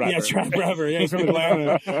rapper. Yeah, trap rapper. Yeah, he's from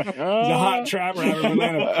Atlanta. He's a hot trap rapper from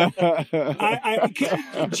Atlanta.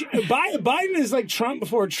 Biden is like Trump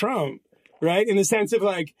before Trump. Right? In the sense of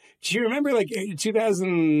like, do you remember like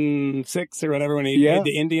 2006 or whatever when he made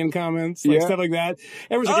the Indian comments? Like stuff like that.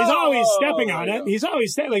 Everyone's like, he's always stepping on it. He's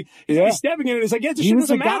always always stepping in it. It's like, yeah, this shit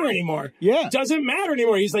doesn't matter anymore. Yeah. It doesn't matter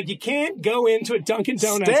anymore. He's like, you can't go into a Dunkin'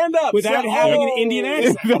 Donuts without having an Indian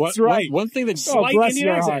accent. That's right. One thing that's slight Indian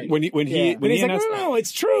accent. When he announced, no,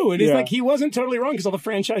 it's true. And he's like, he wasn't totally wrong because all the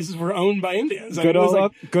franchises were owned by Indians. Good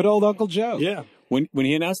old Uncle Joe. Yeah. When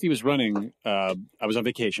he announced he was running, I was on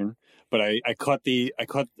vacation. But I caught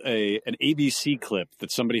an ABC clip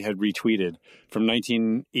that somebody had retweeted from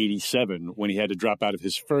 1987 when he had to drop out of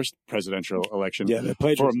his first presidential election. Yeah, the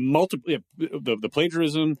plagiarism. The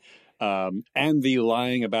plagiarism and the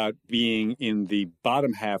lying about being in the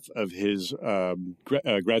bottom half of his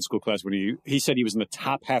grad school class when he said he was in the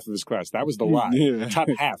top half of his class. That was the lie. Yeah. Top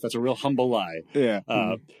half. That's a real humble lie. Yeah.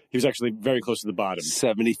 He was actually very close to the bottom.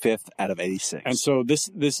 75th out of 86. And so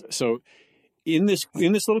in this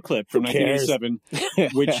little clip from 1987,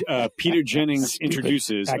 which Peter Jennings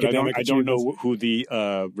introduces, I don't know who the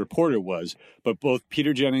reporter was, but both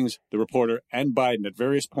Peter Jennings, the reporter, and Biden at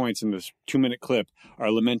various points in this 2-minute clip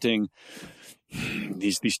are lamenting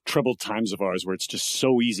these troubled times of ours where it's just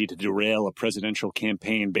so easy to derail a presidential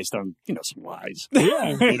campaign based on, some lies.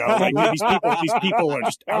 Yeah. Like these people are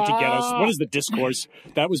just out to get us. What is the discourse?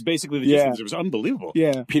 That was basically the discourse. It was unbelievable.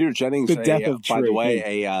 Yeah. Peter Jennings, the death of by the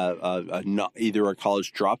way, either a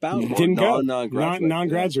college dropout didn't or non-graduate.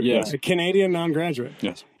 Non-graduate. Yes. Yeah. A Canadian non-graduate.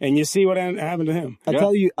 Yes. And you see what happened to him. I'll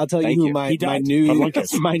tell you who my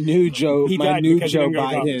new Joe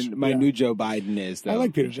Biden is, though. I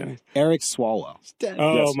like Peter Jennings. Eric Swalwell.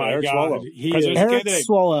 Oh my Eric God! Swalwell. Eric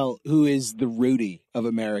Swalwell, who is the Rudy of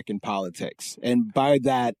American politics, and by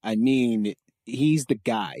that I mean he's the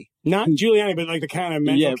guy. Not Giuliani, but like the kind of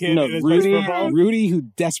mental kid. No, Rudy, who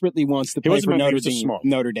desperately wants to play for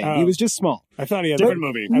Notre Dame. He was just small. I thought he had a different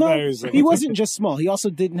movie. He wasn't just small. He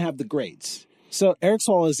also didn't have the grades. So Eric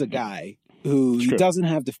Swalwell is a guy who doesn't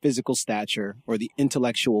have the physical stature or the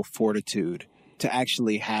intellectual fortitude to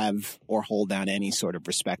actually have or hold down any sort of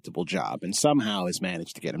respectable job, and somehow has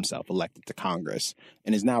managed to get himself elected to Congress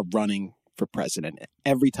and is now running for president.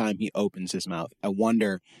 Every time he opens his mouth, I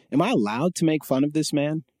wonder, am I allowed to make fun of this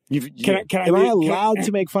man? Am I allowed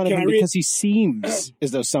to make fun of him because he seems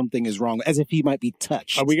as though something is wrong, as if he might be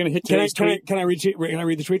touched? Are we going to hit today's tweet? Can I read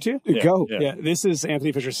the tweet to you? Yeah, Go. Yeah, this is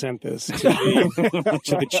Anthony Fisher sent this to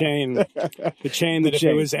the chain. The chain that if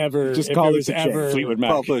it was ever Fleetwood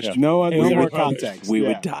Mac published, yeah. no more context, we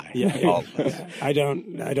would die. Yeah. I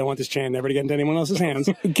don't want this chain ever to get into anyone else's hands.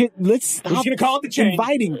 Let's stop. We're just going to call it the chain.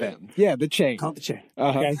 Inviting them. Yeah, the chain. Call it the chain.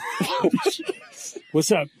 Okay.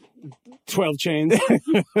 What's up? 12 chains.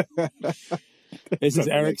 This is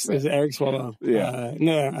Eric Swalwell. Yeah.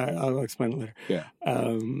 No, I'll explain it later. Yeah.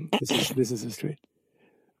 This is his tweet.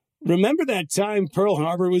 Remember that time Pearl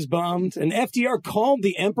Harbor was bombed and FDR called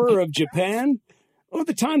the Emperor of Japan? Or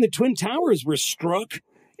the time the Twin Towers were struck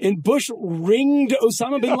and Bush ringed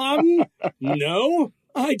Osama bin Laden? No,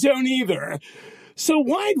 I don't either. So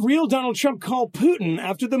why'd real Donald Trump call Putin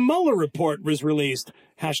after the Mueller report was released?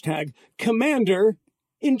 Hashtag Commander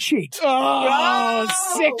in Chic. Oh,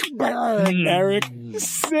 sick burn. Eric.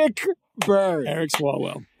 Sick burn. Eric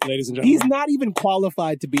Swalwell, ladies and gentlemen. He's not even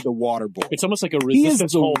qualified to be the water boy. It's almost like a He is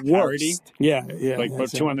resistance the whole worst. parody. Yeah. Like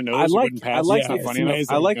put two on the nose. I like- wouldn't pass. I like- It's not yeah, funny it's enough.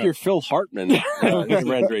 amazing. I like your Phil Hartman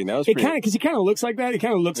rendering. That was It pretty. kind of, because he kind of looks like that. He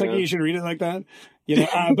kind of looks like you should read it like that. You know,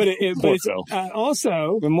 but Poor it's Phil.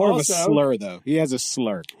 also But more also, of a slur, though. He has a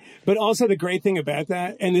slur. But also the great thing about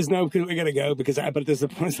that, and there's no, we gotta go because but there's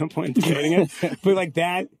no point in debating it. But like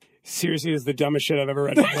that, seriously, is the dumbest shit I've ever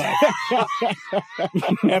read in my life.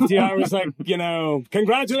 FDR was like, you know,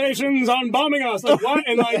 congratulations on bombing us. Like what?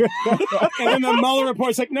 And like, and then the Mueller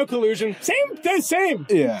report's like, no collusion. Same.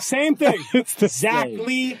 Yeah. Same thing. It's the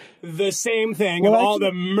Exactly the same thing Well, of all actually-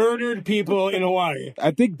 the murdered people in Hawaii.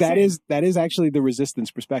 I think that is actually the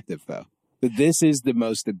resistance perspective, though. That this is the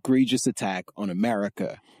most egregious attack on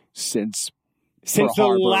America since Since the Pearl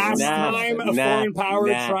Harbor. last Nah, time a nah, foreign power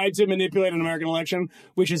nah. tried to manipulate an American election,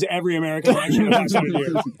 which is every American election in the last 100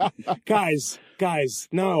 years. Guys,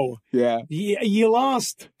 no. Yeah. You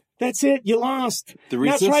lost. That's it. You lost. The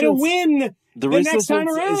Now try to resistance- win The next time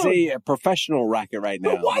resistance around. is a professional racket right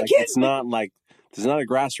now. But why Like, can't it's not like there's not a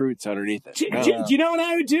grassroots underneath it. Do you know what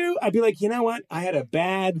I would do? I'd be like, you know what? I had a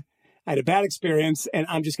bad experience, and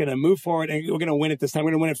I'm just going to move forward, and we're going to win it this time.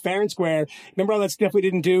 We're going to win it fair and square. Remember all that stuff we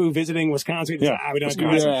didn't do visiting Wisconsin? Yeah. We don't do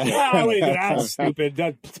that. Yeah. That's stupid.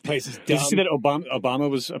 That place is dumb. Did you see that Obama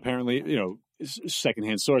was apparently,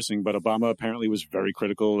 secondhand sourcing, but Obama apparently was very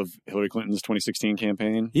critical of Hillary Clinton's 2016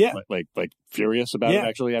 campaign. Yeah. Like furious about Yeah. it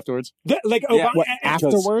actually afterwards. Like Yeah, Obama, What,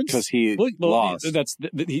 afterwards? Because he Well, lost.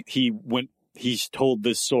 He's told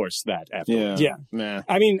this source that afterwards. Yeah. Nah.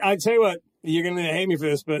 I mean, I'd tell you what, you're going to hate me for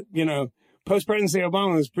this, but, post-presidency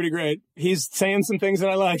Obama was pretty great. He's saying some things that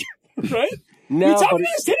I like, right? No, You told but me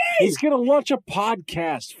this today. he's going to launch a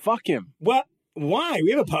podcast. Fuck him. What? Why?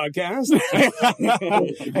 We have a podcast.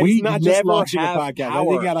 He's not just never launching a have podcast. I think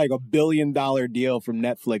power. he got like $1 billion deal from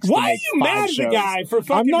Netflix. to Why are make you 5 mad at the shows. guy for I'm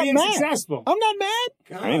fucking not being mad. successful? I'm not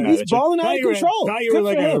mad. I ain't mad He's at you. balling out of control. Thought you Good were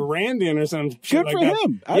like for a him. Randian or something. Good like for that.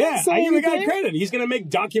 him. I didn't say I give the guy anything. credit. He's going to make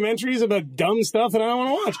documentaries about dumb stuff that I don't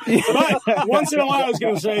want to watch. But once in a while, I was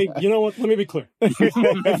going to say, you know what? Let me be clear.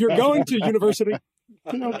 If you're going to university,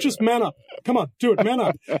 just man up. Come on, do it. Man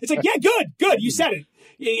up. It's like, yeah, good. You said it.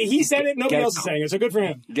 He said it. Nobody else is saying it. So good for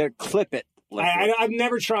him. You got to clip it. I've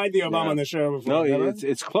never tried the Obama on the show before. No, Ever?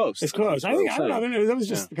 it's close. It's close. I don't know. That was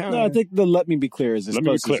just kind of. No, I think the let me be clear is as Let me be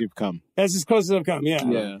close clear. as you've come. That's as close as I've come. Yeah.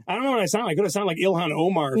 Yeah. I don't know what I sound like. Could I sound like Ilhan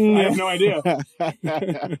Omar? I have no idea.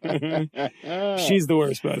 She's the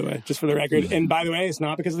worst, by the way, just for the record. And by the way, it's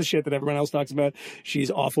not because of the shit that everyone else talks about.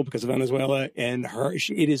 She's awful because of Venezuela, and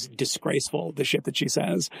it is disgraceful, the shit that she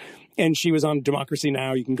says. And she was on Democracy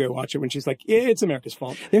Now! You can go watch it when she's like, it's America's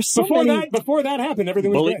fault. There's so many- before that happened,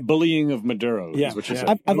 everything was great. Bullying of Maduro Yeah. is what you Yeah.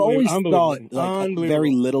 said. I've always thought Unbelievable.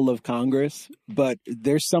 very little of Congress, but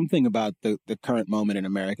there's something about the current moment in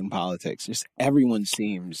American politics. Just everyone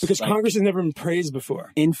seems Because like Congress has never been praised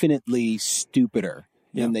before. infinitely stupider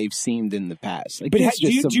than they've seemed in the past. Like, But there's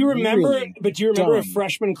do just you some remember? really But do you remember a dumb-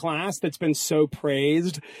 freshman class that's been so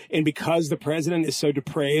praised, and because the president is so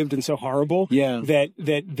depraved and so horrible, Yeah. that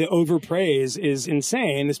the overpraise is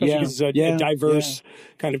insane, especially Yeah. because it's a diverse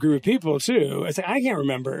kind of group of people too. It's like, I can't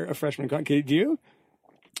remember a freshman class. Do you?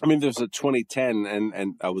 I mean, there's a 2010,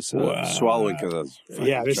 and I was swallowing because I was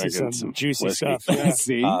This is drinking some juicy whiskey. stuff. Yeah.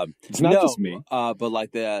 See, it's not just me. But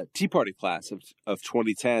like the Tea Party class of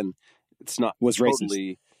 2010, it's not Was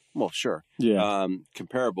totally well, sure, Yeah.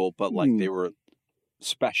 comparable, but like they were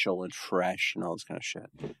special and fresh and all this kind of shit.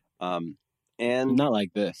 And Not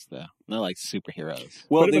like this, though. Not like superheroes.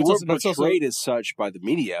 well, But they it's were also- but it's also- portrayed as such by the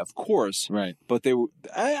media, of course, Right. but they were.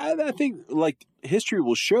 I think like history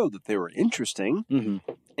will show that they were interesting, Mm-hmm.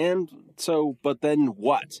 and so. But then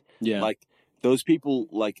what? Yeah. Like those people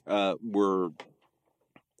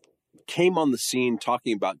came on the scene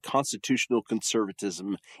talking about constitutional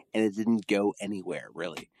conservatism, and it didn't go anywhere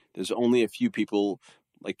really. There's only a few people,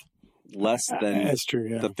 like less than That's true.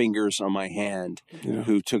 Yeah. the fingers on my hand,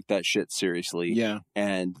 who took that shit seriously. Yeah.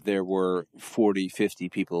 And there were 40, 50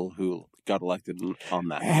 people who got elected on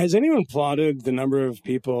that. Has anyone plotted the number of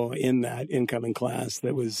people in that incoming class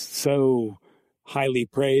that was so highly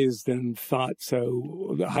praised and thought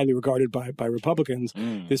so highly regarded by Republicans.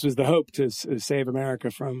 This was the hope to save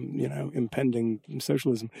America from, impending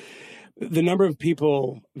socialism. The number of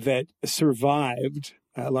people that survived,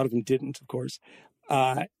 a lot of them didn't, of course,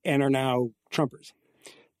 and are now Trumpers.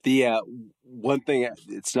 The one thing,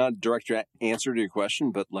 it's not a direct answer to your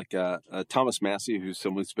question, but like Thomas Massey, who's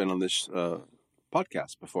someone who's been on this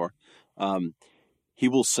podcast before, he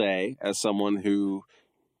will say, as someone who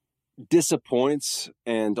disappoints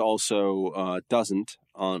and also doesn't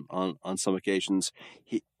on some occasions,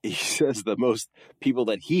 he says the most people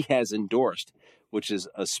that he has endorsed, which is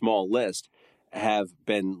a small list, have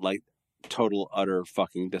been like total utter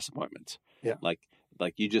fucking disappointments. Yeah. Like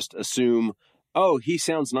you just assume, oh, he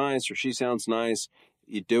sounds nice or she sounds nice.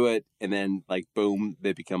 You do it, and then like boom,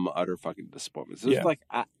 they become utter fucking disappointments. There's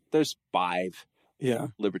there's 5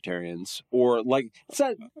 libertarians, or it's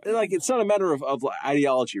not a matter of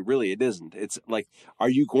ideology. Really, it isn't. It's like, are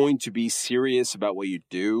you going to be serious about what you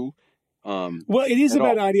do? Well, it is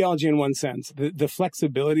about ideology in one sense. The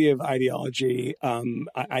flexibility of ideology,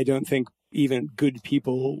 I don't think even good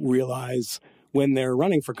people realize when they're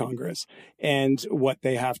running for Congress, and what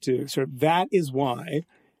they have to that is why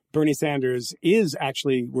Bernie Sanders is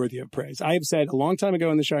actually worthy of praise. I have said a long time ago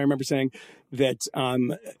on the show, I remember saying that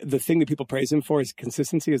the thing that people praise him for is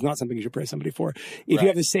consistency is not something you should praise somebody for. If you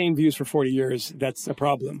have the same views for 40 years, that's a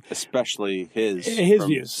problem. Especially his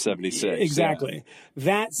views. 76. Exactly. Yeah.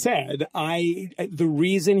 That said, the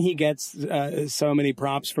reason he gets so many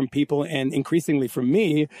props from people, and increasingly from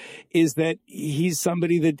me, is that he's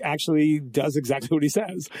somebody that actually does exactly what he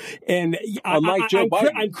says. And unlike Joe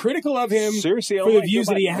Biden, I'm critical of him for the views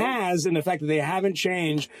that he has, and the fact that they haven't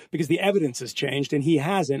changed because the evidence has changed and he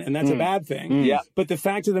hasn't, and that's a bad thing. Yeah. But the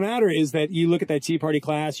fact of the matter is that you look at that Tea Party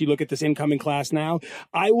class, you look at this incoming class now,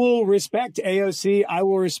 I will respect AOC, I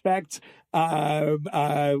will respect Rashida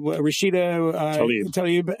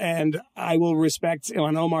Tlaib, and I will respect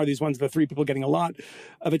Ilhan Omar. These ones are the 3 people getting a lot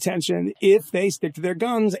of attention if they stick to their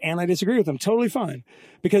guns, and I disagree with them. Totally fine.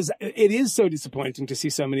 Because it is so disappointing to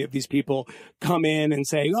see so many of these people come in and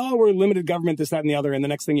say, oh, we're limited government, this, that, and the other. And the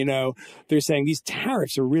next thing you know, they're saying these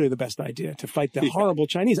tariffs are really the best idea to fight the horrible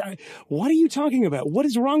Chinese. What are you talking about? What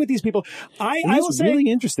is wrong with these people? I will say,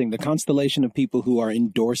 really interesting, the constellation of people who are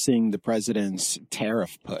endorsing the president's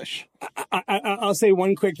tariff push. I'll say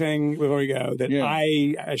one quick thing before we go. That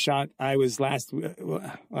I was last week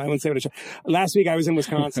I was in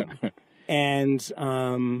Wisconsin. And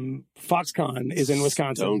Foxconn is in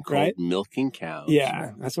Wisconsin, Stone cold right? Milking cows.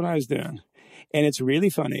 Yeah, that's what I was doing. And it's really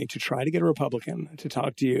funny to try to get a Republican to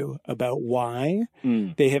talk to you about why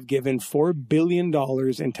they have given $4 billion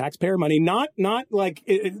in taxpayer money. Not like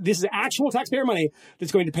this is actual taxpayer money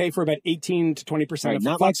that's going to pay for about 18 to 20%. Right, of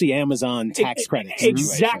not like the Amazon tax credits.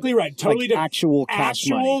 Exactly right. Totally like actual cash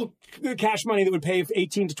money. Cash money that would pay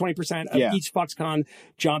 18 to 20% of each Foxconn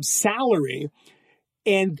job salary.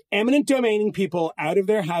 And eminent domaining people out of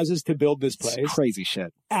their houses to build this place. It's crazy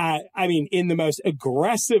shit. I mean, in the most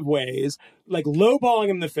aggressive ways, like lowballing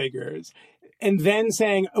them the figures, and then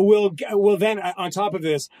saying, "We'll then on top of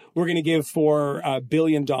this, we're going to give $4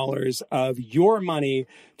 billion of your money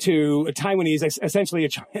to a Taiwanese, essentially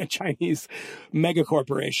a Chinese mega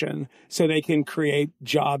corporation, so they can create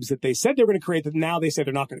jobs that they said they were going to create that now they say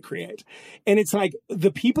they're not going to create." And it's like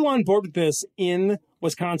the people on board with this in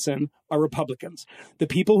Wisconsin are Republicans. The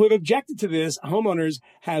people who have objected to this, homeowners,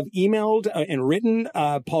 have emailed and written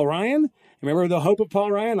Paul Ryan. Remember the hope of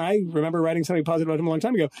Paul Ryan? I remember writing something positive about him a long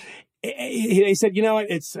time ago. They said, you know what,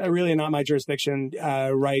 it's really not my jurisdiction.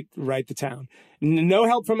 Write the town. No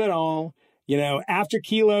help from it all. After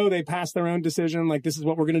Kelo, they passed their own decision. Like, this is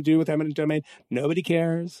what we're going to do with eminent domain. Nobody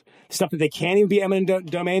cares. Stuff that they can't even be eminent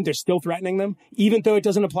domain, they're still threatening them, even though it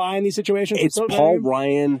doesn't apply in these situations. It's Paul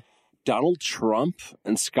Ryan, Donald Trump,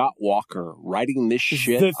 and Scott Walker writing this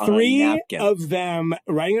shit on a napkin. The 3 of them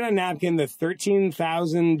writing it on a napkin, the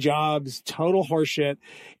 13,000 jobs, total horseshit.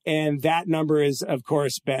 And that number has, of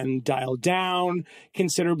course, been dialed down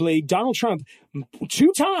considerably. Donald Trump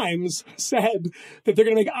 2 times said that they're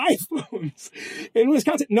going to make iPhones in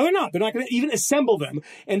Wisconsin. No, they're not. They're not going to even assemble them.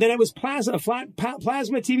 And then it was plasma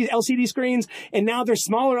TVs, LCD screens, and now they're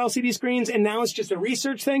smaller LCD screens, and now it's just a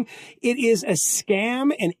research thing. It is a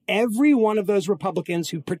scam, and every one of those Republicans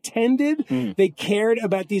who pretended they cared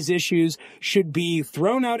about these issues should be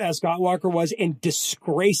thrown out, as Scott Walker was, and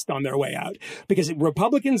disgraced on their way out. Because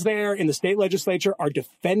Republicans there in the state legislature are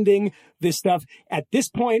defending this stuff. At this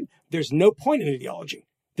point, there's no point in ideology.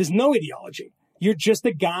 There's no ideology. You're just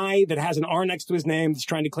a guy that has an R next to his name that's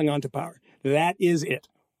trying to cling on to power. That is it.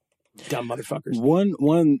 Dumb motherfuckers.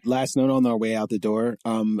 One last note on our way out the door.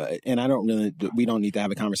 And we don't need to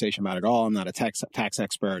have a conversation about it all. I'm not a tax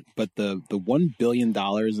expert, but the $1 billion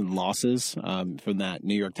in losses from that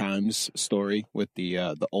New York Times story with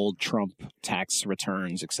the old Trump tax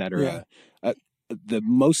returns, et cetera. Yeah. The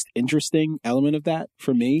most interesting element of that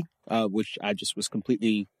for me, which I just was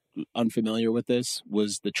completely unfamiliar with this,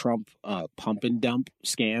 was the Trump pump and dump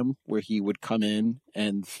scam, where he would come in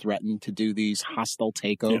and threaten to do these hostile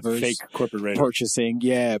takeovers, fake corporate rating.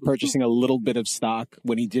 purchasing a little bit of stock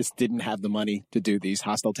when he just didn't have the money to do these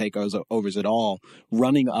hostile takeovers at all,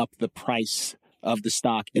 running up the price of the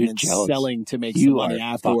stock and then selling to make some money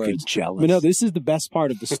afterwards. Jealous. But no, this is the best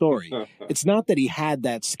part of the story. It's not that he had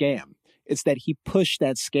that scam. It's that he pushed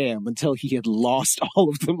that scam until he had lost all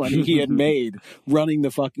of the money he had made running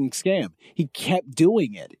the fucking scam. He kept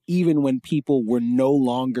doing it, even when people were no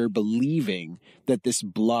longer believing that this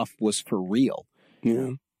bluff was for real.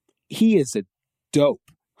 Yeah. He is a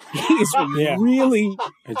dope. He is really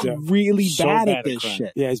bad at this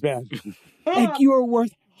shit. Yeah, he's bad. Like, you are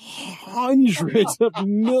worth hundreds of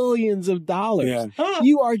millions of dollars. Yeah.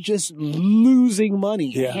 You are just losing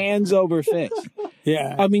money hands over fist.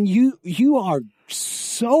 Yeah. I mean, you are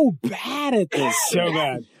so bad at this. So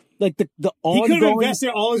bad. Like the He could have ongoing. invested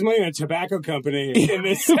all his money in a tobacco company in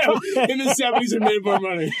the 70s and made more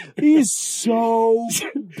money. He's so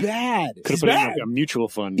bad. Could have put in like a mutual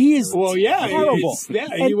fund. He is terrible.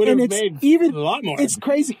 He would have made a lot more. It's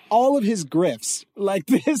crazy. All of his grifts like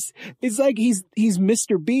this, it's like he's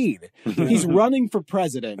Mr. Bean. He's running for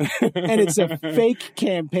president, and it's a fake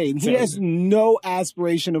campaign. He has no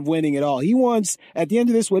aspiration of winning at all. He wants, at the end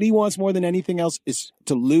of this, what he wants more than anything else is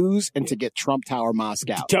to lose and to get Trump Tower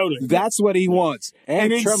Moscow. Totally. That's what he wants.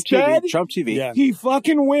 And Trump instead, TV. he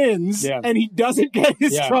fucking wins, and he doesn't get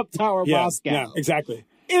his Trump Tower Moscow. Yeah, exactly.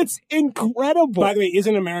 It's incredible. By the way,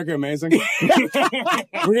 isn't America amazing?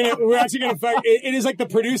 we're actually gonna fuck. It is like the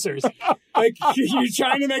producers. Like, you're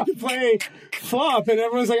trying to make the play flop, and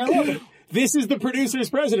everyone's like, "I love it." This is the producer's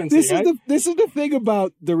presidency. This is the thing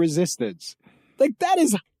about the resistance. Like, that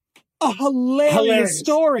is a hilarious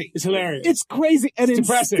story. It's hilarious. It's crazy. And it's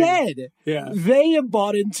instead, they have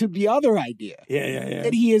bought into the other idea. Yeah.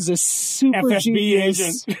 That he is a super FSB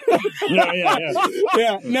genius. agent.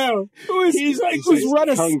 Yeah, no. Who's run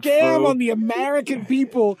a scam on the American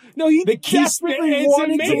people. No, he desperately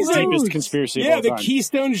wanted to lose. Deepest conspiracy of all the time.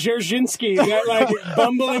 Keystone Dzerzhinsky that, like,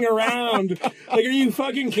 bumbling around. Like, are you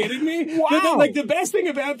fucking kidding me? Wow. The best thing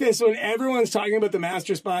about this, when everyone's talking about the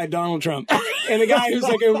master spy, Donald Trump, and the guy who's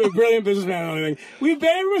like a brilliant businessman and everything.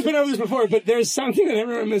 Everyone's been over this before, but there's something that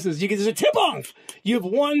everyone misses. There's a tip-off. You have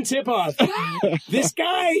one tip-off. This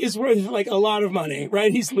guy is worth, like, a lot of money,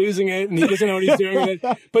 right? He's losing it, and he doesn't know what he's doing with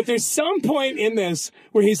it. But there's some point in this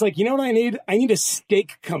where he's like, you know what I need? I need a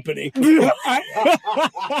steak company. I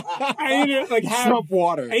need to, like, have Trump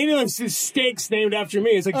water. I need to have steaks named after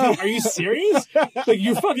me. It's like, dude, are you serious? Like,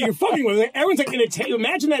 you're fucking with it. Everyone's like in a table.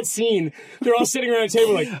 Imagine that scene. They're all sitting around a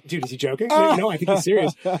table like, dude, is he joking? Like, no, I think he's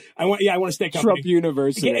serious. I want a steak company. Trump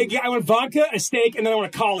University. I want vodka, a steak, and then I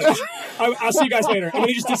want a college. I'll see you guys later. And then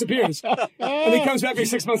he just disappears. And he comes back like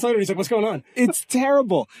 6 months later and he's like, what's going on? It's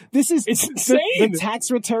terrible. It's insane. The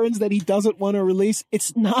tax returns that he doesn't want to release,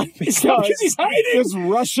 it's not because he's hiding. There's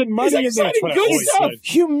Russian money in there. Good stuff.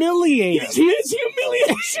 Humiliating. He is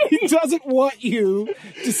humiliation. He doesn't want you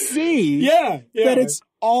to see that it's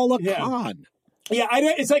all a con. Yeah,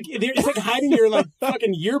 it's like hiding your, like,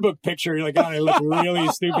 fucking yearbook picture. You're like, God, I looked really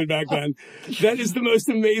stupid back then. That is the most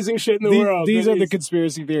amazing shit in the world. These are the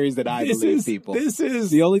conspiracy theories that I believe, people.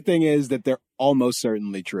 The only thing is that they're almost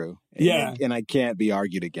certainly true. And I can't be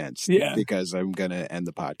argued against. Because I'm gonna end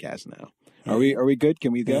the podcast now. Are we good?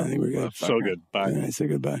 Can we go? Yeah, I think we're good. So good. Bye. All right, say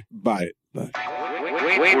goodbye. Bye.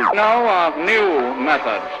 We know of new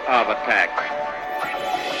methods of attack.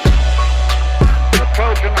 The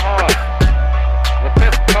Trojan horse, the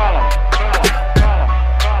fifth column.